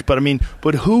definitely strange. But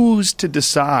but who's to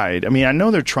decide? I know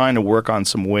they're trying to work on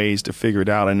some ways to figure it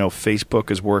out. I know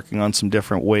Facebook is working on some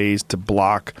different ways to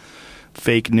block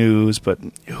fake news. But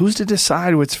who's to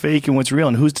decide what's fake and what's real?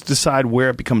 And who's to decide where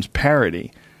it becomes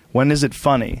parody? When is it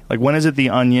funny? Like, when is it The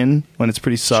Onion, when it's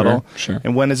pretty subtle? Sure.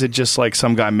 And when is it just like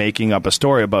some guy making up a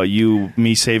story about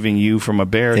me saving you from a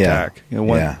bear attack?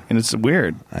 And it's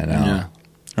weird. I know. Yeah.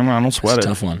 I don't sweat it's it.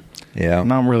 a tough one. Yeah. I'm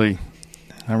not really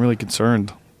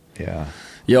concerned. Yeah.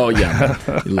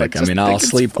 Look, I'll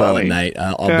sleep well at night.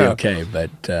 I'll be okay, but...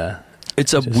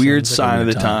 it's a weird sign of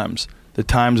the times. The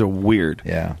times are weird.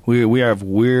 Yeah. We have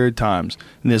weird times.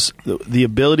 And the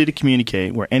ability to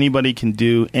communicate where anybody can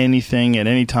do anything at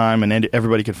any time and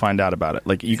everybody can find out about it.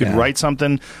 Like, you could write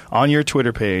something on your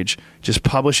Twitter page, just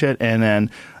publish it, and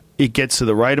then it gets to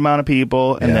the right amount of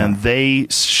people, and then they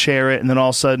share it, and then all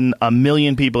of a sudden, 1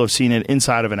 million people have seen it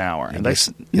inside of an hour. And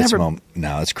that's never...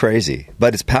 it's crazy,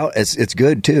 but it's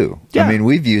good too. Yeah.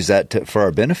 We've used that for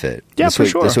our benefit. Yeah, for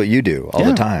sure. That's what you do all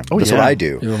the time. That's what I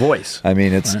do. You have a voice.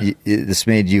 This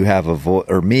made you have a voice,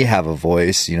 or me have a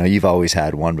voice. You've always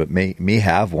had one, but me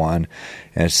have one,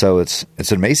 and so it's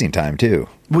an amazing time too.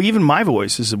 Well, even my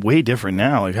voice is way different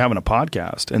now. Like having a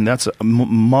podcast, and that's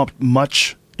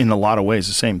much. In a lot of ways,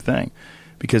 the same thing,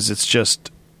 because it's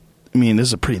just. This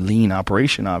is a pretty lean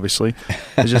operation. Obviously,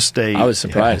 it's just I was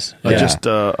surprised. Just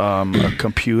a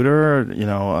computer,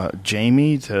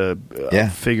 Jamie to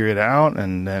figure it out,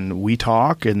 and then we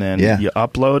talk, and then you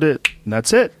upload it, and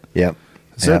that's it. Yep.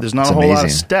 That's it. There's not a whole lot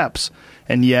of steps,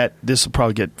 and yet this will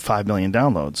probably get 5 million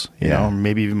downloads. Or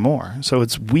maybe even more. So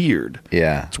it's weird.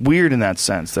 Yeah. It's weird in that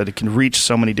sense that it can reach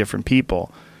so many different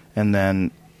people, and then.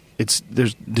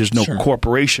 There's no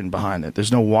corporation behind it.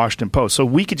 There's no Washington Post. So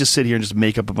we could just sit here and just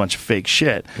make up a bunch of fake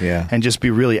shit and just be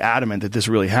really adamant that this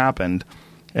really happened.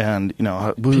 And a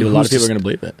lot of people are going to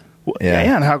believe it.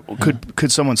 And how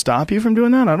could someone stop you from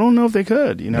doing that? I don't know if they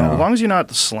could. As long as you're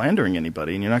not slandering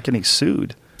anybody and you're not getting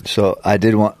sued. So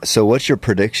So what's your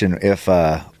prediction if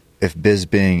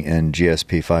Bisping and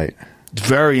GSP fight?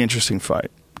 Very interesting fight,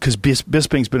 because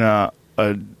Bisping's been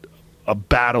a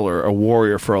battler, a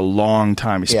warrior for a long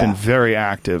time. He's been very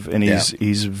active, and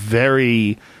he's a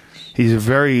very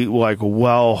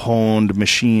well-honed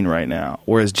machine right now.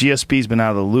 Whereas GSP's been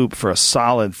out of the loop for a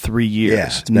solid 3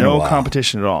 years. No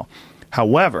competition at all.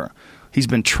 However, he's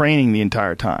been training the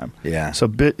entire time. Yeah. So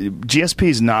GSP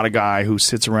is not a guy who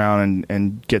sits around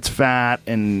and gets fat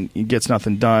and gets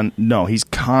nothing done. No, he's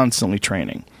constantly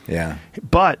training. Yeah.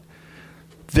 But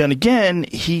then again,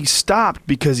 he stopped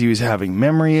because he was having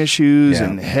memory issues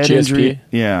and head injury.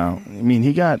 Yeah.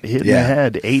 He got hit in the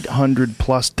head 800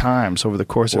 plus times over the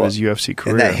course of his UFC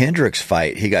career. In that Hendricks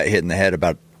fight, he got hit in the head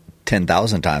about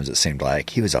 10,000 times, it seemed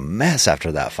like. He was a mess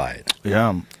after that fight.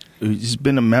 Yeah. He's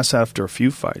been a mess after a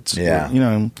few fights. Yeah. You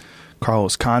know,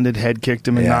 Carlos Condit head kicked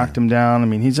him and knocked him down. I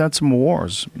mean, he's had some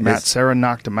wars. Matt Serra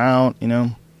knocked him out, you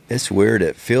know. It's weird.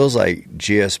 It feels like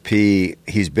GSP,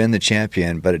 he's been the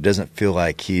champion, but it doesn't feel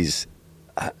like he's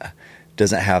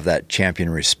doesn't have that champion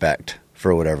respect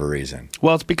for whatever reason.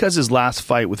 Well, it's because his last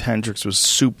fight with Hendricks was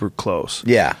super close.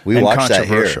 Yeah, we watched that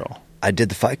here. Controversial. I did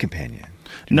the fight companion.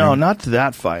 No, not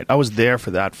that fight. I was there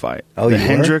for that fight. Oh, the you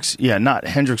Hendricks, were? Yeah, not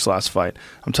Hendricks' last fight.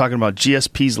 I'm talking about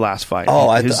GSP's last fight. Oh,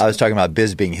 I was talking about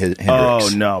Bisping Hendricks. Oh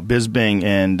no, Bisping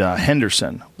and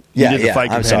Henderson. You did the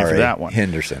fight companion for that one.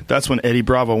 Henderson. That's when Eddie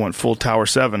Bravo went full Tower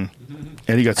 7.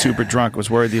 Eddie got super drunk. Was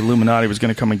worried the Illuminati was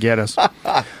going to come and get us.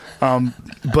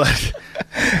 But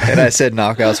and I said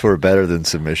knockouts were better than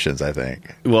submissions. I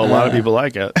think. Well, a lot of people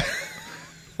like it.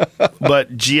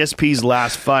 But GSP's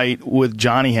last fight with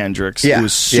Johnny Hendricks, it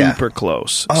was super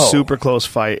close. Super close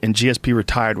fight, and GSP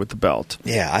retired with the belt.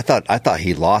 Yeah, I thought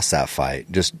he lost that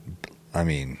fight. Just, I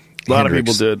mean, a lot of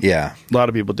people did. Yeah. A lot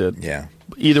of people did. Yeah.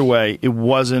 Either way, it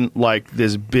wasn't like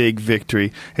this big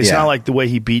victory. It's not like the way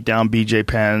he beat down BJ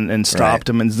Penn and stopped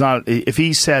him. And it's not. If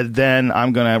he said, then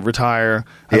I'm going to retire,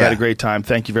 I've had a great time,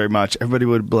 thank you very much, everybody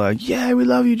would be like, yeah, we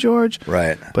love you, George.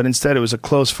 Right. But instead, it was a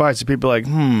close fight. So people are like, I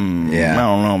don't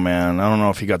know, man. I don't know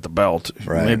if he got the belt.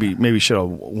 Right. Maybe should have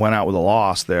went out with a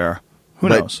loss there. Who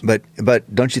knows?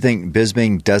 But don't you think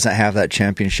Bisping doesn't have that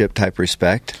championship type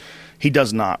respect? He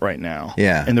does not right now.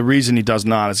 Yeah. And the reason he does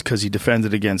not is because he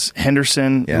defended against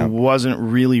Henderson, who wasn't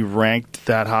really ranked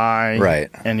that high. Right.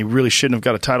 And he really shouldn't have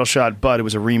got a title shot, but it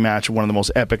was a rematch of one of the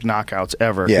most epic knockouts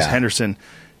ever. Because Henderson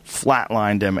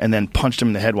flatlined him and then punched him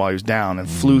in the head while he was down and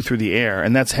flew through the air.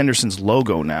 And that's Henderson's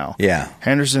logo now. Yeah.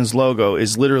 Henderson's logo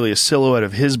is literally a silhouette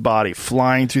of his body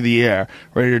flying through the air,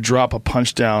 ready to drop a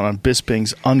punch down on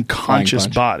Bisping's unconscious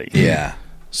body. Yeah.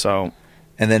 So...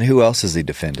 And then who else has he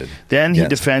defended? Then he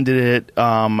defended it.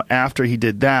 After he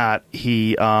did that,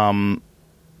 who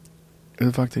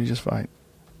the fuck did he just fight?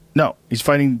 No, he's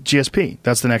fighting GSP.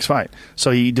 That's the next fight. So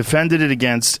he defended it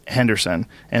against Henderson,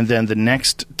 and then the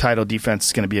next title defense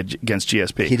is going to be against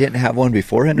GSP. He didn't have one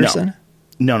before Henderson?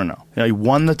 No. He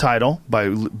won the title by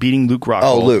beating Luke Rockhold.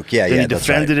 Oh, Luke, Then he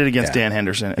defended it against Dan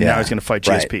Henderson, and now he's going to fight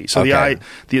GSP. So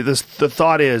the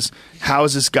thought is, how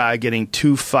is this guy getting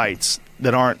two fights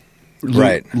that aren't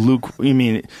Luke, you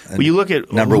mean, when you look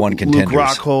at number one contenders. Luke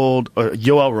Rockhold,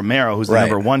 Yoel Romero, who's the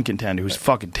number one contender, who's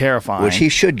fucking terrifying. Which he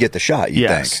should get the shot, you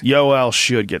think. Yoel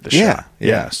should get the shot.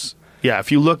 Yes. Yeah,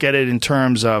 if you look at it in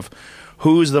terms of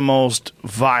who's the most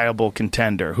viable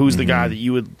contender, who's the guy that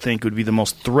you would think would be the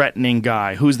most threatening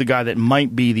guy, who's the guy that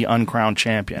might be the uncrowned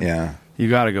champion, you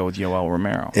got to go with Yoel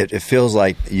Romero. It feels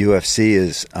like UFC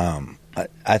is...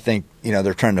 I think,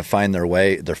 they're trying to find their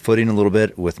way, their footing a little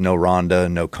bit with no Ronda,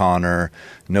 no Conor,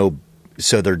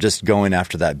 so they're just going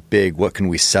after that big, what can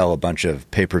we sell a bunch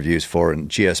of pay-per-views for, and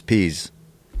GSP's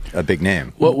a big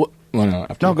name.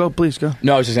 Please go.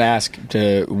 No, I was just going to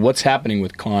ask, what's happening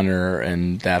with Conor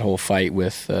and that whole fight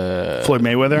with... Floyd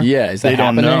Mayweather? Yeah, is that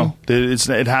happening? They don't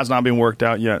know. It has not been worked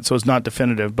out yet, so it's not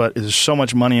definitive, but there's so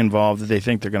much money involved that they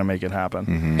think they're going to make it happen.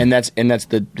 Mm-hmm. And that's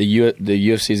the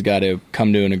UFC's got to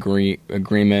come to an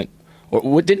agreement.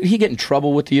 Or didn't he get in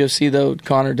trouble with the UFC, though,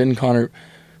 Conor? Didn't Conor,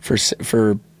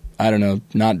 for I don't know,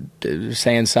 not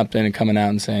saying something and coming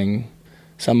out and saying...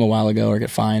 something a while ago, or get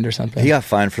fined or something? He got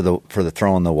fined for the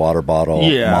throwing the water bottle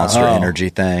Monster Energy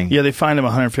thing. Yeah, they fined him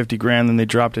 $150,000, then they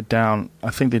dropped it down.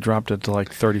 I think they dropped it to like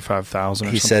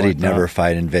 $35,000. He said he'd never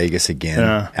fight in Vegas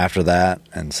again after that,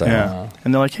 and so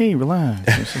and they're like, "Hey, relax."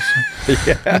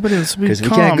 Because we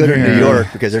can't go to New York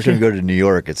because every time we go to New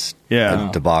York, it's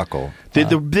a debacle.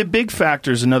 The big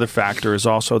factor is another factor is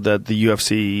also that the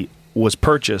UFC was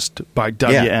purchased by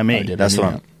WME.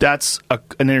 That's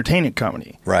an entertainment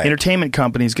company. Right. Entertainment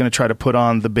company is going to try to put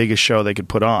on the biggest show they could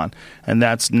put on, and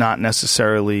that's not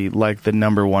necessarily like the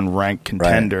number one ranked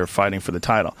contender fighting for the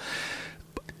title.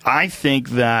 I think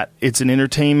that it's an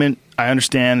entertainment. I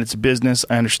understand it's a business.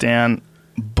 I understand,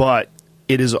 but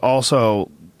it is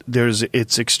also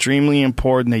it's extremely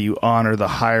important that you honor the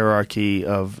hierarchy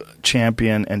of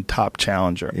champion and top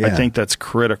challenger. I think that's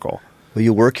critical. Well,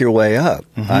 you work your way up.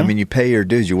 I mean, you pay your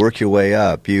dues. You work your way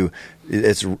up.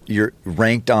 You're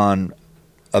ranked on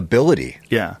ability.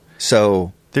 Yeah.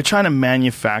 So they're trying to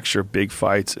manufacture big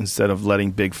fights instead of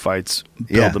letting big fights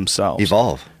build themselves.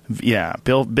 Evolve. Yeah,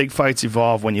 big fights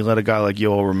evolve when you let a guy like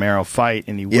Yoel Romero fight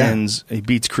and he wins. He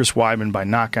beats Chris Weidman by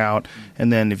knockout, and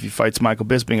then if he fights Michael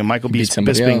Bisping and Michael beats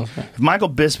Bisping, if Michael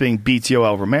Bisping beats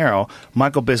Yoel Romero,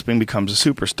 Michael Bisping becomes a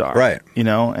superstar. Right.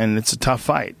 And it's a tough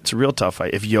fight. It's a real tough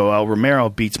fight. If Yoel Romero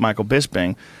beats Michael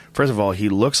Bisping, First of all, he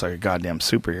looks like a goddamn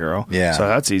superhero. Yeah. So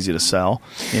that's easy to sell.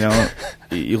 You know,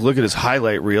 you look at his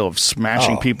highlight reel of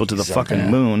smashing people to the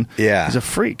fucking moon. Yeah. He's a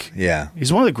freak. Yeah.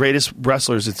 He's one of the greatest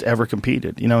wrestlers that's ever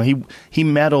competed. You know, he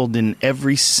medaled in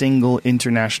every single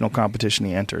international competition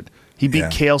he entered. He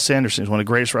beat Cale Sanderson, who's one of the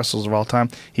greatest wrestlers of all time.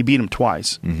 He beat him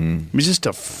twice. Mm-hmm. He's just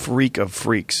a freak of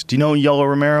freaks. Do you know who Yoel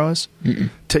Romero is?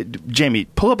 Jamie,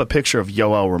 pull up a picture of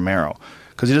Yoel Romero,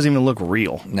 because he doesn't even look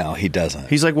real. No, he doesn't.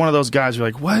 He's like one of those guys who are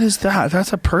like, what is that?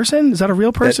 That's a person? Is that a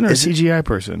real person or a CGI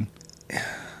person?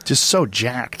 Just so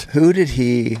jacked. Who did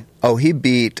he... Oh, he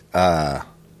beat...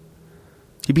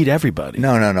 He beat everybody.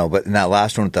 No. But in that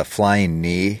last one with the flying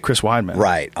knee... Chris Weidman.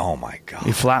 Right. Oh, my God. He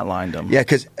flatlined him. Yeah,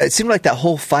 because it seemed like that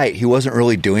whole fight, he wasn't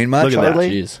really doing much. Look at hardly.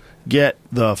 that. Jeez. Get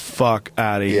the fuck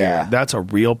out of here. That's a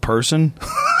real person?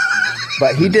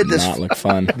 But he did this... Not look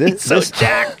fun. This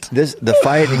jacked. The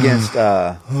fight against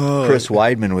Chris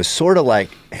Weidman was sort of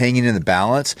like hanging in the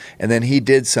balance, and then he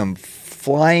did some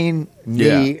flying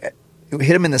knee... Yeah.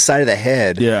 Hit him in the side of the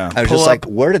head. Yeah. I was just like,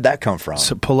 where did that come from?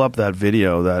 So pull up that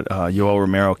video that Yoel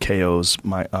Romero KOs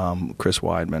Chris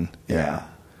Weidman. Yeah.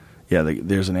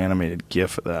 There's an animated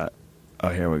GIF of that. Oh,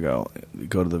 here we go.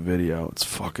 Go to the video. It's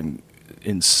fucking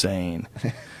insane.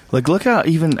 Like, look how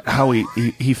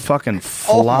he fucking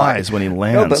flies when he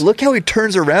lands. No, but look how he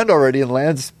turns around already and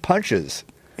lands punches.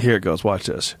 Here it goes. Watch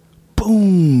this.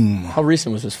 Boom. How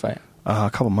recent was this fight? A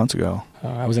couple months ago.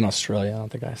 I was in Australia. I don't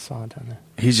think I saw it down there.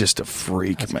 He's just a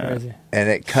freak, That's man. crazy. And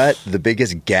it cut the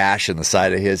biggest gash in the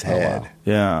side of his head. Oh, wow.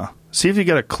 Yeah. See if you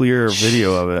get a clear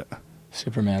video of it.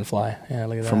 Superman fly. Yeah,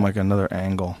 look at that. From like another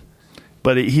angle.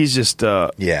 But he's just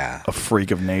a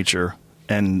freak of nature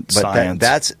and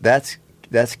science.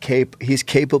 He's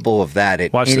capable of that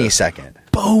at any second.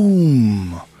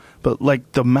 Boom. But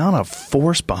like the amount of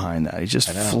force behind that, he's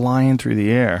just flying through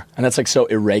the air. And that's like so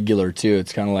irregular too.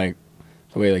 It's kind of like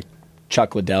the way like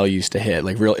Chuck Liddell used to hit,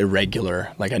 like real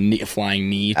irregular, like a flying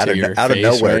knee to your face. Out of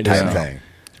nowhere right? type thing.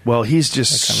 Well, he's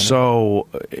just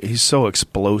he's so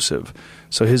explosive.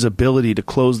 So his ability to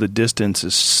close the distance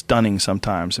is stunning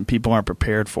sometimes, and people aren't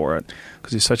prepared for it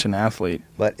because he's such an athlete.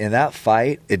 But in that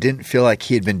fight, it didn't feel like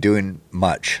he had been doing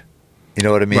much. You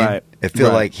know what I mean? Right. It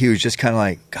felt like he was just kind of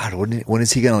like, God, when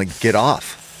is he going to get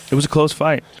off? It was a close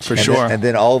fight, for sure. And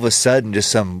then all of a sudden, just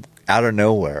some out of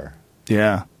nowhere.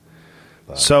 Yeah.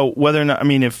 But. So whether or not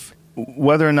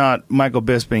Michael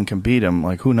Bisping can beat him,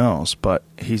 like who knows? But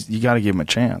you got to give him a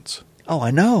chance. Oh,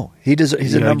 I know. He's got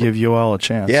to give Yoel a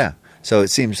chance. Yeah. So it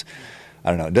seems, I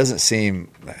don't know. It doesn't seem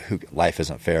life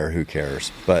isn't fair. Who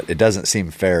cares? But it doesn't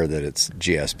seem fair that it's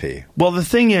GSP. Well, the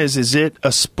thing is it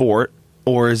a sport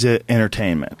or is it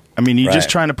entertainment? I mean, you're just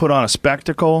trying to put on a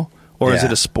spectacle, or is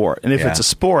it a sport? And if it's a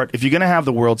sport, if you're going to have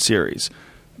the World Series,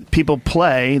 people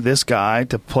play this guy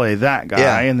to play that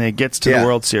guy, and it gets to the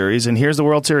World Series. And here's the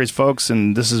World Series, folks.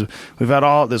 And we've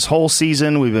had this whole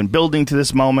season. We've been building to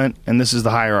this moment, and this is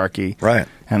the hierarchy. Right.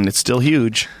 And it's still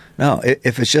huge. No,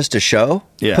 if it's just a show,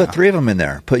 put three of them in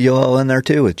there. Put Yoel in there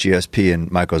too with GSP and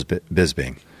Michael's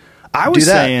Bisping. I was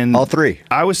saying all three.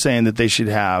 I was saying that they should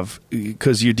have,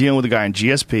 because you're dealing with a guy in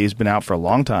GSP who's been out for a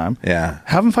long time. Yeah,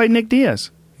 have him fight Nick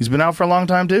Diaz. He's been out for a long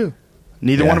time too.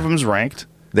 Neither one of them is ranked.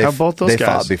 Have both those guys. They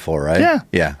fought before, right?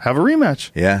 Yeah. Have a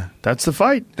rematch. Yeah, that's the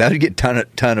fight. That would get ton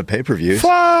of pay-per-views.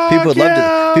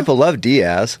 Fuck People love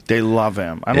Diaz. They love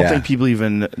him. I don't think people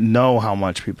even know how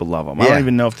much people love him. I don't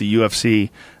even know if the UFC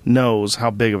knows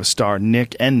how big of a star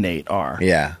Nick and Nate are.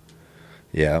 Yeah.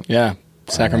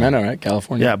 Sacramento, right?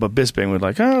 California. Yeah, but Bisping would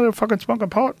they're fucking smoking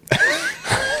pot.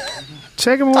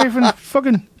 Take him away from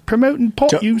fucking promoting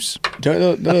pot use.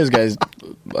 Don't those guys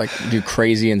do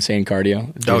crazy, insane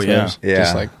cardio?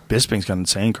 Just like Bisping's got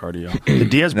insane cardio. The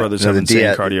Diaz brothers have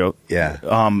insane cardio.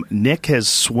 Yeah. Nick has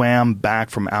swam back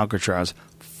from Alcatraz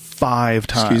 5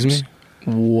 times. Excuse me?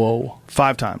 Whoa.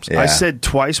 5 times. Yeah. I said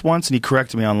twice once, and he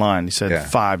corrected me online. He said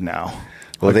 5 now.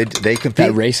 Well, they compete.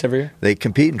 That race every year? They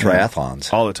compete in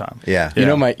triathlons all the time. Yeah. You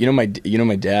know my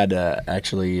dad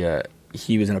actually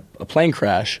he was in a plane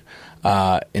crash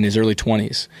in his early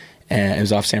 20s, and it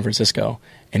was off San Francisco,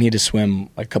 and he had to swim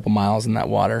a couple miles in that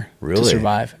water to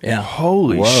survive. Yeah.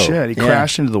 Holy shit! He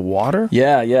crashed into the water.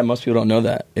 Yeah. Most people don't know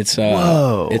that. It's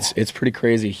whoa. It's pretty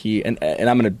crazy. He and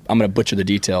I'm gonna butcher the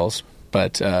details.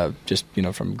 But just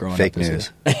from growing fake up,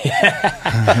 news.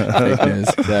 Fake news,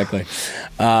 exactly.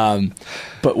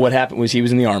 But what happened was he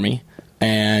was in the Army,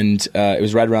 and it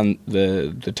was right around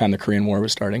the time the Korean War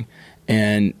was starting,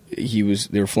 and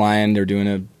they were flying, they were doing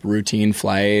a routine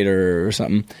flight or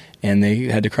something, and they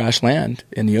had to crash land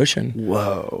in the ocean.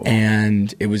 Whoa!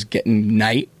 And it was getting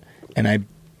night, and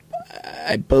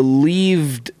I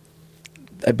believed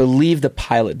I believe the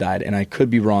pilot died, and I could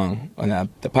be wrong on that.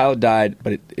 The pilot died,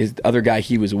 but the other guy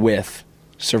he was with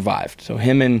survived. So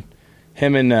him and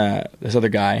this other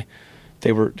guy,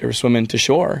 they were swimming to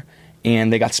shore,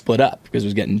 and they got split up because it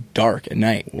was getting dark at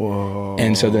night. Whoa!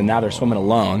 And so then now they're swimming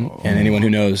alone. And anyone who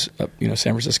knows, San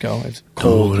Francisco, it's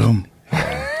cold.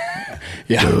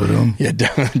 Yeah,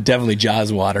 definitely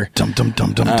Jaws water. Dum dum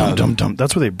dum dum dum dum dum.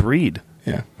 That's where they breed.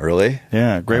 Yeah. Really?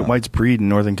 Yeah, great whites breed in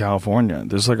Northern California.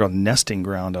 There's like a nesting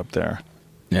ground up there.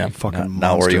 Yeah. Fucking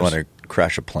not where you want monsters. to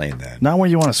crash a plane then. Not where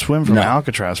you want to swim from No.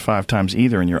 Alcatraz 5 times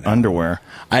either in your underwear.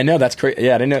 I know, that's crazy.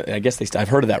 Yeah, I didn't know. I guess I've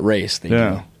heard of that race. They Yeah.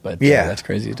 do, but that's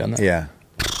crazy you've done that. Yeah.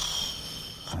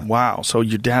 Wow. So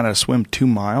your dad had to swim 2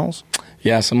 miles?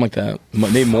 Yeah, something like that.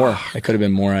 Maybe more. It could have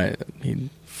been more.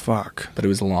 Fuck. But it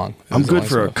was long. I'm good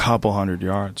for a couple hundred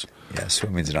yards. Yeah,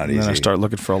 swimming's not And easy. then I start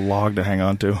looking for a log to hang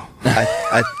on to.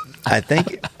 I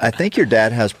think your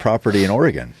dad has property in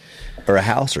Oregon, or a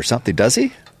house or something. Does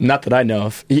he? Not that I know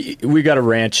of. We got a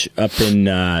ranch up in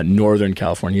Northern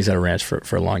California. He's had a ranch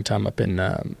for a long time up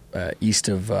in east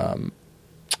of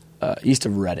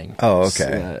Redding. Oh,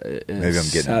 okay. Maybe I'm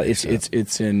getting it.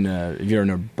 It's in if you ever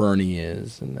know where Bernie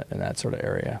is and that sort of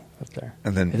area up there.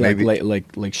 And then it's maybe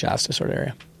like Lake Shasta sort of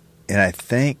area. And I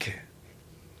think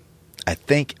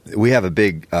we have a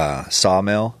big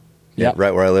sawmill. Yeah.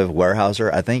 Right where I live,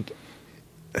 Warehouser. I think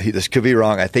this could be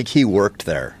wrong. I think he worked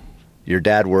there. Your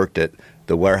dad worked at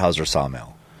the Warehouser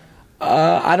sawmill.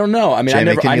 I don't know. I mean,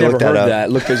 Jamie, I never look heard that up? that.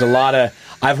 Look, there's a lot of.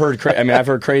 I've heard. I've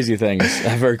heard crazy things.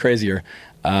 I've heard crazier.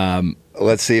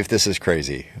 Let's see if this is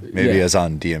crazy. Maybe Yeah. it's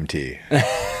on DMT.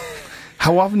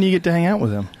 How often do you get to hang out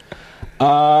with him?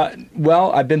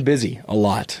 Well, I've been busy a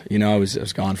lot. I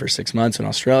was gone for 6 months in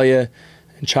Australia,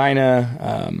 in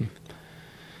China,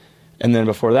 and then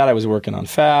before that I was working on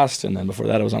Fast, and then before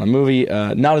that I was on a movie.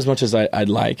 Not as much as I'd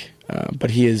like,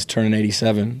 but he is turning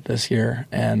 87 this year,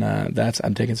 and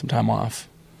I'm taking some time off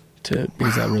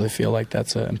because I really feel like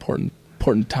that's an important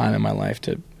time in my life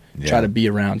to try to be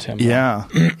around him. Yeah.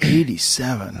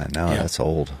 87. I know, that's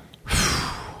old.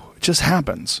 It just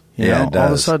happens. You Yeah, know? it All of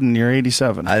a does. sudden, you're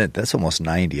 87. That's almost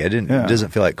 90. Yeah. It doesn't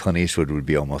feel like Clint Eastwood would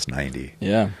be almost 90.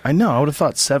 Yeah. I know. I would have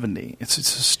thought 70. It's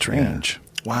strange.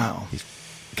 Wow.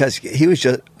 Because he was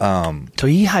just... So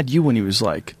he had you when he was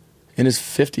like, In his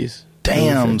 50s.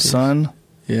 damn, Early 50s. son.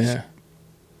 Yeah.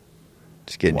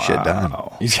 just getting shit done.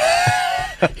 Wow.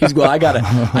 He's well.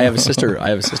 I have a sister.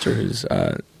 Who's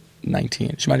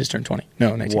 19. She might just turn 20.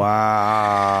 No, 19.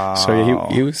 Wow. So yeah,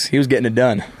 he was getting it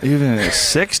done. Even in his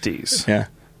 60s. Yeah.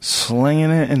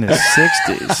 Slinging it in his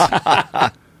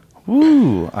 60s.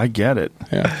 Woo, I get it.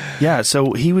 Yeah. Yeah,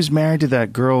 so he was married to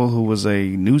that girl who was a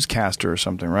newscaster or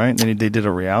something, right? And then they did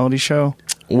a reality show?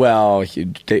 Well, she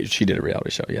did a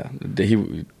reality show. Yeah.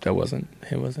 It wasn't.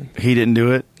 He didn't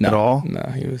do it No, at all? No,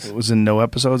 he was. It was in no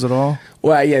episodes at all?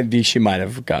 Well, yeah, she might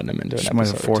have gotten him into an She episode. might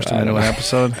have forced or him two. into I an don't know.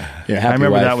 episode. Yeah, I Happy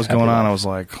remember Wife, that was going Happy on. Life. I was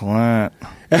like, Clint,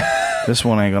 this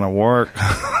one ain't going to work.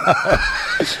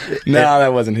 No,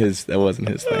 that wasn't his thing.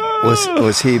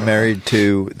 Was he married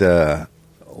to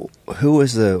who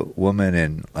was the woman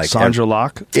in like Sandra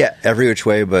Locke? Yeah, Every Which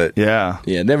Way, but Yeah.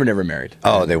 Yeah, they were never married.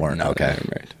 Oh, they weren't. No, Okay. they were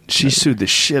married. She sued the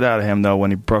shit out of him, though,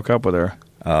 when he broke up with her.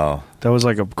 oh, That was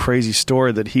like a crazy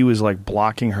story that he was like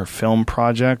blocking her film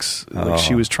projects. Like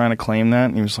she was trying to claim that,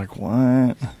 and he was like,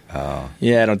 "What?"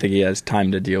 Yeah, I don't think he has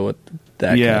time to deal with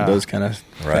that. Yeah. Those kind of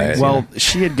Right. things. Well,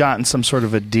 she had gotten some sort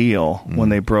of a deal when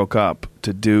they broke up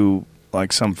to do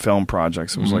like some film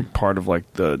projects. It was like part of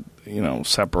like the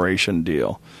separation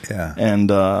deal. yeah.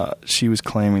 And she was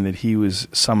claiming that he was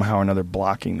somehow or another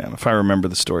blocking them, if I remember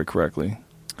the story correctly.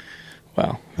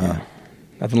 Wow. Yeah.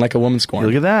 Nothing like a woman scorn.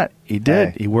 Look at that. He did.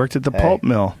 Hey. He worked at the Hey. pulp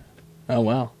mill. Oh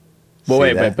wow. Well, See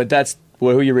wait, that? but that's who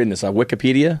are you reading this?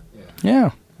 Wikipedia?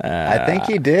 Yeah. I think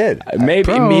he did. Maybe.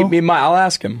 Bro. I'll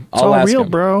ask him. It's I'll all ask real, him.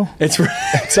 bro.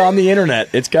 It's on the internet.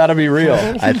 It's got to be real.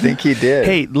 I think he did.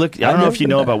 Hey, look, I don't know if you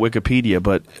know about Wikipedia,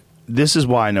 but this is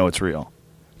why I know it's real.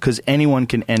 Because anyone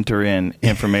can enter in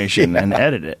information and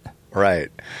edit it. Right.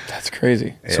 That's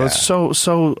crazy. So Yeah. it's so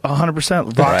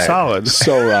 100% rock Right. solid.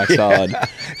 So rock solid.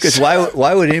 Because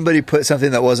why would anybody put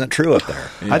something that wasn't true up there?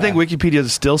 I think Wikipedia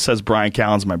still says Brian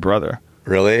Callen's my brother.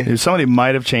 Really? Somebody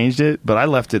might have changed it, but I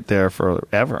left it there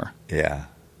forever. Yeah.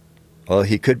 Well,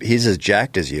 he's as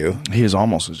jacked as you. He is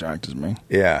almost as jacked as me.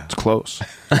 Yeah. It's close.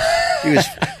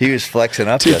 He was flexing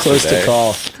up Too close yesterday. to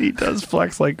call. He does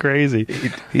flex like crazy.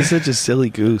 He's such a silly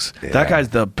goose. Yeah. That guy's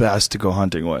the best to go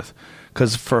hunting with.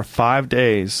 Because for 5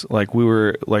 days, like we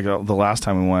were, like the last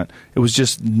time we went, it was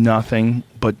just nothing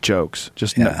but jokes,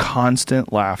 just Yeah.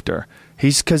 constant laughter.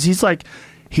 He's like,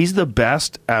 he's the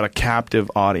best at a captive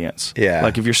audience. Yeah.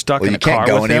 Like if you're stuck in a can't car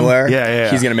go with anywhere. him.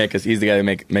 Yeah. He's gonna he's the guy to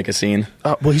make a scene.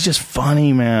 Well, he's just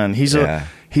funny, man. He's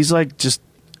like just.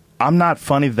 I'm not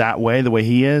funny that way, the way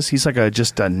he is. He's like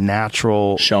just a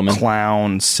natural showman,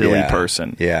 clown, silly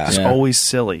person. Yeah. Just always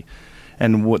silly.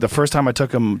 And the first time I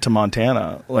took him to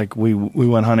Montana, like we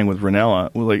went hunting with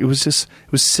Ranella, like it was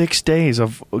 6 days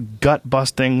of gut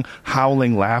busting,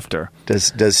 howling laughter.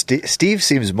 Does Steve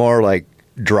seems more like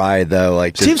dry though?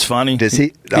 Like Steve's funny. Does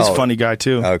he? He's a funny guy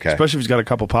too. Okay. Especially if he's got a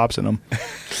couple pops in him.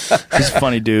 He's a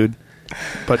funny dude.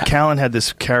 But Callan had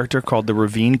this character called the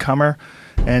Ravine Comer.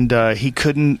 And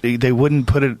they wouldn't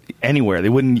put it anywhere. They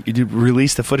wouldn't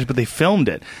release the footage, but they filmed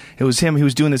it. It was him. He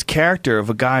was doing this character of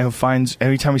a guy who finds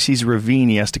every time he sees a ravine,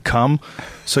 he has to come.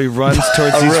 So he runs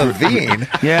towards a these ravine.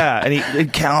 Yeah,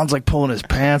 and Callan's like pulling his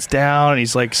pants down, and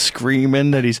he's like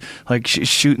screaming that he's like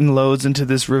shooting loads into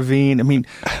this ravine. I mean,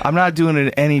 I'm not doing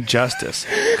it any justice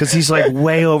because he's like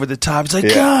way over the top. He's like,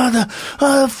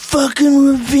 the fucking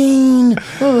ravine.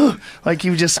 Like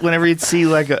you just whenever you'd see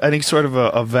like any sort of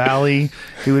a valley.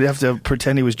 He would have to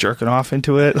pretend he was jerking off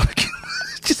into it. Like,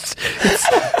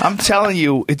 I'm telling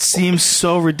you, it seems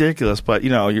so ridiculous. But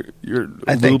you're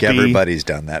I think everybody's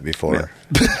done that before.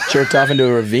 Yeah. Jerked off into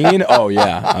a ravine? Oh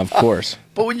yeah, of course.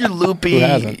 But when you're loopy,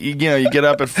 you get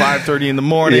up at 5:30 in the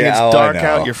morning. It's dark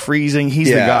out. You're freezing. He's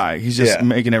the guy. He's just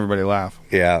making everybody laugh.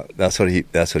 Yeah, that's what he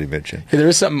mentioned. Hey, there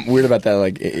is something weird about that,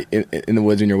 like in the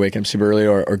woods when you're waking up super early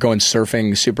or going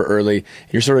surfing super early.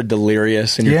 You're sort of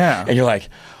delirious, and you're like,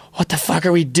 what the fuck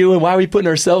are we doing? Why are we putting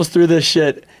ourselves through this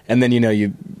shit? And then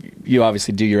you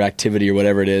obviously do your activity or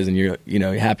whatever it is, and you're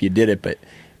happy you did it, but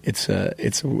it's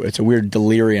a weird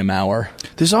delirium hour.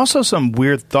 There's also some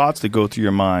weird thoughts that go through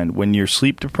your mind when you're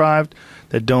sleep deprived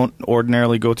that don't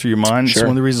ordinarily go through your mind. Sure. It's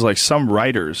one of the reasons like some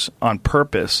writers on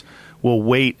purpose will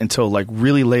wait until like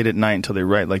really late at night until they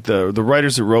write. Like the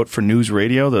writers that wrote for News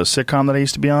Radio, the sitcom that I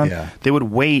used to be on, they would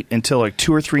wait until like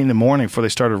 2 or 3 in the morning before they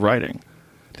started writing.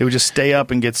 They would just stay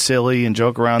up and get silly and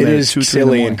joke around. It is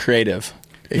silly and creative.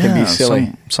 It can be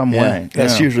silly. Some way.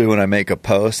 That's usually when I make a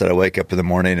post that I wake up in the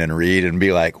morning and read and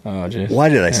be like, why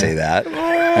did I say that?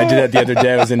 I did that the other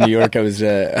day. I was in New York. I was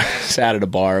sat at a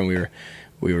bar and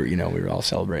we were all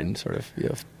celebrating sort of,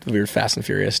 we were Fast and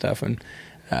Furious stuff. And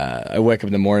I wake up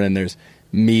in the morning and there's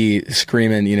me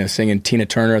screaming, singing Tina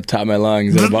Turner at the top of my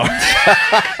lungs at a bar.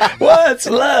 What's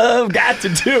love got to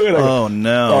do it? Oh,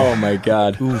 no. Oh, my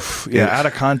God. Oof. Yeah, out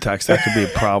of context, that could be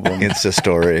a problem. Insta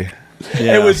story.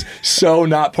 Yeah. It was so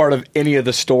not part of any of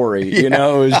the story. It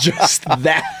was just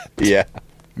that. Yeah.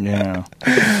 Yeah.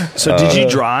 So did you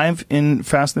drive in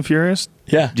Fast and Furious?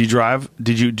 Yeah. Did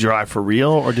you drive for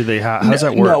real, or did they? How does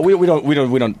that work? No, we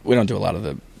don't do a lot of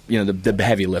the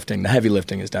heavy lifting. The heavy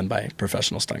lifting is done by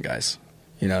professional stunt guys.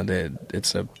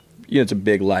 It's a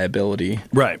big liability.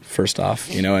 Right. First off,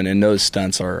 and those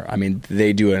stunts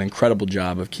they do an incredible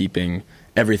job of keeping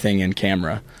everything in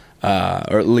camera.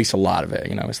 Or at least a lot of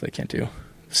it. Obviously they can't do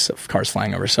cars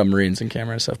flying over submarines and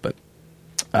camera and stuff, but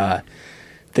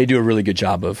they do a really good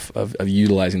job of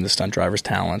utilizing the stunt driver's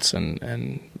talents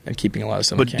and keeping a lot of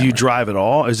stuff. But do you drive at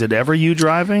all? Is it ever you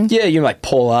driving? Yeah, you like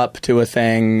pull up to a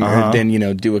thing, or then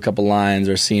do a couple lines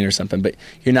or a scene or something. But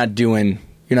you're not doing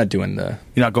the.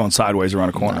 You're not going sideways around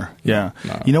a corner. No, yeah.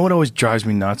 No. You know what always drives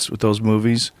me nuts with those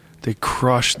movies? They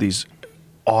crush these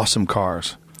awesome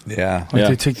cars.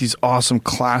 They take these awesome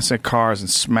classic cars and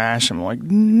smash them. I'm like,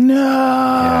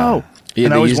 no. Yeah,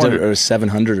 and they used a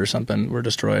 700 or something were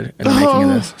destroyed in the making of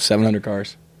this. 700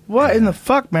 cars. What in the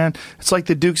fuck, man? It's like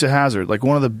the Dukes of Hazzard. Like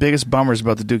one of the biggest bummers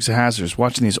about the Dukes of Hazzard is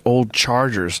watching these old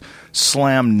Chargers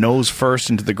slam nose first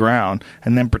into the ground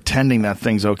and then pretending that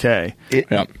thing's okay.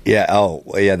 Yeah. Oh,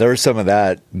 yeah. There was some of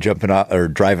that jumping off or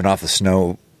driving off the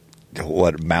snow.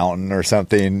 Mountain or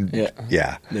something?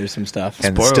 Yeah. There's some stuff.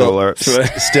 And Spoiler alert.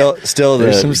 Still,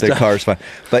 the car's fine.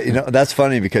 But that's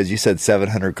funny because you said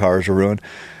 700 cars were ruined.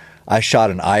 I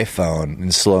shot an iPhone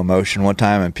in slow motion one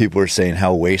time, and people were saying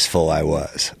how wasteful I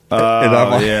was. And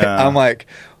I'm like,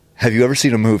 have you ever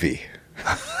seen a movie?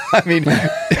 I mean,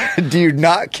 do you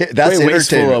not care? That's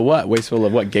wasteful of what? Wasteful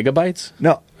of what? Gigabytes?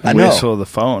 No, wasteful of the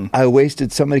phone. I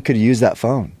wasted. Somebody could use that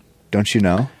phone. Don't you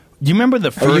know? You remember the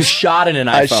first? Oh, you shot in an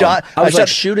iPhone. I was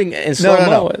shooting in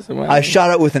slow-mo. No. I shot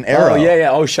it with an arrow. Oh,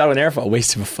 yeah. Oh, shot with an arrow.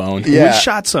 Waste of a phone. Yeah. We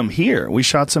shot some here. We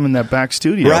shot some in that back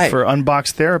studio for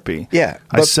Unboxed Therapy. Yeah.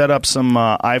 I set up some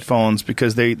iPhones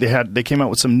because they came out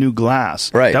with some new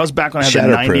glass. Right. That was back when I had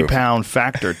the 90-pound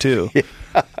factor, too.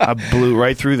 I blew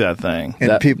right through that thing.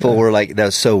 And people were like, that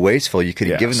was so wasteful. You could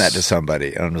have given that to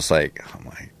somebody. And I'm just like, oh,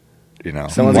 my.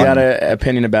 Someone's got an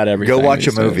opinion about everything. Go watch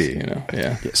a days, movie.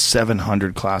 Yeah.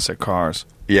 700 classic cars.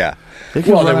 Yeah. They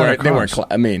weren't.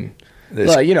 I mean. Some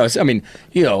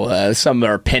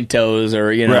are Pintos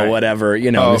or whatever.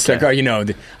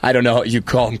 Okay. I don't know. You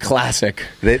call them classic.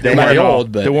 They might be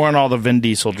old, but they weren't all the Vin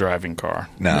Diesel driving car.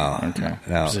 No. Okay.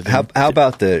 No. How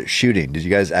about the shooting? Did you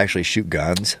guys actually shoot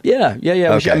guns? Yeah.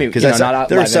 Okay. Because not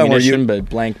there live ammunition, but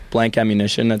blank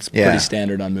ammunition. That's pretty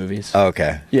standard on movies.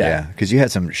 Okay. Yeah. Because you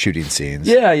had some shooting scenes.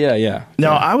 Yeah.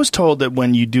 Now, I was told that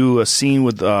when you do a scene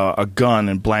with a gun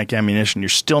and blank ammunition, you're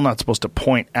still not supposed to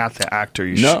point at the actor.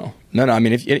 No. I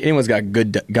mean, if anyone's got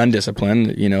good gun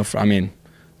discipline,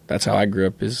 that's how I grew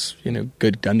up. Is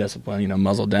good gun discipline.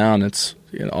 Muzzle down. It's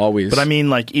always. But I mean,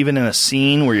 like even in a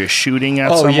scene where you're shooting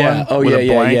at someone.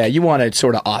 Yeah. You want to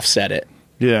sort of offset it.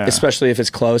 Yeah. Especially if it's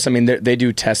close. I mean, they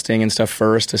do testing and stuff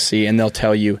first to see, and they'll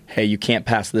tell you, hey, you can't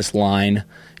pass this line.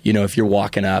 If you're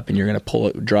walking up and you're going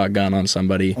to draw a gun on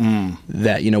somebody,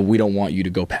 that we don't want you to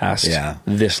go past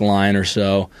this line or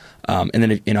so. And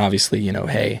then, obviously,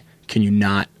 hey, can you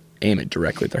not aim it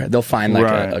directly at their head? They'll find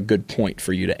a good point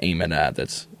for you to aim it at. They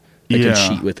can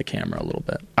cheat with the camera a little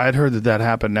bit. I'd heard that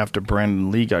happened after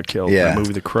Brandon Lee got killed in that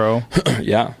movie The Crow.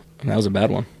 Yeah, and that was a bad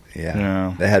one.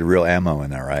 Yeah. They had real ammo in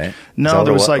there, right? No,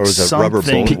 there was something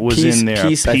was in there.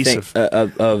 Piece I think,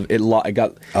 of it. It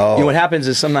got. What happens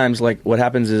is sometimes,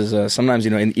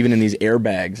 even in these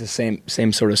airbags, the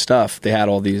same sort of stuff. They had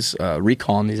all these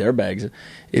recall in these airbags.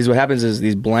 Is what happens is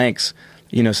these blanks.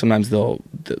 Sometimes they'll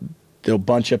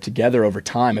bunch up together over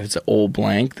time if it's an old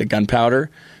blank, the gunpowder,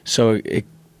 so it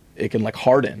can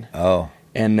harden. Oh.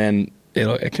 And then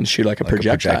it can shoot like a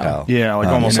projectile. Yeah,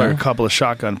 almost like a couple of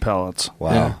shotgun pellets.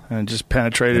 Wow. Yeah. And it just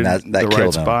penetrated the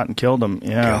right spot and killed him.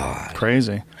 Yeah. God.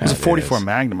 Crazy. It was a 44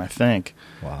 Magnum, I think.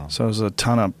 Wow. So there's a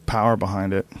ton of power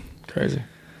behind it. Crazy.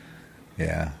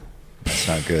 Yeah. That's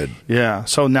not good. Yeah.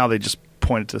 So now they just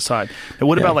point it to the side. Now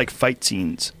what about fight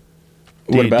scenes?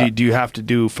 Do you have to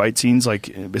do fight scenes,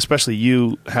 especially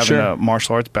you having a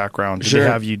martial arts background? Did they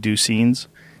have you do scenes?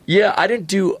 Yeah, I didn't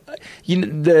do.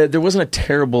 There wasn't a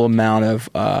terrible amount of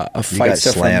fight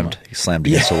stuff. You slammed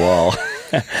against the wall.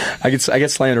 I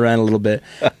get slammed around a little bit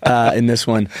in this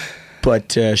one,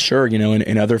 but sure,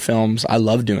 in other films, I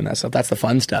love doing that stuff. That's the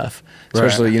fun stuff,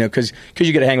 especially because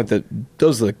you get to hang with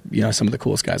some of the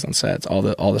coolest guys on sets. All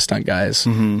the stunt guys.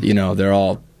 Mm-hmm. They're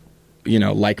all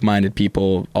like-minded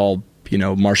people. All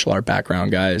martial art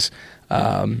background guys.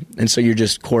 And so you're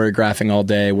just choreographing all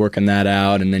day, working that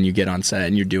out, and then you get on set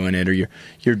and you're doing it, or you're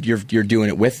doing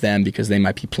it with them because they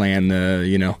might be playing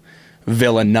the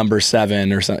villain number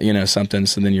 7 or something.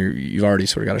 So then you've already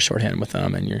sort of got a shorthand with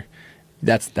them, and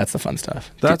that's the fun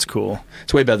stuff. That's cool.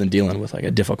 It's way better than dealing with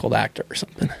a difficult actor or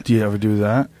something. Do you ever do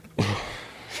that?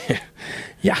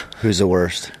 Yeah. Who's the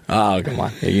worst? Oh, come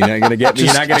on. You're not gonna get me.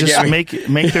 You're not gonna get me.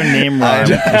 Make their name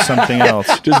rhyme or something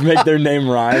else. Just make their name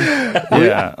rhyme.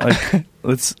 Yeah.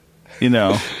 Let's.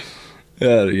 You'll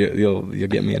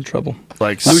get me in trouble.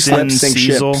 Like Sin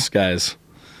Cecil guys.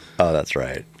 Oh, that's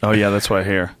right. Oh yeah, that's what I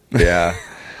hear. Yeah.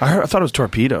 I thought it was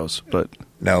torpedoes, but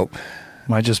nope.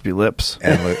 Might just be lips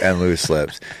and loose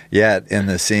lips. Yeah, in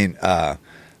the scene, The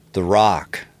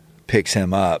Rock picks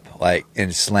him up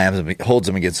and slams him, holds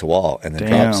him against the wall, and then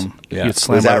drops him. Yeah.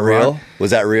 Was that real?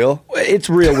 Was that real? It's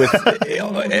real with.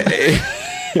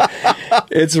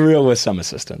 It's real with some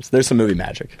assistance. There's some movie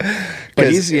magic, but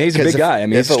he's a big guy. I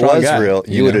mean, if he's a it was guy, real,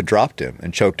 you would have dropped him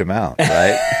and choked him out,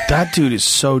 right? That dude is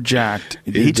so jacked.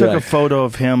 He took a photo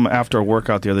of him after a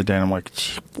workout the other day, and I'm like,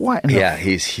 what? Yeah,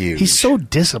 he's huge. He's so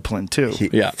disciplined too.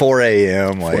 4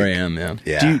 a.m. 4 a.m.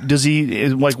 Yeah. Does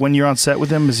he when you're on set with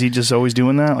him? Is he just always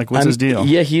doing that? What's his deal?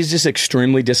 Yeah, he's just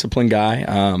extremely disciplined guy.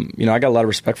 I got a lot of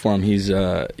respect for him.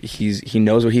 He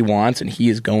knows what he wants, and he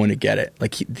is going to get it.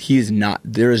 He is not.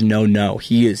 There is no.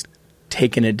 He is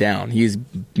taking it down. He's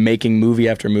making movie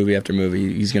after movie after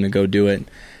movie. He's going to go do it.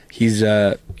 He's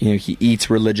he eats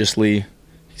religiously.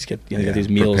 He's got these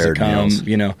meals that come.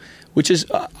 Meals. Which is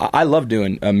I love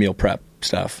doing meal prep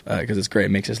stuff because it's great.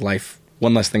 It makes his life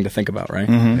one less thing to think about, right?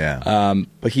 Mm-hmm. Yeah.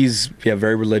 But he's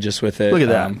very religious with it. Look at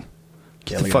that.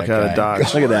 Get the fuck out of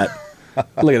Dodge. Look at that.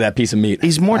 Look at that piece of meat.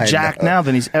 He's more jacked now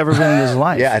than he's ever been in his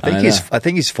life. Yeah, I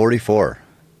think he's 44.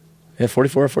 Yeah,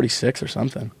 44 or 46 or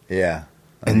something. Yeah.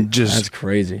 And that's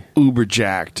crazy. Uber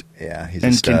jacked. Yeah, he's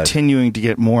and continuing to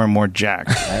get more and more jacked.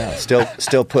 Yeah,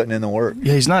 still putting in the work.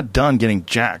 Yeah, he's not done getting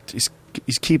jacked. He's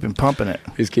keeping pumping it.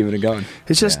 He's keeping it going.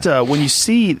 It's just when you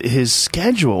see his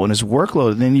schedule and his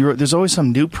workload, then there's always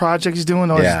some new project he's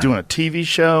doing. He's doing a TV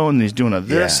show, and he's doing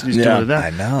this, and he's doing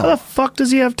that. I know. How the fuck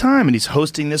does he have time? And he's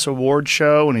hosting this award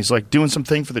show, and he's doing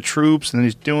something for the troops, and then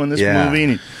he's doing this movie,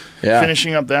 and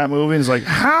finishing up that movie. And it's like,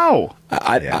 how?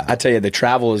 I tell you, the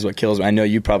travel is what kills me. I know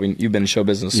you've been in show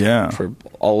business for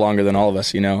all longer than all of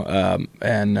us,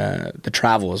 and the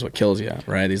travel is what kills you,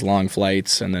 right? These long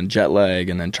flights and then jet lag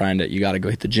and then you got to go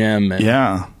hit the gym. And,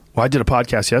 yeah. Well, I did a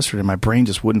podcast yesterday. My brain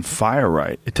just wouldn't fire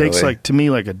right. It takes to me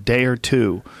a day or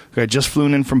two. I just flew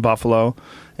in from Buffalo,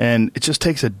 and it just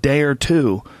takes a day or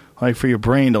two, for your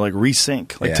brain to resync.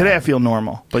 Today I feel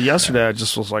normal, but yesterday I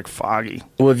just was foggy.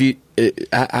 Well,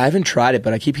 I haven't tried it,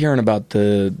 but I keep hearing about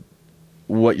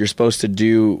what you're supposed to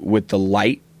do with the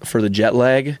light for the jet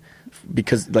lag,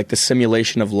 because the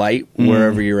simulation of light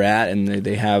wherever you're at, and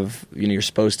they have you're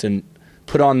supposed to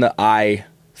put on the eye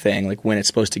thing, when it's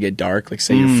supposed to get dark,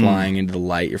 say you're flying into the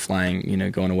light, you're flying,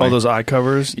 going away. Oh, those eye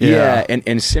covers? Yeah,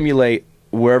 and simulate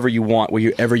wherever you want,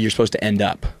 wherever you're supposed to end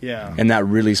up. Yeah. And that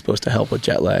really is supposed to help with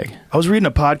jet lag. I was reading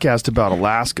a podcast about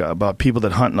Alaska, about people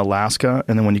that hunt in Alaska,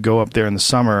 and then when you go up there in the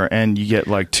summer and you get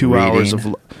 2 hours of...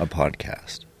 a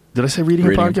podcast. Did I say reading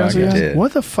a podcast again? Did.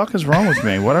 What the fuck is wrong with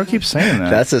me? Why do I keep saying that?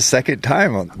 That's the second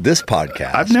time on this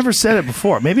podcast. I've never said it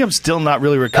before. Maybe I'm still not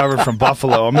really recovered from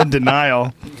Buffalo. I'm in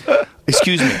denial.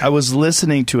 Excuse me. I was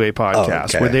listening to a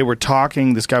podcast where they were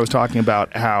talking. This guy was talking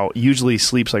about how usually he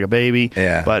sleeps like a baby,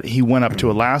 but he went up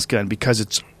to Alaska, and because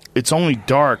it's only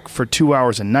dark for 2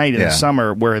 hours a night in the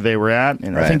summer where they were at,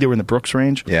 and I think they were in the Brooks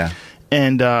Range. Yeah.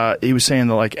 And he was saying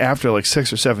that after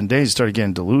 6 or 7 days, he started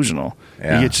getting delusional.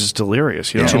 Yeah. You get just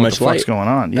delirious. You don't Too know much what the fuck's light. going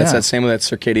on. That's yeah. that same with that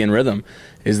circadian rhythm.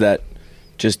 Is that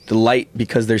just the light,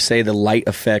 because they say the light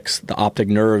affects the optic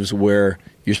nerves where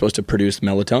you're supposed to produce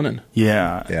melatonin.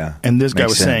 Yeah. Yeah. And this guy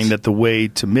was Makes sense. saying that the way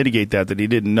to mitigate that he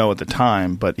didn't know at the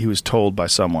time, but he was told by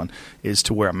someone, is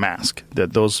to wear a mask.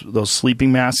 That those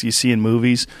sleeping masks you see in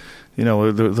movies, they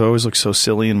always look so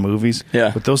silly in movies.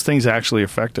 Yeah. But those things are actually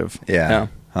effective. Yeah.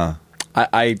 Huh.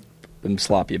 I'm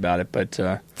sloppy about it, but...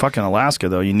 Fucking Alaska,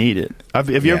 though, you need it. Have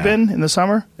you ever been in the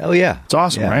summer? Oh, yeah. It's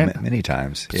awesome, right? Many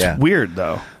times. It's weird,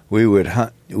 though. We would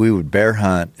hunt. We would bear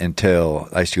hunt until...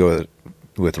 I used to go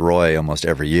with Roy almost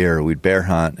every year. We'd bear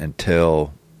hunt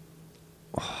until...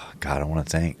 I want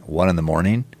to think. 1 in the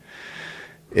morning.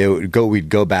 We'd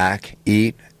go back,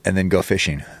 eat, and then go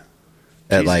fishing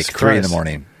at Jesus 3 in the Christ.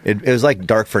 morning. It was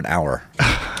dark for an hour.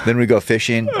 Then we'd go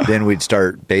fishing. Then we'd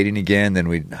start baiting again. Then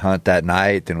we'd hunt that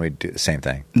night. Then we'd do the same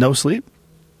thing. No sleep?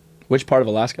 Which part of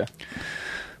Alaska?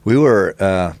 We were,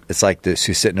 it's the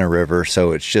Susitna River,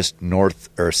 so it's just north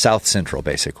or south central,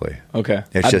 basically. Okay.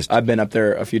 I've been up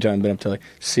there a few times. Been up to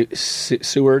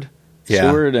Seward. Yeah.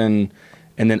 Seward and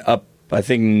then up, I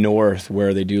think, north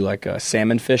where they do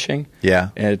salmon fishing. Yeah.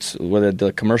 And it's where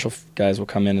the commercial guys will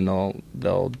come in and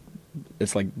they'll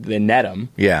it's they net them.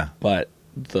 Yeah. But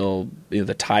they'll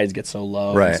the tides get so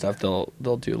low Right. and stuff.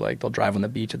 They'll do they'll drive on the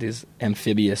beach with these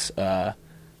amphibious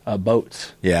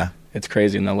boats. Yeah. It's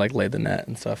crazy, and they'll lay the net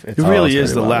and stuff. It really it's is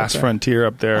pretty the wild last up there. frontier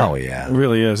up there. Oh, yeah. It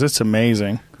really is. It's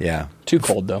amazing. Yeah. Too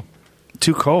cold though.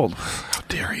 Too cold. How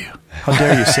dare you? How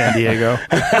dare you, San Diego?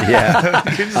 Yeah.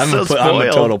 I'm a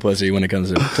total pussy when it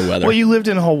comes to weather. Well, you lived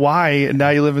in Hawaii, and now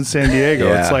you live in San Diego.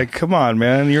 Yeah. It's come on,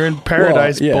 man. You're in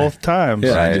paradise Well, yeah. both times.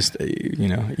 yeah, Right. just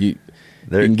you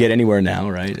can get anywhere now,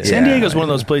 right? San Yeah. Diego's one of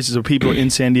those places where people in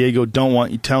San Diego don't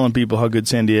want you telling people how good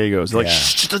San Diego is. They're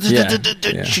Yeah.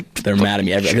 They're mad at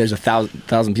me. There's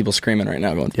 1,000 people screaming right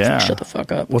now going, Yeah. shut the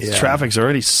fuck up. Well, the traffic's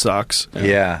already sucks.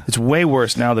 Yeah. It's way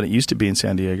worse now than it used to be in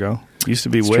San Diego. It used to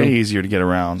be way true. easier to get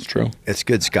around. It's true. It's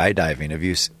good skydiving. Have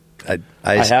you?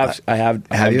 I have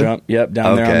you? jumped. Yep,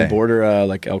 down there on Okay. the border,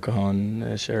 El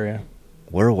Cajon-ish area.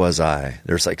 Where was I?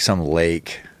 There's some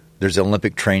lake. There's an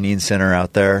Olympic Training Center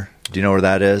out there. Do you know where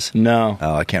that is? No.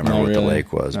 Oh, I can't remember Not what the really.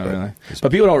 lake was. Not but really.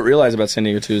 But people don't realize about San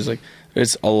Diego too is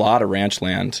it's a lot of ranch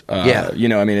land. Yeah.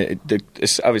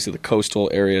 It's obviously the coastal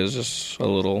area is just a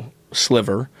little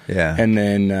sliver. Yeah. And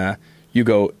then you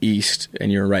go east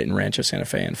and you're right in Rancho Santa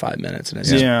Fe in 5 minutes, and it's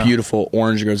just Yeah. beautiful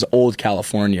orange groves, old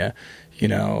California.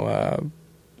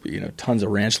 Tons of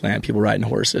ranch land, people riding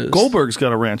horses. Goldberg's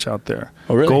got a ranch out there.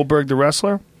 Oh, really? Goldberg, the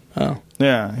wrestler? Oh.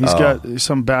 Yeah. He's got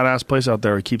some badass place out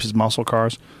there. He keeps his muscle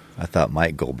cars. I thought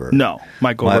Mike Goldberg. No.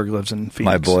 Mike Goldberg lives in Phoenix.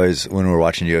 My boys, when we were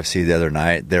watching UFC the other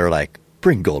night, they were like,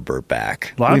 "Bring Goldberg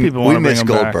back." A lot of people want to bring miss him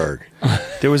Goldberg. back.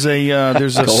 There was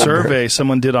there's a survey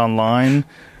someone did online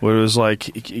where it was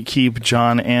keep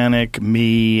John Anik,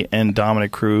 me, and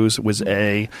Dominic Cruz was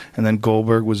A, and then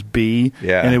Goldberg was B.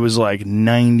 Yeah. And it was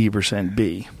 90%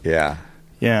 B. Yeah.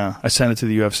 Yeah, I sent it to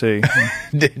the UFC.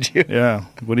 Did you? Yeah.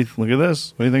 Look at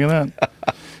this? What do you think of that?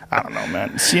 I don't know,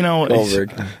 man. So,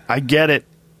 Goldberg. I get it.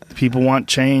 People want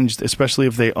change, especially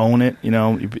if they own it. You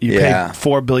know, you pay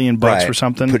 $4 billion for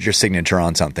something. Put your signature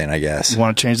on something, I guess. You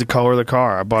want to change the color of the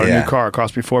car. I bought a new car. It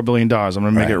cost me $4 billion. I'm going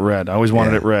to make it red. I always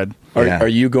wanted it red. Are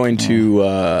you going to,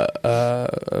 I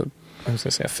was going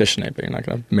to say officiate, but you're not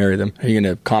going to marry them. Are you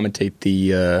going to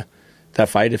commentate that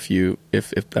fight if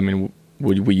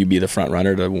will you be the front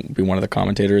runner to be one of the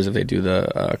commentators if they do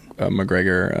the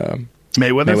McGregor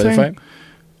Mayweather fight?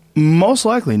 Most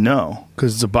likely, no,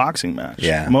 because it's a boxing match.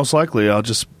 Yeah. Most likely, I'll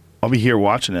be here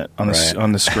watching it on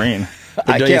the screen.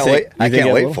 I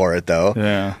can't wait for it though.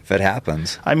 Yeah, if it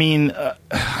happens. I mean,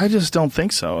 I just don't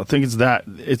think so. I think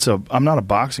I'm not a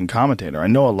boxing commentator. I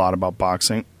know a lot about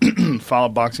boxing.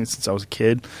 Followed boxing since I was a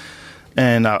kid.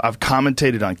 And I've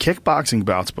commentated on kickboxing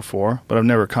bouts before, but I've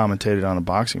never commentated on a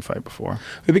boxing fight before.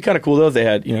 It'd be kind of cool though if they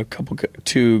had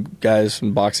two guys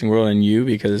from boxing world and you,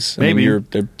 because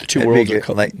the two worlds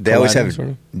are they always have sort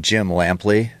of. Jim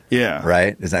Lampley. Yeah,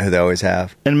 right. Is that who they always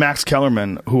have? And Max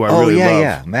Kellerman, who I really love.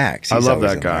 Yeah, Max. I love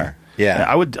that guy. Yeah,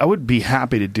 I would be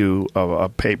happy to do a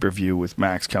pay-per-view with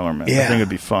Max Kellerman. Yeah. I think it'd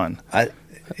be fun.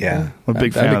 I'm a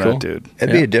big fan of that dude.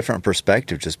 It'd be a different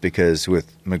perspective just because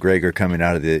with McGregor coming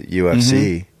out of the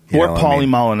UFC. Or Paulie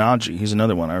Malignaggi. He's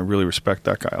another one. I really respect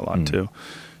that guy a lot, too.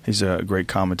 He's a great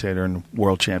commentator and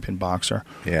world champion boxer.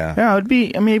 Yeah. Yeah, it'd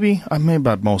be maybe,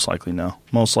 but most likely no.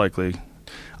 Most likely.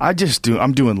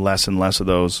 I'm doing less and less of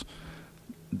those.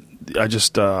 I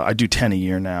do 10 a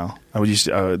year now.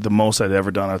 The most I'd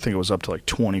ever done, I think it was up to like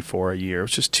 24 a year.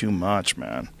 It's just too much,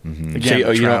 man. Mm-hmm.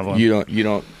 Again,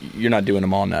 you're not doing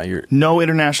them all now. You're no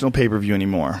international pay-per-view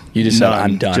anymore. You just said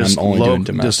I'm done. I'm only doing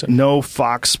domestic. Just no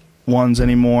Fox ones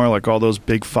anymore, like all those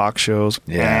big Fox shows.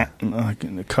 Yeah, I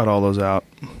can cut all those out.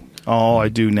 All I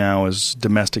do now is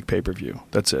domestic pay-per-view.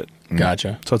 That's it.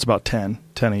 Gotcha. So it's about 10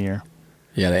 a year.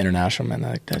 Yeah, the international, man,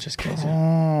 that just kills you.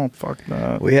 Oh, fuck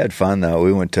that. We had fun, though.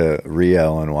 We went to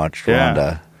Rio and watched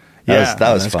Ronda.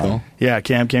 That was fun. Cool. Yeah,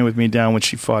 Cam came with me down when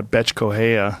she fought Betch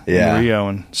Correia in Rio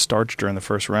and starched her in the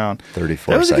first round.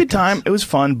 34 That was seconds. a good time. It was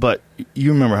fun, but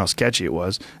you remember how sketchy it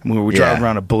was. I mean, we were driving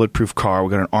around a bulletproof car.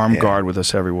 We got an armed guard with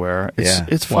us everywhere.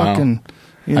 It's fucking,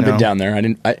 I've been down there. I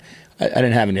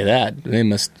didn't have any of that.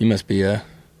 You must be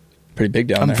pretty big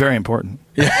down there. I'm very important.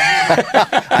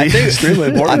 I think extremely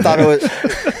important.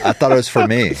 I thought it was for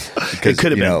me. It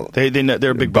could have been.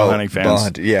 They're big bowhunting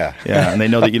fans. Yeah, and they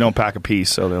know that you don't pack a piece,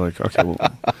 so they're like, okay, well.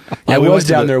 I was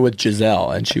down there with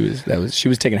Giselle, and she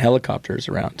was taking helicopters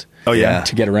around. Oh yeah,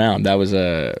 to get around. That's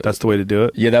the way to do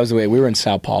it. Yeah, that was the way. We were in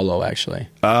Sao Paulo actually.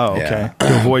 Oh, okay.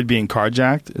 To avoid being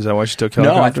carjacked. Is that why she took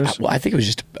helicopters? No, I think it was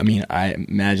just. I mean, I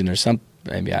imagine there's some.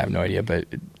 Maybe I have no idea, but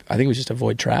I think it was just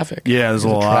avoid traffic. Yeah, there's a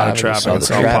lot of traffic in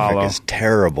Sao Paulo. Traffic is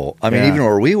terrible. I mean, even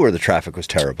where we were, the traffic was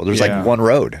terrible. There's like one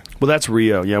road. Well, that's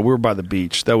Rio. Yeah, we were by the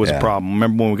beach. That was a problem.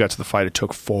 Remember when we got to the fight? It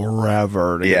took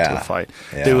forever to get to the fight.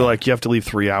 Yeah. They were like, you have to leave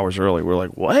 3 hours early. We're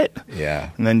like, what?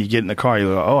 Yeah. And then you get in the car. You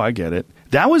go, oh, I get it.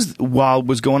 That was while it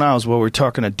was going on. Was while we were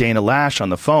talking to Dana Lash on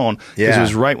the phone because it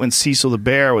was right when Cecil the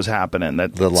Bear was happening.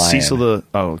 That the lion.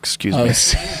 Excuse me.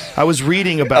 I was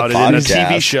reading about it in a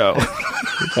TV show.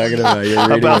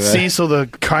 About Cecil the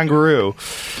kangaroo.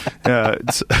 That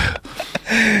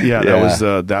was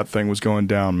that thing was going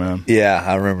down, man. Yeah,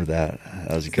 I remember that.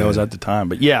 That was good. That was at the time,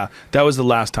 but that was the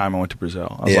last time I went to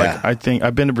Brazil. I was like, I think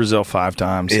I've been to Brazil 5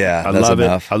 times. Yeah, I love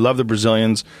it. I love the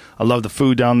Brazilians. I love the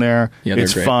food down there. Yeah,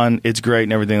 it's fun. It's great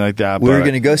and everything like that. We were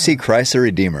going to go see Christ the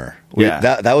Redeemer.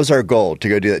 That was our goal, to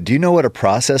go do that. Do you know what a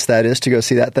process that is to go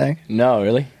see that thing? No,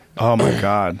 really? Oh my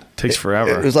God. It takes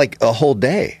forever. It was like a whole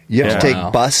day. You have to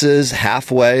take buses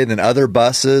halfway, then other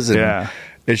buses. And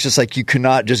it's just like you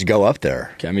cannot just go up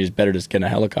there. Okay, I mean, it's better just getting a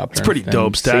helicopter. It's a pretty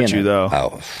dope statue, though.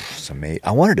 Oh, it's amazing.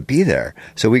 I wanted to be there.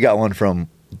 So we got one from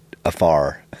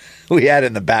afar. We had it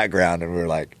in the background, and we were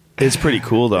like... It's pretty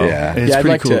cool, though. Yeah,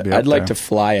 I'd like to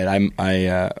fly it. I'm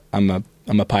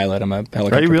a pilot. I'm a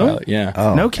helicopter Are you really? pilot. Yeah.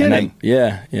 Oh. No kidding.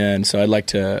 And so I'd like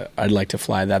to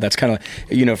fly that. That's kind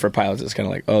of for pilots. It's kind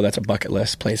of like, oh, that's a bucket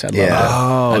list place. I'd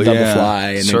love to fly.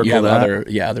 And then you have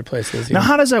other places. Now,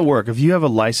 how does that work? If you have a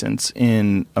license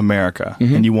in America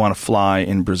and you want to fly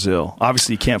in Brazil,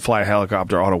 obviously you can't fly a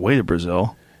helicopter all the way to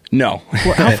Brazil. No.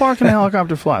 Well, how far can a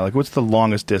helicopter fly? Like, what's the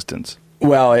longest distance?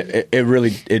 Well, it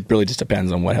really just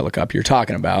depends on what helicopter you're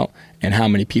talking about and how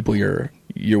many people you're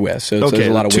with. So there's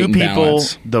a lot of weight and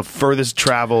balance. 2 people, the furthest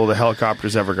travel the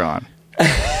helicopter's ever gone.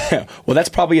 Well, that's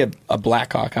probably a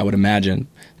Black Hawk, I would imagine.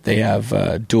 They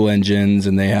have dual engines,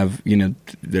 and they have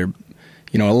they're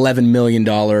 $11 million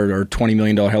or $20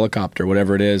 million helicopter,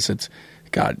 whatever it is. It's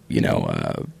got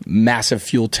massive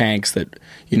fuel tanks that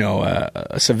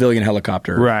a civilian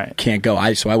helicopter can't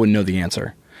go. So I wouldn't know the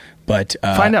answer. But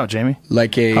find out, Jamie.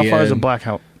 Like how far is a black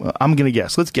hawk? Well, I'm gonna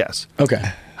guess. Let's guess. Okay.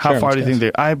 How far do you think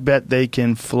they? I bet they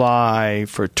can fly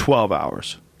for 12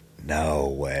 hours. No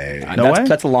way. No way.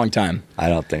 That's a long time. I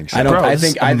don't think so. I don't. Bro, I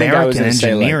think I was going to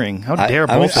say engineering. How dare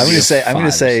I'm both? going to say. I'm going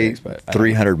to 5 or say 6, but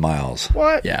 300 miles.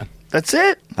 What? Yeah. That's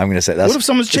it. I'm going to say that's. What if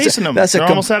someone's chasing them? That's They're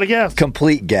almost out of gas.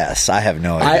 Complete guess. I have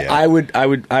no idea. I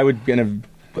would gonna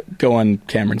go on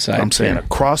Cameron's side. I'm saying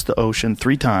across the ocean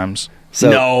 3 times.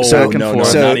 No,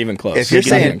 not even close. If you're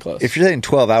saying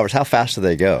 12 hours, how fast do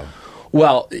they go?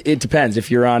 Well, it depends.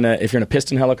 If you're in a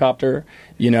piston helicopter,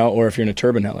 or if you're in a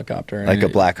turbine helicopter, like a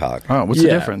Black Hawk. Oh, what's the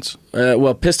difference?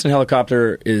 Well, piston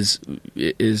helicopter is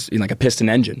like a piston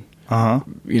engine.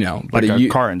 Like a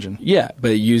car engine. Yeah,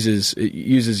 but it uses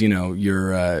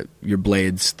your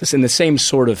blades in the same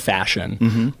sort of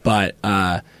fashion, but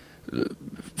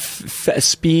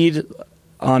speed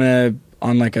on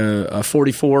like a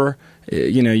 44,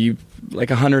 you like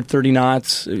 130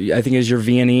 knots. I think is your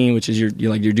VNE, which is your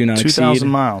do not exceed. 2,000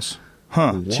 miles.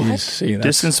 Huh. Jeez, see,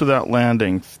 distance without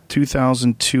landing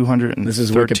 2,213 This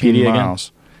is Wikipedia miles.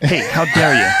 Again? Hey, how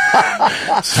dare you?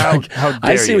 How dare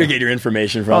I see you? where you get your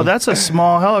information from. Oh, that's a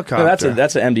small helicopter. No,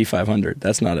 that's an MD-500.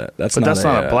 That's not a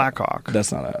Black Hawk.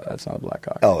 That's not a Black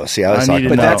Hawk. Oh, see, I was talking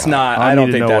but about that's not. I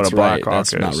don't think that's right.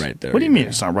 That's not right there. What do you mean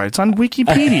it's not right? It's on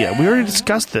Wikipedia. We already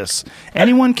discussed this.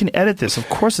 Anyone can edit this. Of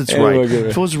course, it's right.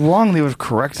 If it was wrong, they would have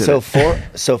corrected it.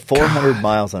 So 400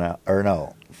 miles an hour, or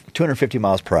no, 250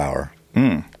 miles per hour.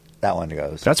 That one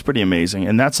goes. That's pretty amazing,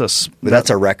 and that's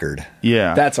a record.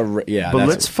 Yeah, But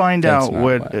let's find out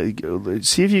what.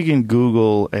 See if you can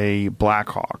Google a Black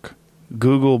Hawk.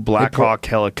 Google Black Hawk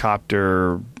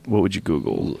helicopter. What would you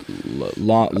Google?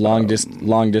 Long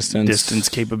distance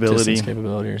capability. Distance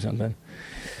capability or something.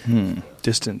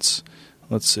 Distance.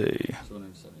 Let's see.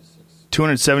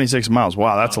 276 miles.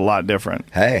 Wow, that's a lot different.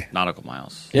 Hey. Nautical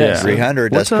miles. Yeah.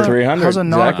 300. What's That's 300. How's a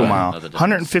nautical mile? Another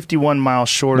 151 miles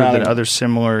shorter than other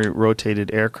similar rotated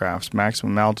aircrafts.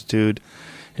 Maximum altitude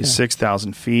is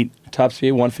 6,000 feet. Top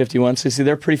speed 151. So see,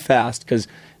 they're pretty fast because,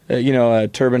 a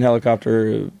turbine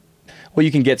helicopter. Well,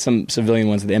 you can get some civilian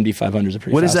ones. The MD-500 is a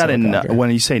pretty fast. What is that helicopter.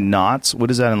 when you say knots? What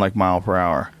is that in like mile per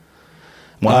hour?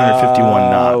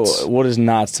 151 knots. What is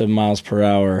knots to miles per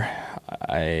hour?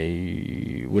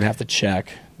 I would have to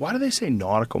check. Why do they say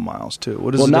nautical miles too?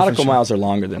 What is nautical miles are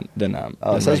longer than so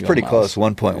that's pretty miles.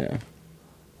 close. 1.15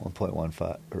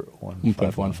 or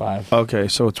 1.15. Okay,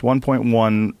 so it's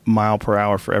 1.1 mile per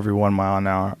hour for every 1 mile an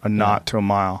hour. A knot to a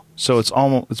mile. So it's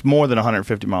more than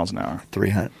 150 miles an hour.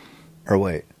 300. Or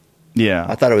wait. Yeah.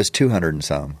 I thought it was 200 and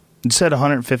some. It said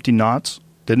 150 knots,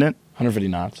 didn't it? 150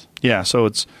 knots. Yeah, so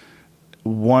it's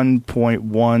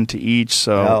 1.1 to each.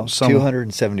 So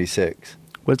 276.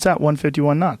 What's that?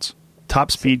 151 knots.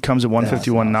 Top speed comes at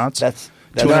 151 knots. That's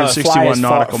 261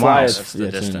 nautical miles. That's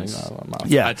the distance.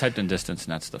 Yeah, I typed in distance,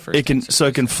 and that's the first. It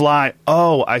can fly.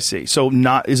 Oh, I see. So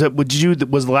not is it? Was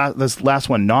this last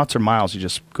one knots or miles? You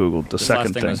just googled the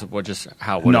second thing. Was just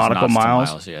how nautical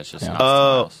miles? Yeah, it's just knots to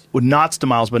miles. Knots to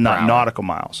miles, but not nautical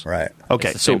miles. Right. Okay.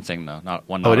 It's the same thing though. Not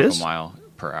one nautical mile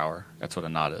per hour. That's what a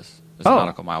knot is. It's a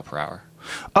nautical mile per hour.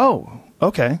 Oh,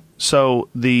 okay. So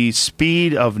the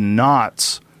speed of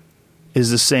knots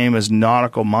is the same as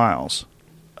nautical miles.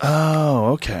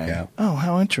 Oh, okay. Yeah. Oh,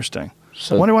 how interesting.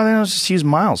 So, I wonder why they don't just use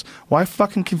miles. Why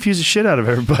fucking confuse the shit out of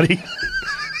everybody?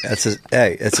 It's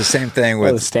the same thing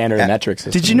with the standard metric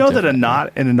system. Did you know that a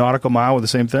knot and a nautical mile were the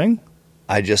same thing?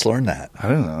 I just learned that. I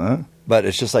didn't know that. But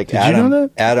it's just like Did you know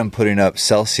that? Adam putting up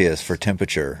Celsius for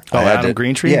temperature. Oh, Adam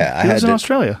Greentree? Yeah. He lives in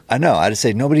Australia. I know. I just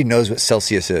say nobody knows what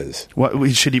Celsius is.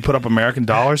 What, should he put up American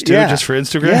dollars too, just for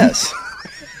Instagram? Yes.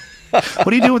 What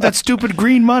do you do with that stupid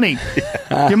green money?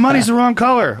 Your money's the wrong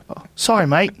color. Oh, sorry,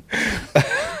 mate.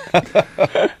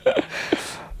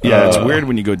 Yeah, it's weird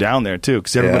when you go down there too,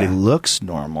 because everybody looks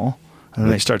normal. And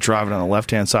then they start driving on the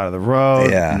left-hand side of the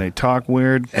road, and they talk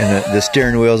weird. And the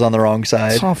steering wheel's on the wrong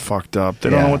side. It's all fucked up. They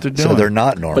don't know what they're doing. So they're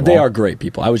not normal. But they are great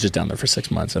people. I was just down there for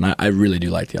 6 months, and I really do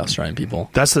like the Australian people.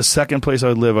 That's the second place I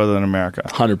would live other than America.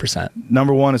 100%.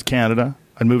 Number one is Canada.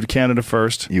 I'd move to Canada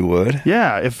first. You would?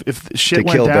 Yeah, if shit to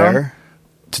went kill down. Bear?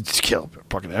 To kill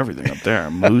fucking everything up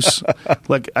there. Moose.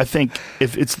 Like, I think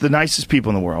if it's the nicest people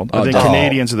in the world. I think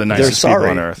Canadians are the nicest people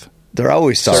on earth. They're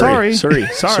always sorry. Sorry,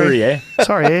 eh?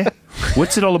 Sorry, eh?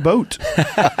 What's it all about?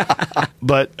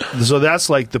 But so that's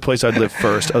like the place I'd live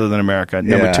first, other than America.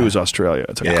 Number two is Australia.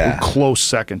 It's a close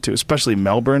second too, especially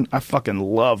Melbourne. I fucking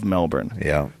love Melbourne.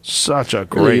 Yeah, such a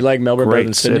great. Really, you like Melbourne better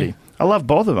than city. Sydney? I love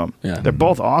both of them. Yeah. They're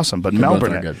both awesome, but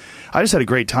Melbourne. I just had a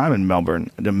great time in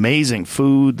Melbourne. Amazing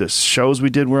food. The shows we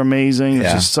did were amazing. It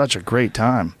was just such a great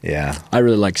time. Yeah, I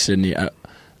really like Sydney.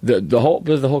 The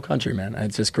whole country, man.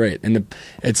 It's just great, and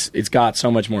it's got so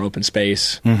much more open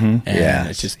space. And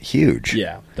it's just huge.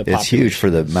 Yeah, it's huge for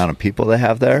the amount of people they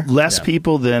have there. Less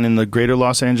people than in the greater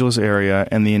Los Angeles area,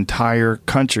 and the entire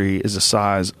country is the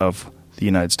size of the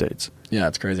United States. Yeah,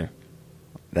 it's crazy.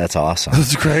 That's awesome.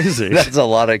 That's crazy. That's a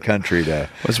lot of country to.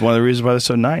 That's one of the reasons why they're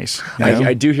so nice.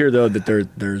 I do hear though that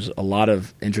there's a lot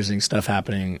of interesting stuff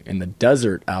happening in the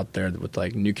desert out there with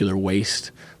like nuclear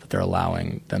waste that they're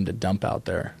allowing them to dump out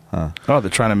there. Huh. Oh, they're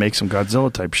trying to make some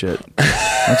Godzilla type shit.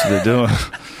 That's what they're doing.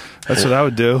 That's what I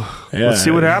would do. Yeah, let's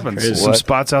see what happens. Crazy. Some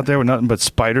spots out there with nothing but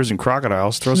spiders and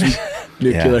crocodiles. Throw some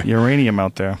nuclear uranium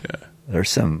out there. Yeah. There's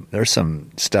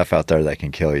some stuff out there that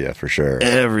can kill you for sure.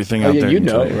 Everything out there. You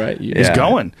know, right? He's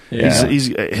going. Yeah.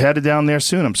 He's headed down there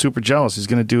soon. I'm super jealous. He's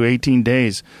going to do 18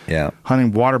 days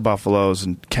hunting water buffaloes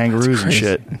and kangaroos and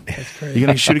shit. You going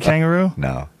to shoot a kangaroo?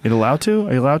 No. You allowed to?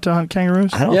 Are you allowed to hunt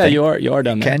kangaroos? I don't think you are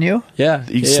down there. Can you? Yeah.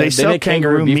 They sell make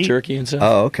kangaroo beef meat. jerky and stuff.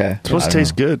 Oh, okay. It's supposed to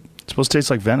taste good. It's supposed to taste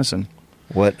like venison.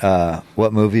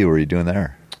 What movie were you doing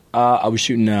there? I was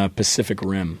shooting Pacific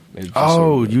Rim.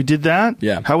 You did that?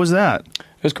 Yeah. How was that?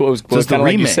 It was cool. It was So it's the kind of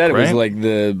like you remake, said. It was right? like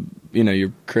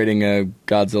you're creating a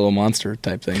Godzilla monster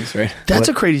type things, right? That's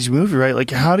a crazy movie, right? Like,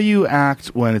 how do you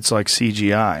act when it's like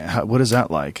CGI? What is that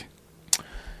like?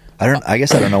 I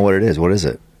guess I don't know what it is. What is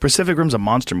it? Pacific Rim's a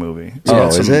monster movie.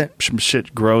 Is it? Some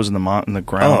shit grows in the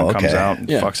ground and comes out and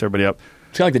fucks everybody up.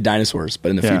 It's kind of like the dinosaurs,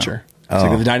 but in the future. It's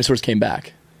like if the dinosaurs came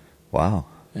back. Wow.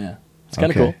 Yeah. It's kind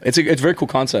of cool. It's a very cool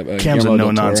concept. Cam's a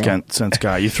no-nonsense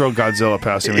guy. You throw Godzilla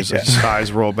past him, his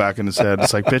eyes roll back in his head.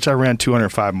 It's like, bitch, I ran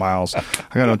 205 miles. I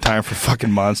got no time for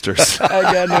fucking monsters. I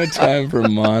got no time for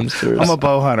monsters. I'm a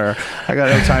bow hunter. I got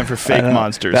no time for fake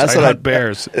monsters. I hunt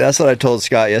bears. That's what I told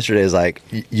Scott yesterday is like,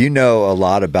 you know a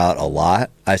lot about a lot.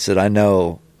 I said, I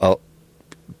know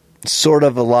sort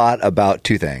of a lot about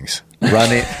two things,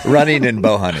 running and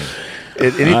bow hunting.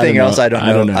 Anything else, I don't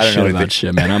know. I don't know about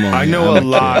shit, man. I know a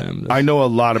lot. I know a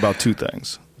lot about two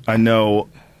things. I know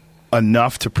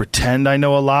enough to pretend I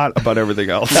know a lot about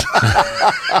everything else.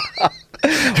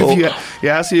 If you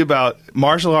ask me about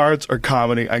martial arts or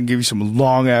comedy, I can give you some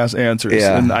long ass answers,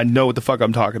 and I know what the fuck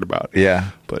I'm talking about. Yeah,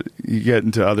 but you get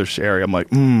into other area, I'm like,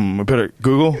 I better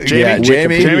Google Jamie. Yeah,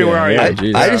 Jamie, where are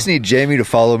you? I just need Jamie to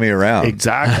follow me around.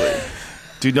 Exactly.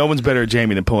 Dude, no one's better at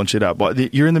Jamie than pulling shit up.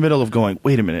 But you're in the middle of going,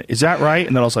 wait a minute, is that right?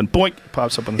 And then all of a sudden, boink,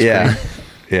 pops up on the screen.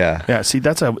 Yeah. See,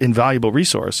 that's an invaluable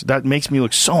resource. That makes me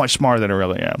look so much smarter than I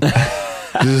really am.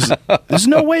 There's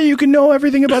no way you can know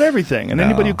everything about everything. And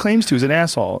anybody who claims to is an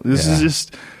asshole. This is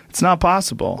just, it's not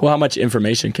possible. Well, how much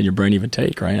information can your brain even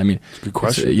take, right? I mean, good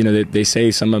question. They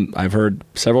say I've heard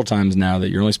several times now that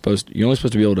you're only supposed to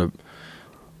be able to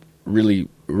really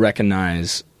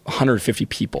recognize 150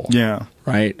 people. Yeah.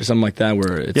 Right? Or something like that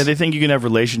where it's... Yeah, they think you can have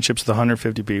relationships with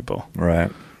 150 people.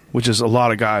 Right. Which is a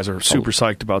lot of guys are super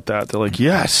psyched about that. They're like,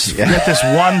 yes, get this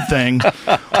one thing.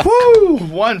 Woo,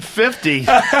 150.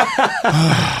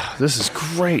 This is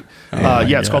great.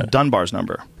 It's called Dunbar's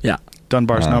number. Yeah.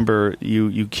 Dunbar's number,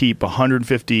 you keep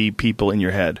 150 people in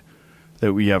your head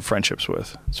that we have friendships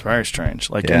with. It's very strange.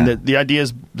 And the idea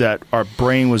is that our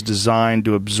brain was designed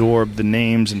to absorb the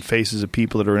names and faces of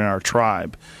people that are in our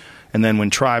tribe. And then when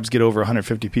tribes get over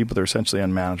 150 people, they're essentially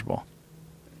unmanageable.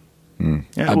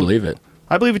 Yeah, I believe it.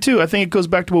 I believe it too. I think it goes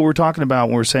back to what we were talking about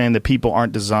when we were saying that people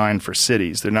aren't designed for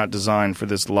cities. They're not designed for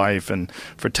this life and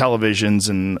for televisions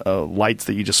and lights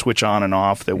that you just switch on and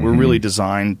off. That we're really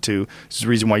designed to. This is the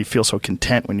reason why you feel so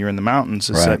content when you're in the mountains.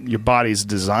 Is that your body's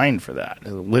designed for that,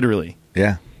 literally.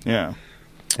 Yeah. Yeah.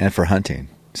 And for hunting.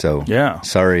 So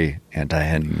sorry,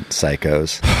 anti-hunting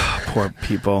psychos. Poor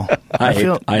people. I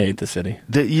hate the city.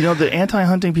 The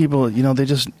anti-hunting people.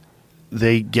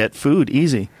 They get food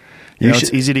easy.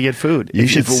 It's easy to get food.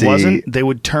 If it wasn't, they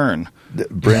would turn.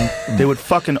 They would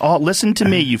fucking listen to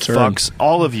me, you fucks,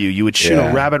 all of you. You would shoot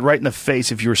a rabbit right in the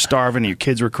face if you were starving and your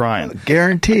kids were crying.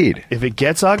 Guaranteed. If it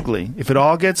gets ugly, if it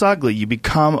all gets ugly, you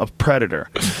become a predator.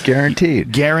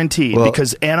 Guaranteed. Well,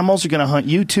 because animals are going to hunt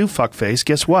you too, fuckface.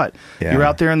 Guess what? Yeah. You're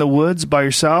out there in the woods by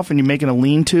yourself and you're making a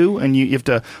lean-to and you have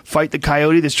to fight the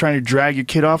coyote that's trying to drag your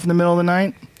kid off in the middle of the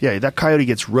night. Yeah, that coyote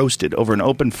gets roasted over an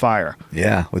open fire.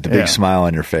 Yeah, with a big smile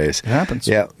on your face. It happens.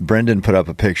 Yeah, Brendan put up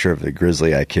a picture of the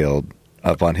grizzly I killed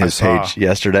up on his page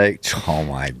yesterday. Oh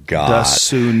my God. The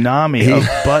tsunami of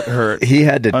butthurt. He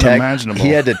had to unimaginable. He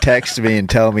had to text me and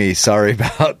tell me sorry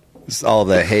about all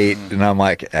the hate. And I'm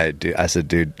like, I said,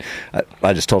 dude,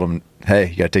 I just told him, hey,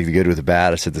 you got to take the good with the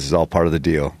bad. I said, this is all part of the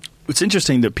deal. It's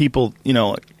interesting that people,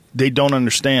 they don't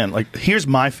understand. Like, here's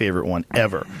my favorite one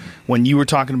ever. When you were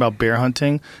talking about bear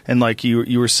hunting, and like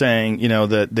you were saying, you know,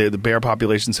 that the bear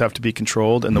populations have to be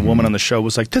controlled, and the woman on the show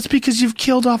was like, "That's because you've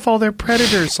killed off all their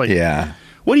predators." Like, yeah.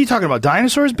 What are you talking about?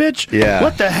 Dinosaurs, bitch? Yeah.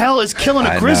 What the hell is killing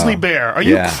a grizzly bear? Are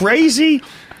you crazy?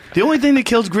 The only thing that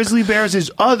kills grizzly bears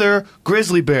is other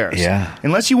grizzly bears. Yeah.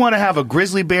 Unless you want to have a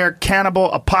grizzly bear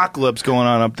cannibal apocalypse going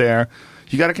on up there,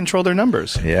 you got to control their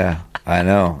numbers. Yeah, I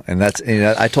know. And that's, you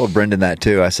know, I told Brendan that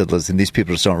too. I said, listen, these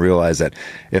people just don't realize that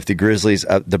if the grizzlies,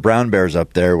 the brown bears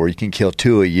up there, where you can kill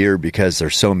 2 a year because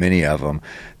there's so many of them,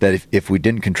 that if we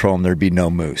didn't control them, there'd be no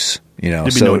moose. You know,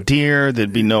 there'd be no deer.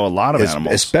 There'd be a lot of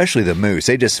animals, especially the moose.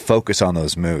 They just focus on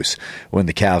those moose when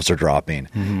the calves are dropping,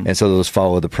 and so those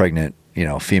follow the pregnant, you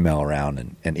know, female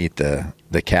around and eat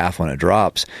the calf when it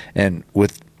drops. And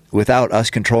without us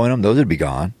controlling them, those would be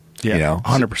gone. Yeah, you know,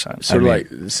 100%. Sort of like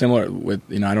similar with,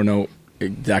 you know, I don't know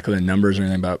exactly the numbers or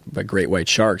anything about great white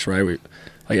sharks, right?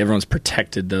 Like everyone's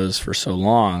protected those for so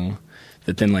long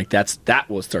that then like that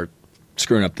will start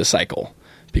screwing up the cycle,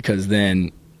 because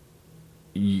then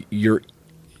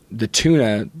the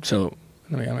tuna. So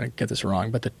I'm going to get this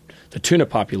wrong, but the tuna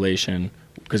population,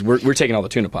 because we're taking all the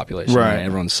tuna population, right?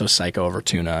 Everyone's so psycho over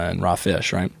tuna and raw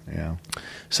fish, right? Yeah.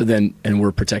 So then, and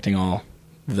we're protecting all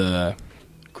the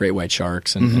great white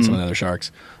sharks and some of the other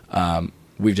sharks.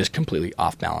 We've just completely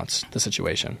off-balanced the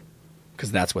situation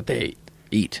because that's what they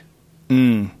eat.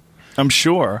 I'm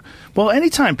sure. Well,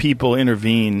 anytime people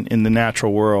intervene in the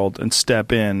natural world and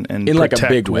step in and protect like a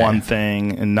big way. one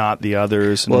thing and not the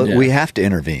others. And, Well, we have to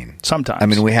intervene. Sometimes. I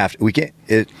mean, we have to. We can't.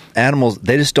 Animals,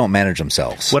 they just don't manage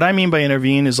themselves. What I mean by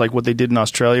intervene is like what they did in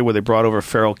Australia, where they brought over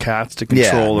feral cats to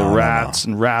control the rats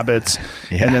and rabbits,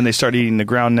 and then they start eating the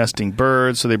ground nesting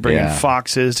birds. So they bring in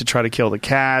foxes to try to kill the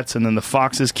cats, and then the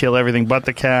foxes kill everything but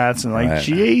the cats. And like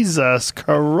Jesus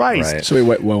Christ! Right. So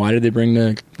why did they bring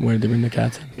the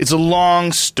cats in? It's a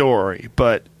long story,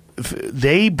 but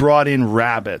they brought in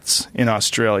rabbits in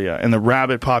Australia, and the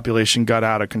rabbit population got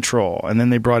out of control. And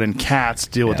then they brought in cats to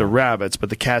deal with the rabbits, but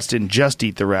the cats didn't just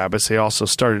eat the rabbits. They also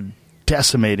started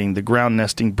decimating the ground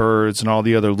nesting birds and all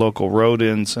the other local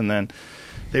rodents. And then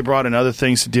they brought in other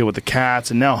things to deal with the cats.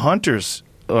 And now hunters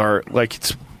are like,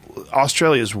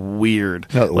 Australia's weird.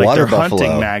 No, like water they're buffalo.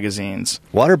 hunting magazines.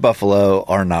 Water buffalo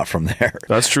are not from there.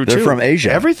 That's true too. They're from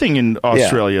Asia. Everything in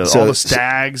Australia, So- all the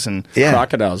stags and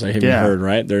Crocodiles, I haven't heard,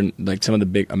 right? They're like some of the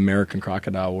big American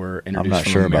crocodile were introduced I'm not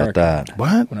from sure America. about that.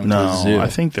 what? When I went to the No, zoo. I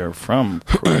think they're from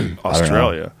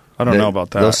Australia. I don't know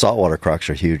about that. Those saltwater crocs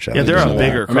are huge. Yeah, they're a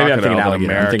bigger Or maybe I'm thinking crocodile than alligator. I'm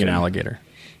American. thinking alligator.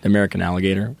 The American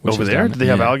alligator. which Over is there? down- Do they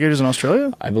have yeah. alligators in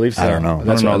Australia? I believe so. I don't know.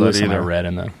 That's I don't what know I that either. read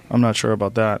in the. I'm not sure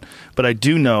about that. But I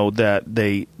do know that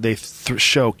they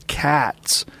show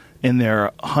cats in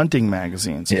their hunting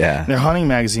magazines. Yeah. In their hunting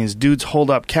magazines, dudes hold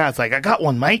up cats like, I got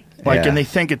one, mate. Like, Yeah. and they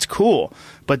think it's cool.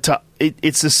 But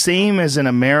it's the same as in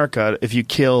America. If you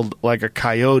killed like a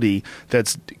coyote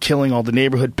that's killing all the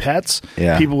neighborhood pets,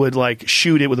 Yeah. people would like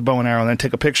shoot it with a bow and arrow and then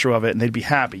take a picture of it and they'd be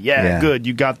happy. Yeah, good.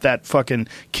 You got that fucking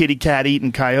kitty cat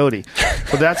eating coyote.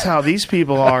 But that's how these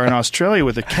people are in Australia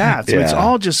with the cats. I mean, it's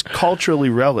all just culturally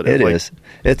relative. It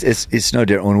is. It's no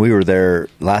different. When we were there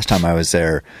last time, I was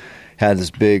there. Had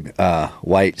this big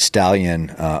white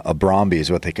stallion, a Bromby is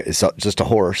what it's just a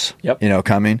horse, Yep. you know,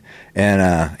 coming. And,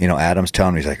 Adam's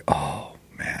telling me, he's like, oh,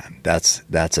 man, that's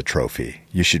a trophy.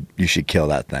 You should kill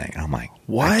that thing. And I'm like,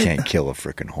 What? I can't kill a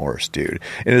freaking horse, dude.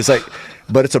 And it's like,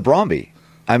 but it's a Bromby.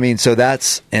 I mean, so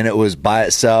and it was by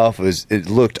itself. It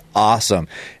looked awesome.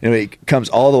 And it comes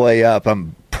all the way up.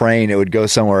 I'm praying it would go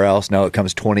somewhere else. No, it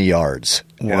comes 20 yards.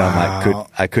 Wow. And I'm like,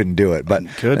 I couldn't do it. But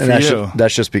Good for that's you.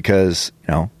 that's just because,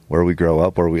 where we grow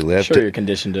up, where we live. Sure, you're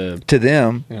conditioned To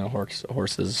them,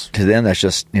 horses. to them, that's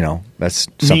just, that's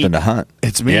something Meat. to hunt.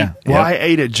 It's meat. Yeah. Well, Yep. I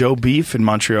ate at Joe Beef in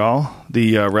Montreal,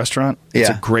 the restaurant. It's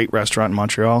Yeah. a great restaurant in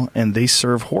Montreal, and they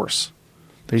serve horse.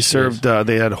 They served.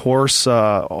 They had horse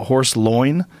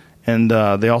loin, and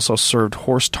they also served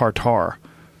horse tartare.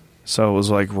 So it was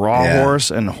like raw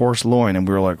horse and horse loin, and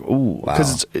we were like, ooh,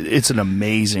 because it's an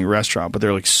amazing restaurant, but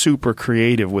they're like super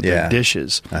creative with their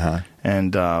dishes. Uh-huh.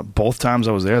 And both times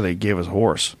I was there, they gave us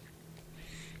horse.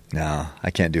 No,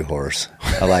 I can't do horse.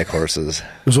 I like horses.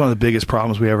 It was one of the biggest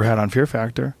problems we ever had on Fear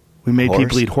Factor. We made Horse?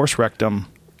 people eat horse rectum.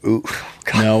 Ooh,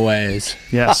 No ways.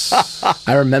 Yes.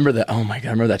 I remember that. Oh my god,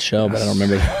 I remember that show, but I don't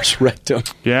remember the horse rectum.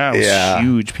 Yeah, it was Yeah.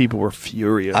 huge. People were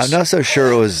furious. I'm not so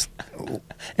sure it was.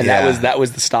 And that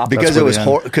was the stop. Because That's it where was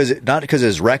they end. not because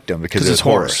it's rectum, because Because it's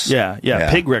horse. Yeah.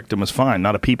 Pig rectum was fine.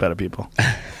 Not a peep out of people.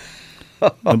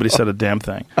 Nobody said a damn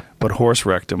thing. But horse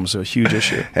rectum was a huge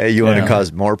issue. Hey, you want to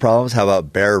cause more problems? How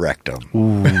about bear rectum?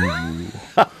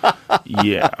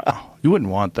 Yeah. You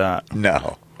wouldn't want that.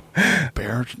 No.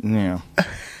 Bear, yeah.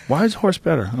 Why is horse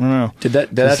better? I don't know. Did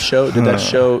that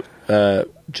show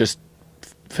just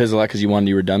fizzle out because you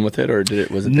were done with it, or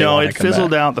was it? No, it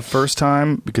fizzled out the first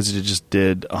time because it just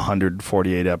did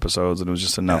 148 episodes, and it was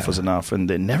just enough was enough, and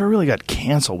it never really got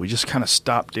canceled. We just kind of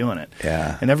stopped doing it.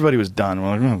 Yeah. And everybody was done.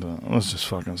 We're like, let's just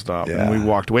fucking stop. Yeah. And we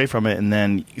walked away from it, and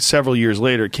then several years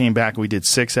later, it came back and we did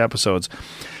 6 episodes,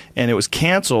 and it was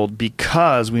canceled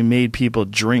because we made people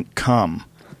drink cum.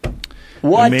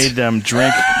 What? We made them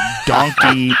drink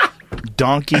donkey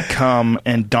cum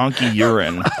and donkey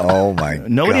urine. Oh my god.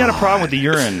 Nobody had a problem with the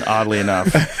urine, oddly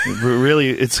enough.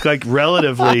 Really, it's like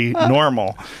relatively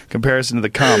normal comparison to the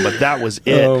cum, but that was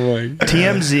it. Oh my god.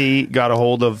 TMZ got a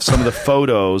hold of some of the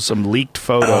photos, some leaked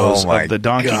photos of the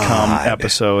donkey cum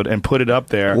episode and put it up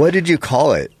there. What did you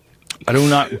call it? I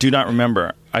do not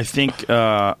remember. I think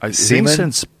we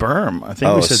said sperm. I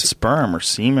think we said sperm or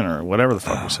semen or whatever the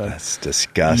fuck we said. That's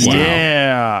disgusting.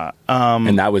 Yeah.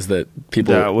 And that was the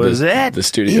people. That was it. The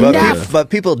studio.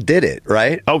 But people did it,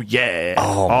 right? Oh yeah.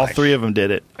 Oh, all 3 of them did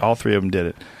it. All 3 of them did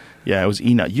it. Yeah, it was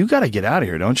Enoch. You got to get out of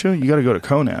here, don't you? You got to go to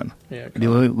Conan. Yeah.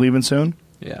 You leaving soon?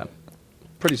 Yeah.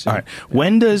 Pretty soon. All right.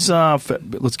 When does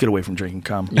let's get away from drinking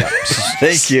cum. Yeah.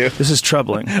 Thank you. This is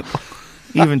troubling.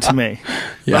 Even to me.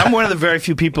 Yeah. I'm one of the very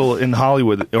few people in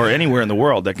Hollywood or anywhere in the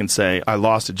world that can say I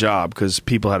lost a job because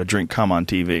people had to drink cum on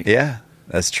TV. Yeah,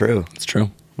 that's true. It's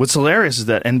true. What's hilarious is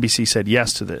that NBC said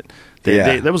yes to that.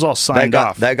 That was all signed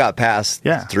off. That got passed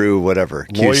through whatever.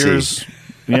 QC.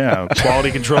 Lawyers,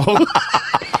 quality control.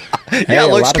 Yeah,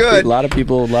 it looks good. A lot of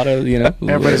people,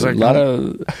 everybody's like, a lot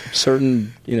of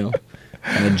certain,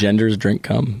 kind of genders drink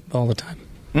cum all the time.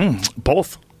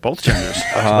 Both genders.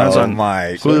 Depends on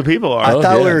who the people are. I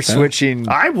thought we were switching.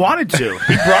 I wanted to.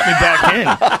 He brought me back in.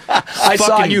 I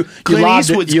saw you.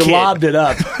 You lobbed it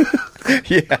up.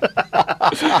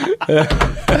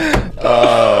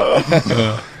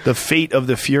 The Fate of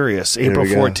the Furious, April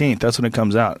 14th. That's when it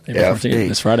comes out. April 14th.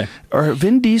 This Friday. Are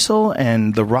Vin Diesel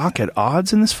and The Rock at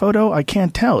odds in this photo? I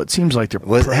can't tell. It seems like there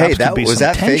was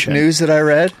that fake news that I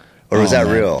read, or was that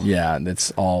real? Yeah,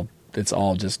 it's all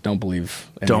just don't believe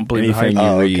anything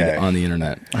you read on the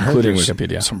internet, including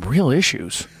Wikipedia. Some real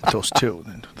issues with those two.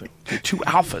 The 2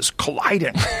 alphas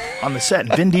colliding on the set.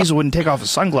 And Vin Diesel wouldn't take off his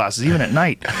sunglasses even at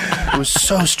night. It was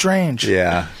so strange.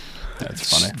 Yeah. That's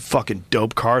funny. Fucking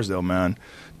dope cars though, man.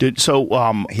 Dude,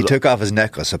 so he took off his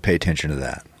necklace, so pay attention to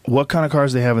that. What kind of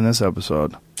cars they have in this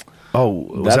episode? Oh,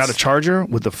 was that a Charger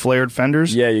with the flared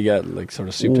fenders? Yeah, you got like sort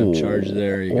of souped up Charger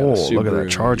there. You got a Subaru, look at that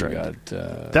Charger.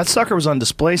 That sucker was on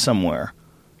display somewhere,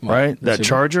 right? That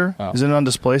Charger? Is it on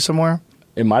display somewhere?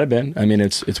 It might have been. I mean,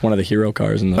 it's one of the hero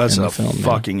cars in the film. That's a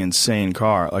fucking insane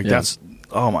car. Like that's,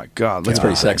 oh my God. That's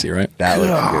pretty sexy, right? That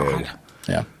looks good.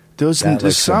 Yeah. There's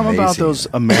something about those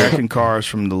American cars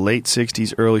from the late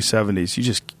 60s, early 70s. You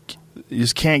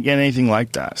just can't get anything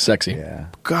like that. Sexy. Yeah.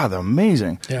 God, they're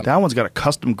amazing. Yeah. That one's got a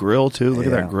custom grill, too. Look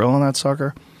at that grill on that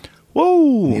sucker.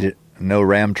 Whoa. No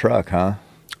Ram truck, huh?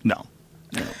 No.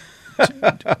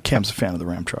 Cam's a fan of the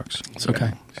Ram trucks. It's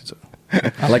okay.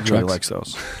 I like trucks. Really likes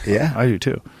those. Yeah. I do,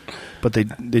 too. But they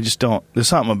just don't. There's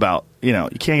something about, you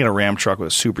can't get a Ram truck with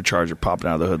a supercharger popping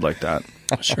out of the hood like that.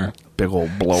 Sure. Big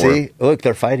old blower. See? Look,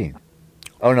 they're fighting.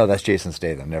 Oh, no, that's Jason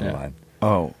Statham. Never mind.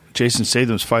 Oh, Jason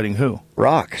Statham's fighting who?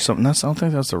 Rock. I don't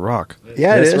think that's The Rock.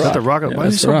 Yeah, it is. Is that The Rock? Why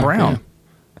is he so brown? Yeah.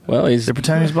 Well, they're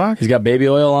pretending he's black? He's got baby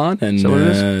oil on. And so it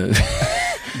is?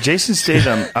 Jason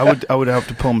Statham, I would have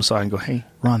to pull him aside and go, hey,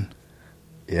 run.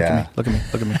 Yeah. Look at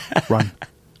me. Run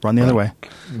the other way.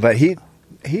 But he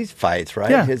fights, right?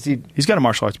 Yeah. He's got a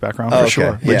martial arts background for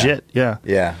sure. Yeah. Legit, yeah.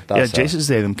 Yeah. Jason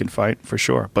Statham can fight for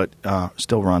sure, but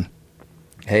still run.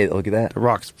 Hey, look at that. The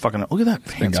Rock's fucking... Look at that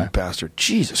handsome bastard.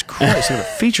 Jesus Christ, look at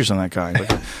the features on that guy.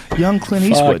 Like a young Clint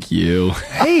Eastwood. Fuck you.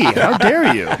 Hey, how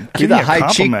dare you? Give me a high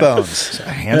cheekbones. He's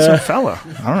a handsome fella.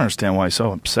 I don't understand why he's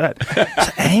so upset.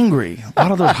 He's angry. A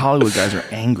lot of those Hollywood guys are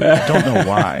angry. I don't know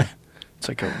why. It's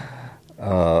like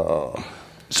a...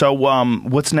 So,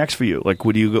 what's next for you? Like,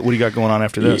 what do you got going on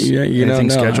after this? Anything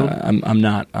scheduled? I'm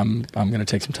not. I'm going to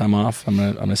take some time off. I'm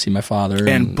going to see my father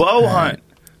and bow hunt.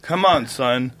 Come on,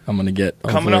 son. I'm going to get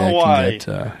coming to Hawaii.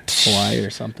 Hawaii or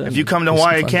something. If you come to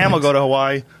Hawaii, Cam will go to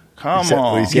Hawaii. Come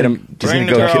on. He's going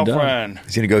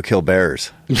to go kill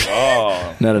bears.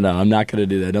 Oh. No. I'm not going to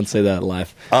do that. Don't say that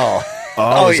live. Oh,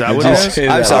 is that what it is?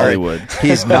 I'm sorry. Hollywood.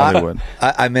 He's not.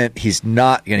 I meant he's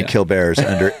not going to kill bears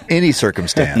under any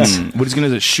circumstance. What he's going to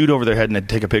do is shoot over their head and then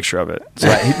take a picture of it.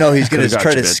 Right. No, he's going to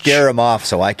try to scare them off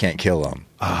so I can't kill them.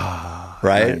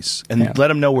 right? Nice. And let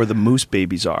them know where the moose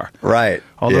babies are. Right.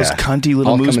 All those cunty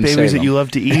little moose babies that you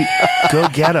love to eat. Go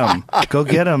get them. Go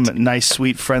get them, nice,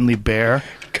 sweet, friendly bear.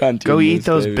 Cunty Go eat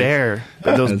those babies.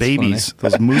 those babies,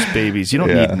 those moose babies. You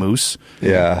don't need moose.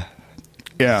 Yeah.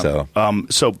 Yeah.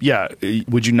 So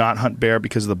would you not hunt bear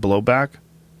because of the blowback?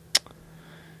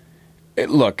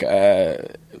 Look, I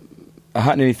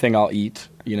hunt anything I'll eat.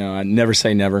 I never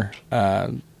say never.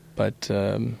 But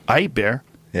I eat bear.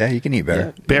 Yeah, you can eat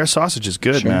bear. Yeah. Bear sausage is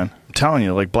good, man. I'm telling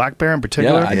you, like black bear in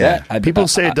particular. Yeah, I bet. People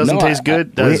say it doesn't taste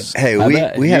good.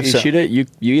 We have you shoot it, you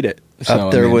eat it.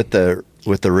 Up there with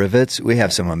the rivets. We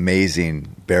have some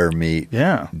amazing bear meat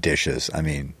dishes. I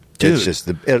mean, dude, it's just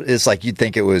it's like you'd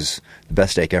think it was the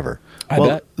best steak ever. I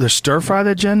bet. The stir fry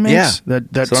that Jen makes,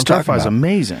 that stir fry is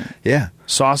amazing. Yeah.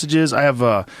 Sausages. I have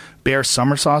a bear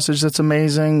summer sausage that's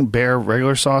amazing. Bear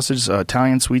regular sausage,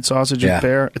 Italian sweet sausage with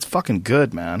bear. It's fucking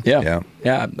good, man. Yeah.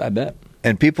 I bet.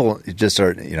 And people just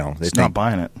are, they think not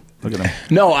buying it. Look at him.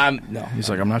 No. He's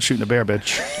like, I'm not shooting a bear,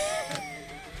 bitch.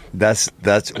 That's.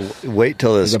 Wait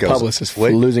till this goes. The publicist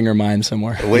losing her mind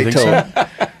somewhere. Wait till.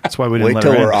 That's why we didn't. Wait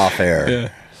till we're off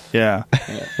air. Yeah.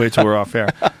 Wait till we're off air.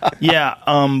 Yeah.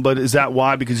 But is that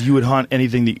why? Because you would hunt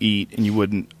anything to eat, and you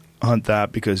wouldn't hunt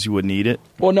that because you wouldn't eat it?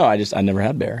 Well, no. I never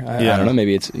had bear. I don't know.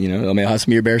 Maybe it's maybe I'll have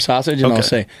some of your bear sausage, and I'll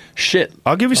say shit.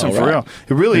 I'll give you some for real.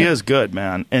 It really is good,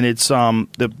 man. And it's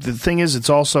the thing is, it's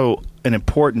also an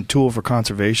important tool for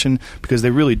conservation because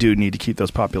they really do need to keep those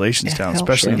populations down,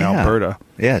 especially in Alberta.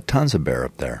 Yeah, tons of bear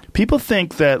up there. People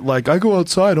think that, like, I go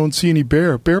outside, I don't see any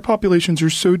bear. Bear populations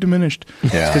are so diminished. Yeah.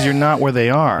 It's because you're not where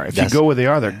they are. If you go where they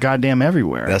are, they're goddamn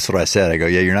everywhere. That's what I said. I go,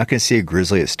 you're not going to see a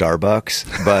grizzly at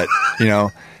Starbucks, but,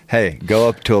 hey, go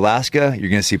up to Alaska, you're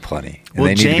going to see plenty. And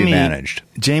they need to be managed.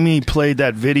 Jamie played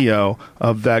that video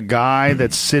of that guy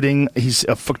that's sitting, he's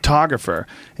a photographer,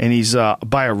 and he's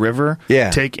by a river.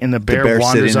 Yeah. And the bear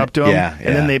wanders up to him. Yeah.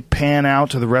 And then they pan out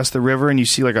to the rest of the river, and you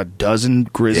see like a dozen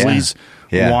grizzlies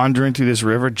wandering through this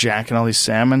river, jacking all these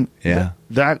salmon. Yeah.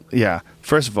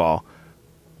 First of all,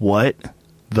 what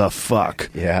the fuck?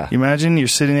 Yeah. You imagine you're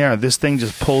sitting there, this thing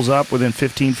just pulls up within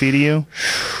 15 feet of you.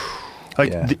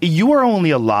 Like, you are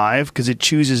only alive because it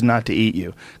chooses not to eat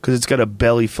you, because it's got a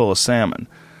belly full of salmon.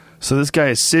 So this guy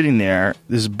is sitting there,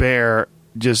 this bear,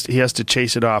 he has to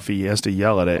chase it off. He has to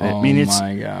yell at it.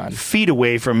 It's feet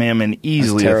away from him and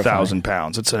easily 1,000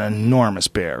 pounds. It's an enormous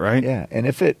bear, right? Yeah, and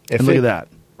look at that.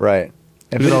 Right.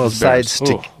 If it decides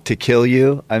to kill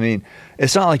you, I mean,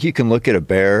 it's not like you can look at a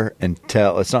bear and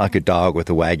tell. It's not like a dog with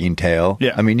a wagging tail.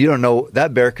 Yeah. I mean, you don't know.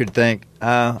 That bear could think,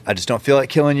 I just don't feel like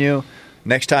killing you.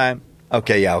 Next time,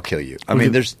 okay, I'll kill you. I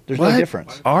mean, there's no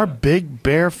difference. Our big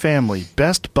bear family,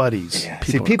 best buddies. Yeah.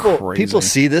 People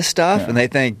see this stuff and they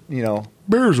think,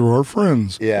 bears are our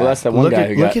friends. Yeah. Well, that's the one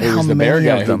guy who was the bear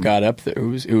guy who got up there, who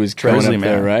was grizzly up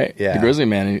there, right? Yeah. The grizzly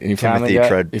man, and he finally got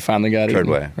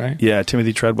Treadway. eaten, right? Yeah,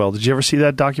 Timothy Treadwell. Did you ever see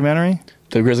that documentary?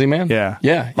 The grizzly man? Yeah.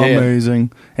 Yeah.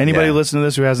 Amazing. Anybody listening to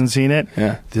this who hasn't seen it,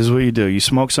 this is what you do. You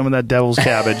smoke some of that devil's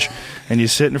cabbage, and you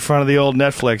sit in front of the old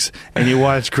Netflix, and you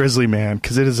watch Grizzly Man,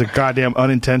 because it is a goddamn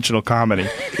unintentional comedy.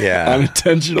 Yeah.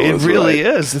 Unintentional. It really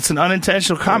is. It's an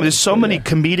unintentional comedy. There's so many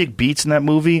comedic beats in that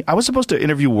movie. I was supposed to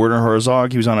interview Werner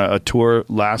Herzog. He was on a tour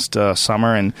last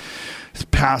summer, and his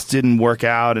past didn't work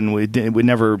out, and we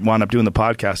never wound up doing the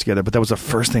podcast together. But that was the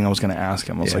first thing I was going to ask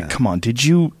him. I was like, "Come on, did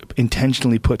you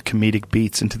intentionally put comedic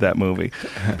beats into that movie?"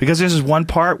 Because there's this one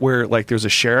part where, like, there's a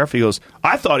sheriff. He goes,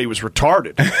 "I thought he was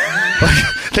retarded."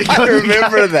 I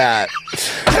remember that.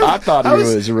 I thought he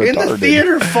was retarded. In the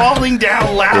theater, falling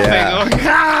down laughing.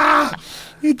 Like,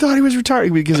 he thought he was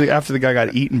retarded because after the guy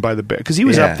got eaten by the bear, because he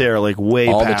was up there like way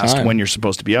all past when you're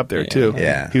supposed to be up there too.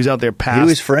 Yeah, he was out there past. He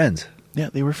was friends. Yeah,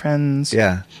 they were friends.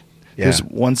 Yeah. There's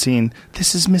one scene.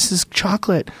 This is Mrs.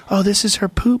 Chocolate. Oh, this is her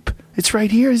poop. It's right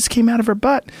here. This came out of her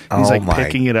butt. He's like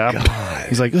picking it up. God.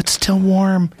 He's like, it's still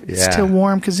warm. Yeah. It's still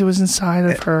warm because it was inside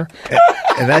of her.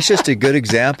 And that's just a good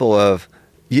example of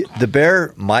the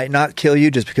bear might not kill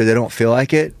you just because they don't feel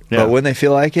like it. Yeah. But when they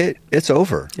feel like it, it's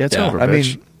over. Yeah, it's over. I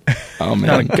mean,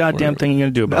 not a goddamn thing you're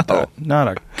going to do about that. Not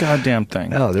a goddamn thing.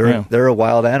 No, they're a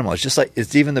wild animal. It's just like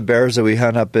it's even the bears that we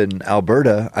hunt up in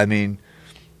Alberta. I mean,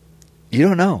 you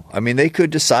don't know. I mean, they could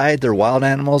decide they're wild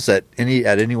animals at any.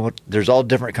 There's all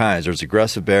different kinds. There's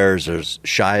aggressive bears. There's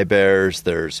shy bears.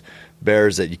 There's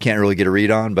bears that you can't really get a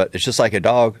read on. But it's just like a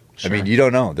dog. Sure. I mean, you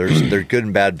don't know. They're good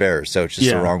and bad bears. So it's just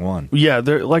the wrong one. Yeah,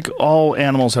 they're like all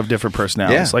animals have different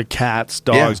personalities. Yeah. Like cats,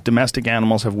 dogs, domestic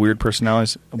animals have weird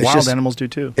personalities. Wild animals do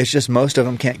too. It's just most of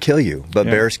them can't kill you, but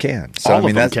bears can. So all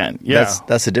of them can. Yeah,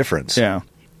 that's the difference. Yeah.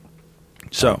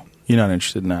 So. You're not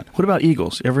interested in that. What about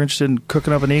eagles? You ever interested in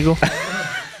cooking up an eagle?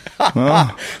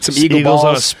 Some eagle eagles balls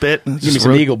on a spit. Give me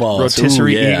some eagle balls.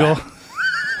 Rotisserie Ooh, yeah. eagle.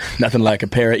 Nothing like a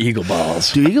pair of eagle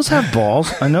balls. Do eagles have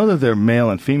balls? I know that they're male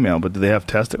and female, but do they have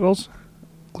testicles?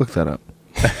 Look that up.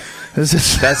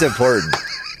 That's important.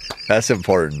 That's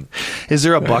important. Is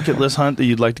there a bucket list hunt that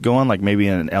you'd like to go on, like maybe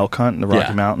an elk hunt in the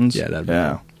Rocky Mountains? Yeah, that'd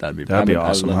be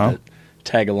awesome, I'd huh? love to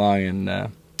tag along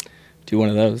and do one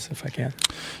of those if I can.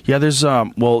 Yeah, there's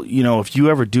well, if you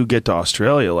ever do get to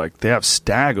Australia, like they have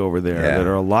stag over there that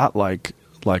are a lot like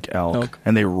elk,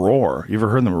 and they roar. You ever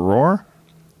heard them roar?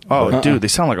 Oh, dude, they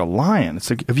sound like a lion. It's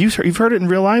like you've heard it in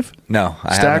real life? No,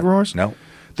 stag roars? No.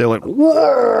 They're like,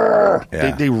 roar.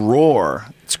 Yeah. They roar.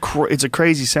 It's a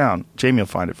crazy sound. Jamie will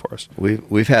find it for us.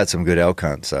 We've had some good elk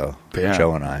hunts, so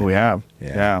Joe and I. We have.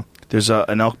 Yeah. There's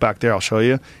an elk back there. I'll show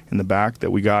you in the back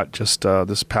that we got just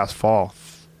this past fall.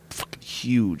 Fucking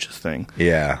huge thing.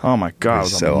 Yeah. Oh my God. It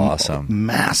was so awesome.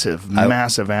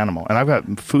 Massive animal. And I've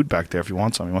got food back there if you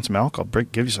want some. You want some elk? I'll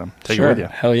give you some. Take it with you.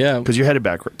 Hell yeah. Because you're headed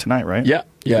back tonight, right? Yeah.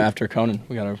 Yeah. After Conan,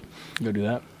 we gotta go do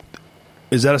that.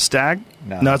 Is that a stag?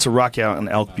 No, it's a Rocky Mountain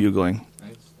elk bugling.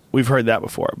 We've heard that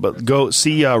before, but go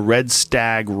see red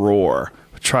stag roar.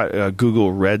 Try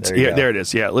Google red. There it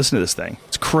is. Yeah, listen to this thing.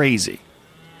 It's crazy.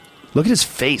 Look at his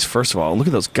face. First of all, look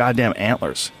at those goddamn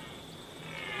antlers.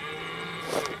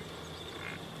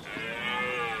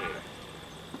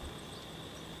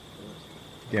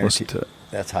 Listen to it.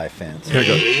 That's high fence. Here it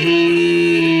goes.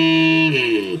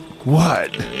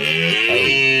 What? Look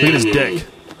at his dick.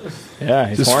 Yeah,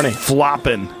 he's Just horny.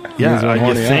 flopping. Yeah, horny,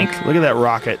 you think? Look at that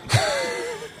rocket.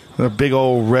 A big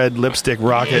old red lipstick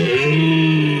rocket.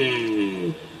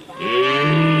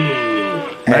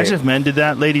 Imagine if men did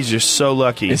that. Ladies, you're so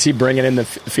lucky. Is he bringing in the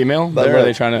female? But There, look, are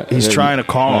they trying to? He's trying to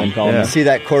call him. You see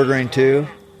that quartering too?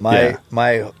 Yeah.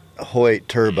 My Hoyt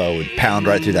Turbo would pound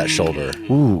right through that shoulder.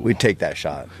 Ooh. We'd take that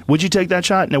shot. Would you take that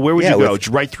shot? Now, where would you go?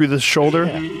 Right through the shoulder?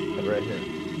 Yeah, right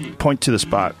here. Point to the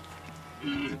spot.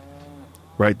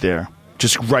 Right there.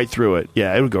 Just right through it.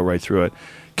 Yeah, it would go right through it.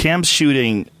 Cam's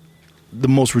shooting the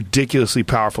most ridiculously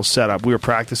powerful setup. We were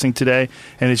practicing today,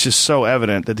 and it's just so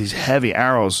evident that these heavy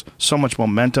arrows, so much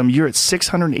momentum. You're at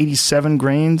 687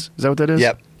 grains. Is that what that is?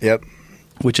 Yep.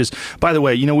 Which is, by the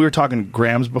way, we were talking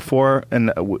grams before,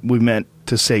 and we meant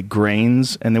to say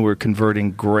grains, and then we were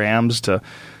converting grams to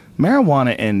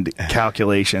marijuana and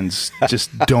calculations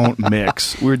just don't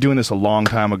mix. We were doing this a long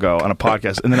time ago on a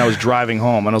podcast, and then I was driving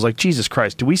home, and I was like, Jesus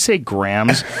Christ, do we say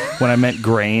grams when I meant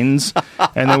grains?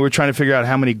 And then we were trying to figure out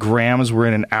how many grams were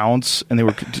in an ounce, and they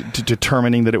were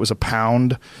determining that it was a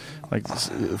pound. Like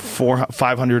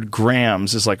 500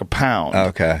 grams is like a pound.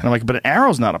 Okay. And I'm like, but an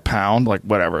arrow's not a pound. Like,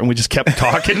 whatever. And we just kept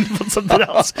talking about something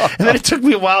else. And then it took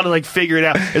me a while to like figure it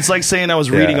out. It's like saying I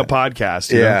was reading a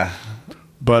podcast. You know?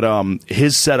 But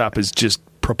his setup is just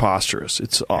preposterous.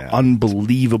 It's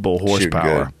unbelievable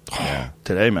horsepower.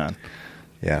 Today, man.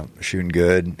 Yeah, shooting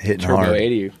good, hitting Turbo hard.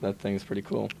 80. That thing's pretty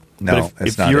cool. No,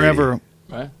 if you're 80. ever...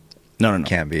 Right? No.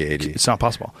 Can't be 80. It's not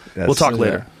possible. We'll talk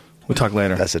later. We'll talk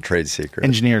later. That's a trade secret.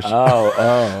 Engineers. Yeah.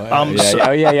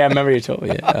 I remember you told me.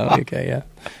 Yeah. Oh, okay, yeah.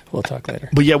 We'll talk later.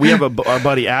 But yeah, we have our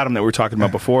buddy Adam that we were talking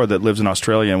about before that lives in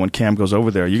Australia, and when Cam goes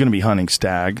over there, you're going to be hunting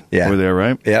stag over there,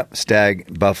 right? Yep,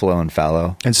 stag, buffalo, and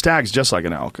fallow. And stag's just like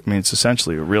an elk. I mean, it's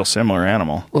essentially a real similar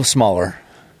animal. A little smaller.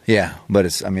 Yeah, but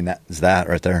it's that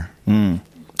right there.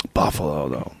 Buffalo,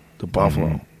 though. The buffalo.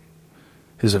 Mm-hmm.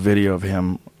 There's a video of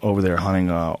him over there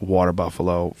hunting a water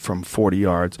buffalo from 40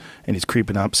 yards, and he's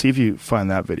creeping up. See if you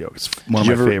find that video. It's one of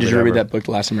my favorite. Did you ever read that book,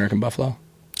 The Last American Buffalo?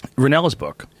 Ranella's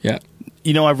book. Yeah.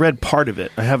 I've read part of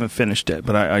it. I haven't finished it,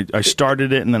 but I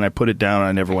started it, and then I put it down, and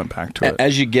I never went back to it.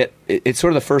 As you get, it's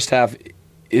sort of the first half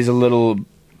is a little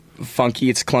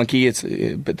funky. It's clunky.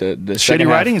 But the shitty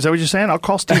writing. Is that what you're saying? I'll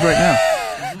call Steve right now.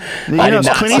 It's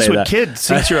Clint Eastwood kid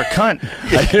thinks you're a cunt.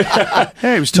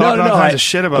 Hey, he was talking all kinds of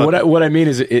shit about. What I mean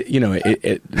is, the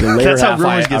later That's half how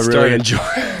rumors get started. Really enjoy.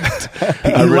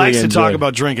 He likes to talk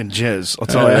about drinking jizz. I'll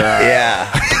tell you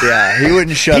that. Yeah. He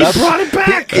wouldn't shut up. He brought it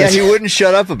back. Yeah, he wouldn't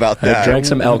shut up about that. I drank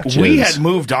some elk jizz. We had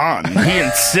moved on. He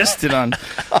insisted on.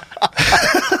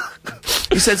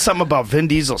 He said something about Vin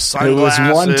Diesel sunglasses. It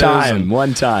was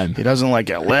one time. He doesn't like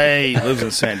L.A. He lives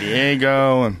in San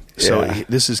Diego. And so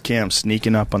this is Cam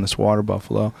sneaking up on this water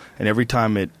buffalo. And every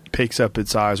time it picks up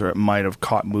its eyes or it might have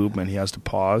caught movement, he has to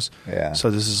pause. Yeah.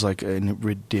 So this is like a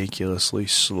ridiculously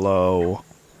slow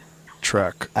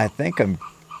trek. I think I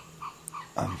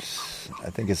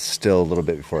think it's still a little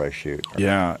bit before I shoot.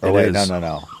 Yeah. Or wait,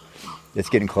 no. It's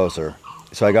getting closer.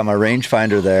 So I got my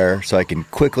rangefinder there so I can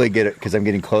quickly get it because I'm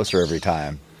getting closer every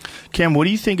time. Cam, what do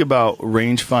you think about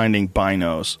range finding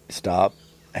binos? Stop,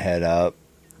 head up,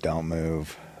 don't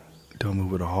move. Don't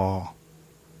move at all.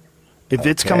 If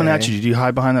it's coming at you, do you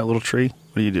hide behind that little tree?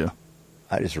 What do you do?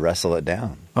 I just wrestle it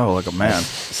down. Oh, like a man.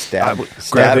 Stab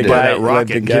Grab it it. by that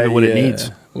rocket and give it what it needs.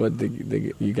 What the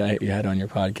guy you had on your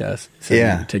podcast? Said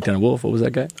Yeah. Take down a wolf. What was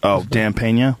that guy? Oh, Dan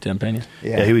Pena? Dan Pena.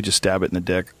 Yeah, he would just stab it in the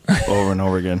dick over and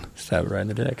over again. Stab it right in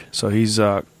the dick. So he's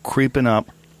creeping up.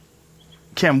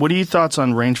 Cam, what are your thoughts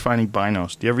on range-finding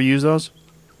binos? Do you ever use those?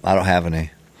 I don't have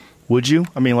any. Would you?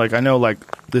 I mean, like, I know, like,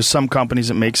 there's some companies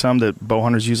that make some that bow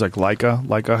hunters use, like Leica.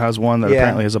 Leica has one that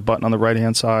apparently has a button on the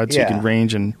right-hand side, so you can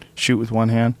range and shoot with one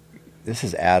hand. This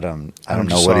is Adam. I don't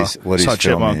know what he's filming.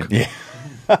 Chipmunk. Yeah.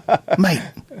 Mate,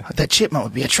 that chipmunk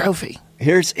would be a trophy.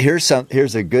 Here's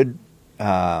a good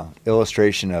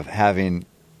illustration of having.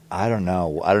 I don't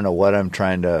know what I'm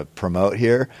trying to promote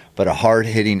here, but a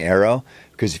hard-hitting arrow.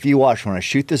 Because if you watch, when I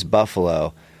shoot this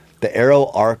buffalo, the arrow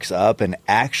arcs up and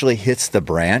actually hits the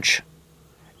branch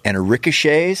and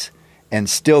ricochets and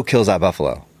still kills that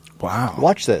buffalo. Wow.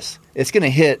 Watch this. It's going to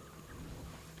hit.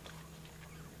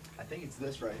 I think it's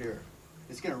this right here.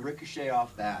 It's going to ricochet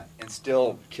off that and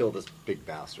still kill this big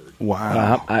bastard.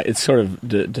 Wow. It's sort of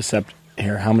deceptive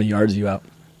here. How many yards are you out?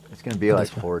 It's going to be like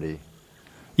 40.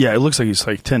 Yeah, it looks like he's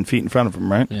like 10 feet in front of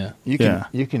him, right? Yeah. You can.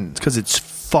 It's because it's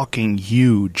fucking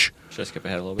huge. Should I skip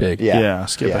ahead a little bit? Big. Yeah.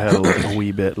 Skip ahead a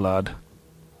wee bit, lad.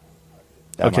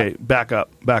 Okay, back up,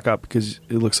 because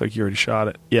it looks like you already shot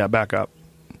it. Yeah, back up.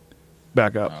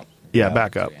 Oh, Yeah,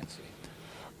 back up.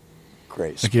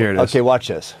 Great. Look, here it is. Okay, watch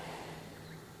this.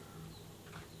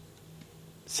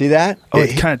 See that? Oh,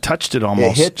 it kind of touched it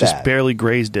almost. hit just that. barely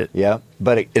grazed it. Yeah,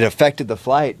 but it affected the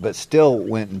flight, but still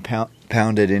went and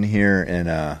pounded in here,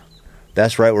 and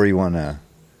that's right where you want to.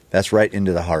 That's right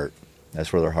into the heart.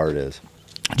 That's where their heart is.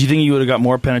 Do you think you would have got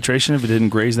more penetration if it didn't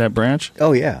graze that branch?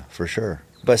 Oh yeah, for sure.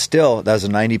 But still, that was a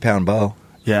 90-pound bow.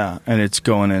 Yeah, and it's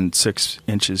going in 6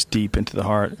 inches deep into the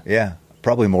heart. Yeah,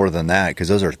 probably more than that because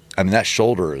those are. I mean, that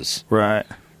shoulder is. Right.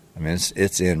 I mean,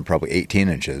 it's in probably 18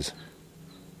 inches.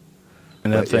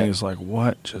 And that thing is like,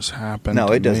 what just happened? No,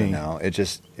 to it doesn't me? know. It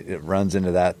just it runs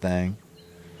into that thing.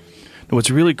 What's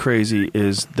really crazy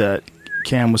is that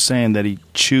Cam was saying that he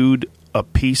chewed a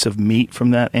piece of meat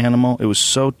from that animal. It was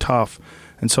so tough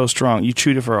and so strong. You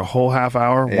chewed it for a whole half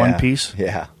hour, one piece?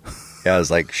 Yeah. Yeah, it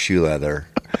was like shoe leather.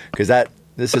 Because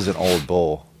this is an old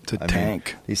bull. It's a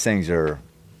tank. These things are,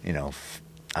 I don't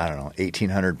know,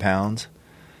 1,800 pounds.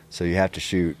 So you have to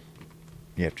shoot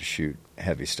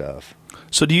heavy stuff.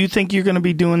 So do you think you're going to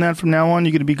be doing that from now on?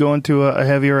 You're going to be going to a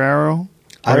heavier arrow?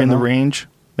 I Or don't in the know. range,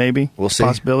 maybe? We'll see.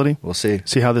 Possibility? We'll see.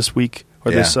 See how this week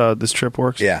or this trip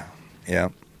works? Yeah. Yeah.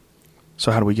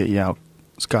 So how do we get you out?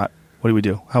 Scott, what do we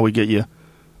do? How do we get you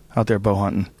out there bow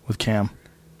hunting with Cam?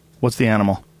 What's the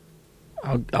animal?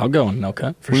 I'll go on an elk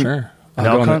hunt for sure. An I'll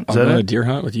elk go hunt? on a deer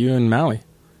hunt with you in Maui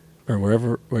or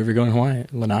wherever you're going in Hawaii,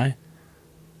 Lanai.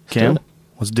 Cam?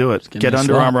 Let's do it. give Get me a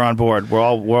Under slot. Armour on board. We'll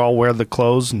all wear the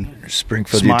clothes and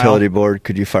Springfield Smile. Utility Board,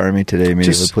 could you fire me today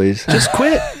immediately, please? just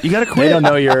quit. You got to quit. They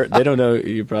don't know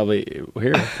you're probably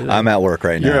here. I'm at work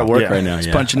right now. You're at work Yeah, right now. it's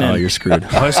Yeah. punching Oh, in. you're screwed. All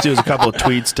I have to do is a couple of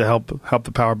tweets to help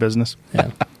the power business.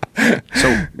 Yeah.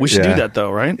 So we should Yeah. do that,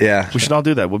 though, right? Yeah. We should all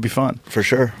do that. It would be fun. For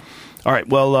sure. All right.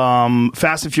 Well,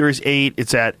 Fast and Furious 8,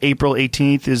 it's at April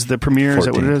 18th is the premiere. Is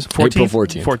that what it is? 14th? April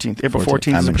 14th. 14th. April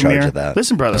 14th I'm is the in charge premiere. of that.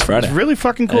 Listen, brother, That's Friday. it's really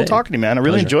fucking cool Hey. talking to you, man. I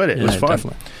really Pleasure. enjoyed it. It was Yeah, fun.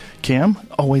 definitely. Cam,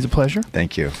 always a pleasure.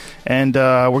 Thank you. And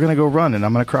we're going to go run, and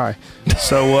I'm going to cry.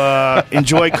 So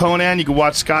enjoy Conan. You can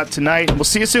watch Scott tonight. We'll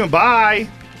see you soon. Bye.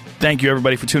 Thank you,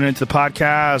 everybody, for tuning into the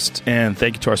podcast. And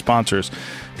thank you to our sponsors.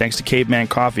 Thanks to Caveman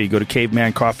Coffee. Go to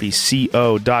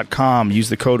cavemancoffeeco.com. Use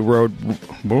the code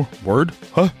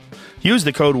Use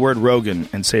the code word Rogan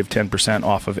and save 10%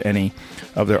 off of any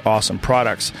of their awesome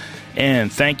products.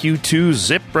 And thank you to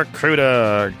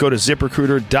ZipRecruiter. Go to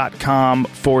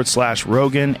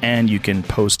ziprecruiter.com/Rogan and you can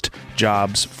post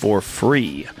jobs for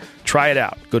free. Try it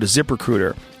out. Go to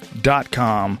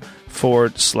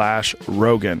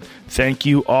ziprecruiter.com/Rogan. Thank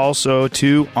you also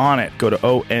to Onnit. Go to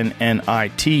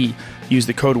ONNIT. Use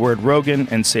the code word Rogan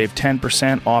and save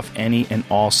 10% off any and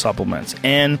all supplements.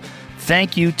 And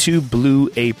thank you to Blue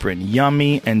Apron.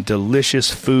 Yummy and delicious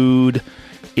food.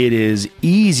 It is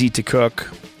easy to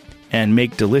cook and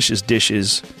make delicious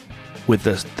dishes with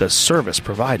the service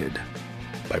provided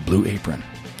by Blue Apron.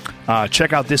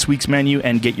 Check out this week's menu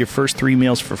and get your first 3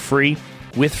 meals for free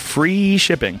with free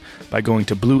shipping by going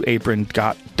to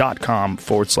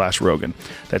blueapron.com/Rogan.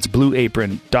 That's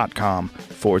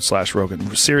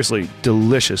blueapron.com/Rogan. Seriously,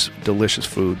 delicious, delicious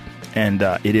food. And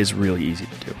it is really easy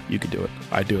to do. You can do it.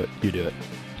 I do it. You do it.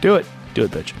 Do it. Do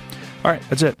it, bitch. All right,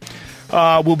 that's it.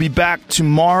 We'll be back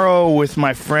tomorrow with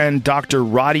my friend Dr.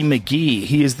 Roddy McGee.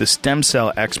 He is the stem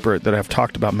cell expert that I've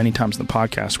talked about many times in the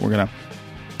podcast. We're going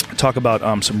to talk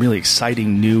about some really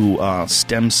exciting new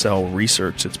stem cell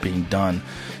research that's being done.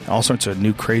 All sorts of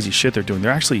new crazy shit they're doing.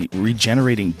 They're actually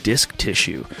regenerating disc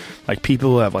tissue. Like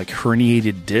people who have like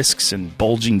herniated discs and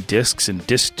bulging discs and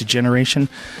disc degeneration,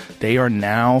 they are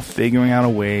now figuring out a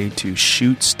way to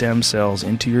shoot stem cells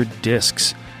into your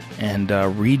discs and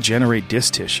regenerate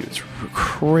disc tissue. It's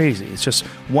crazy. It's just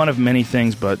one of many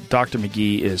things, but Dr.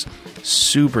 McGee is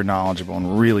super knowledgeable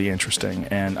and really interesting,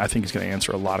 and I think he's going to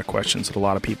answer a lot of questions that a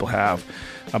lot of people have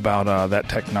about that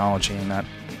technology and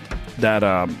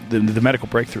the medical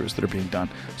breakthroughs that are being done.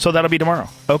 So that'll be tomorrow.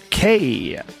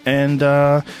 Okay. And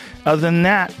other than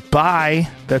that, bye.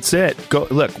 That's it. Go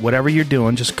look, whatever you're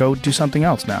doing, just go do something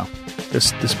else now.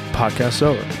 This podcast's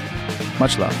over.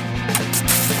 Much love.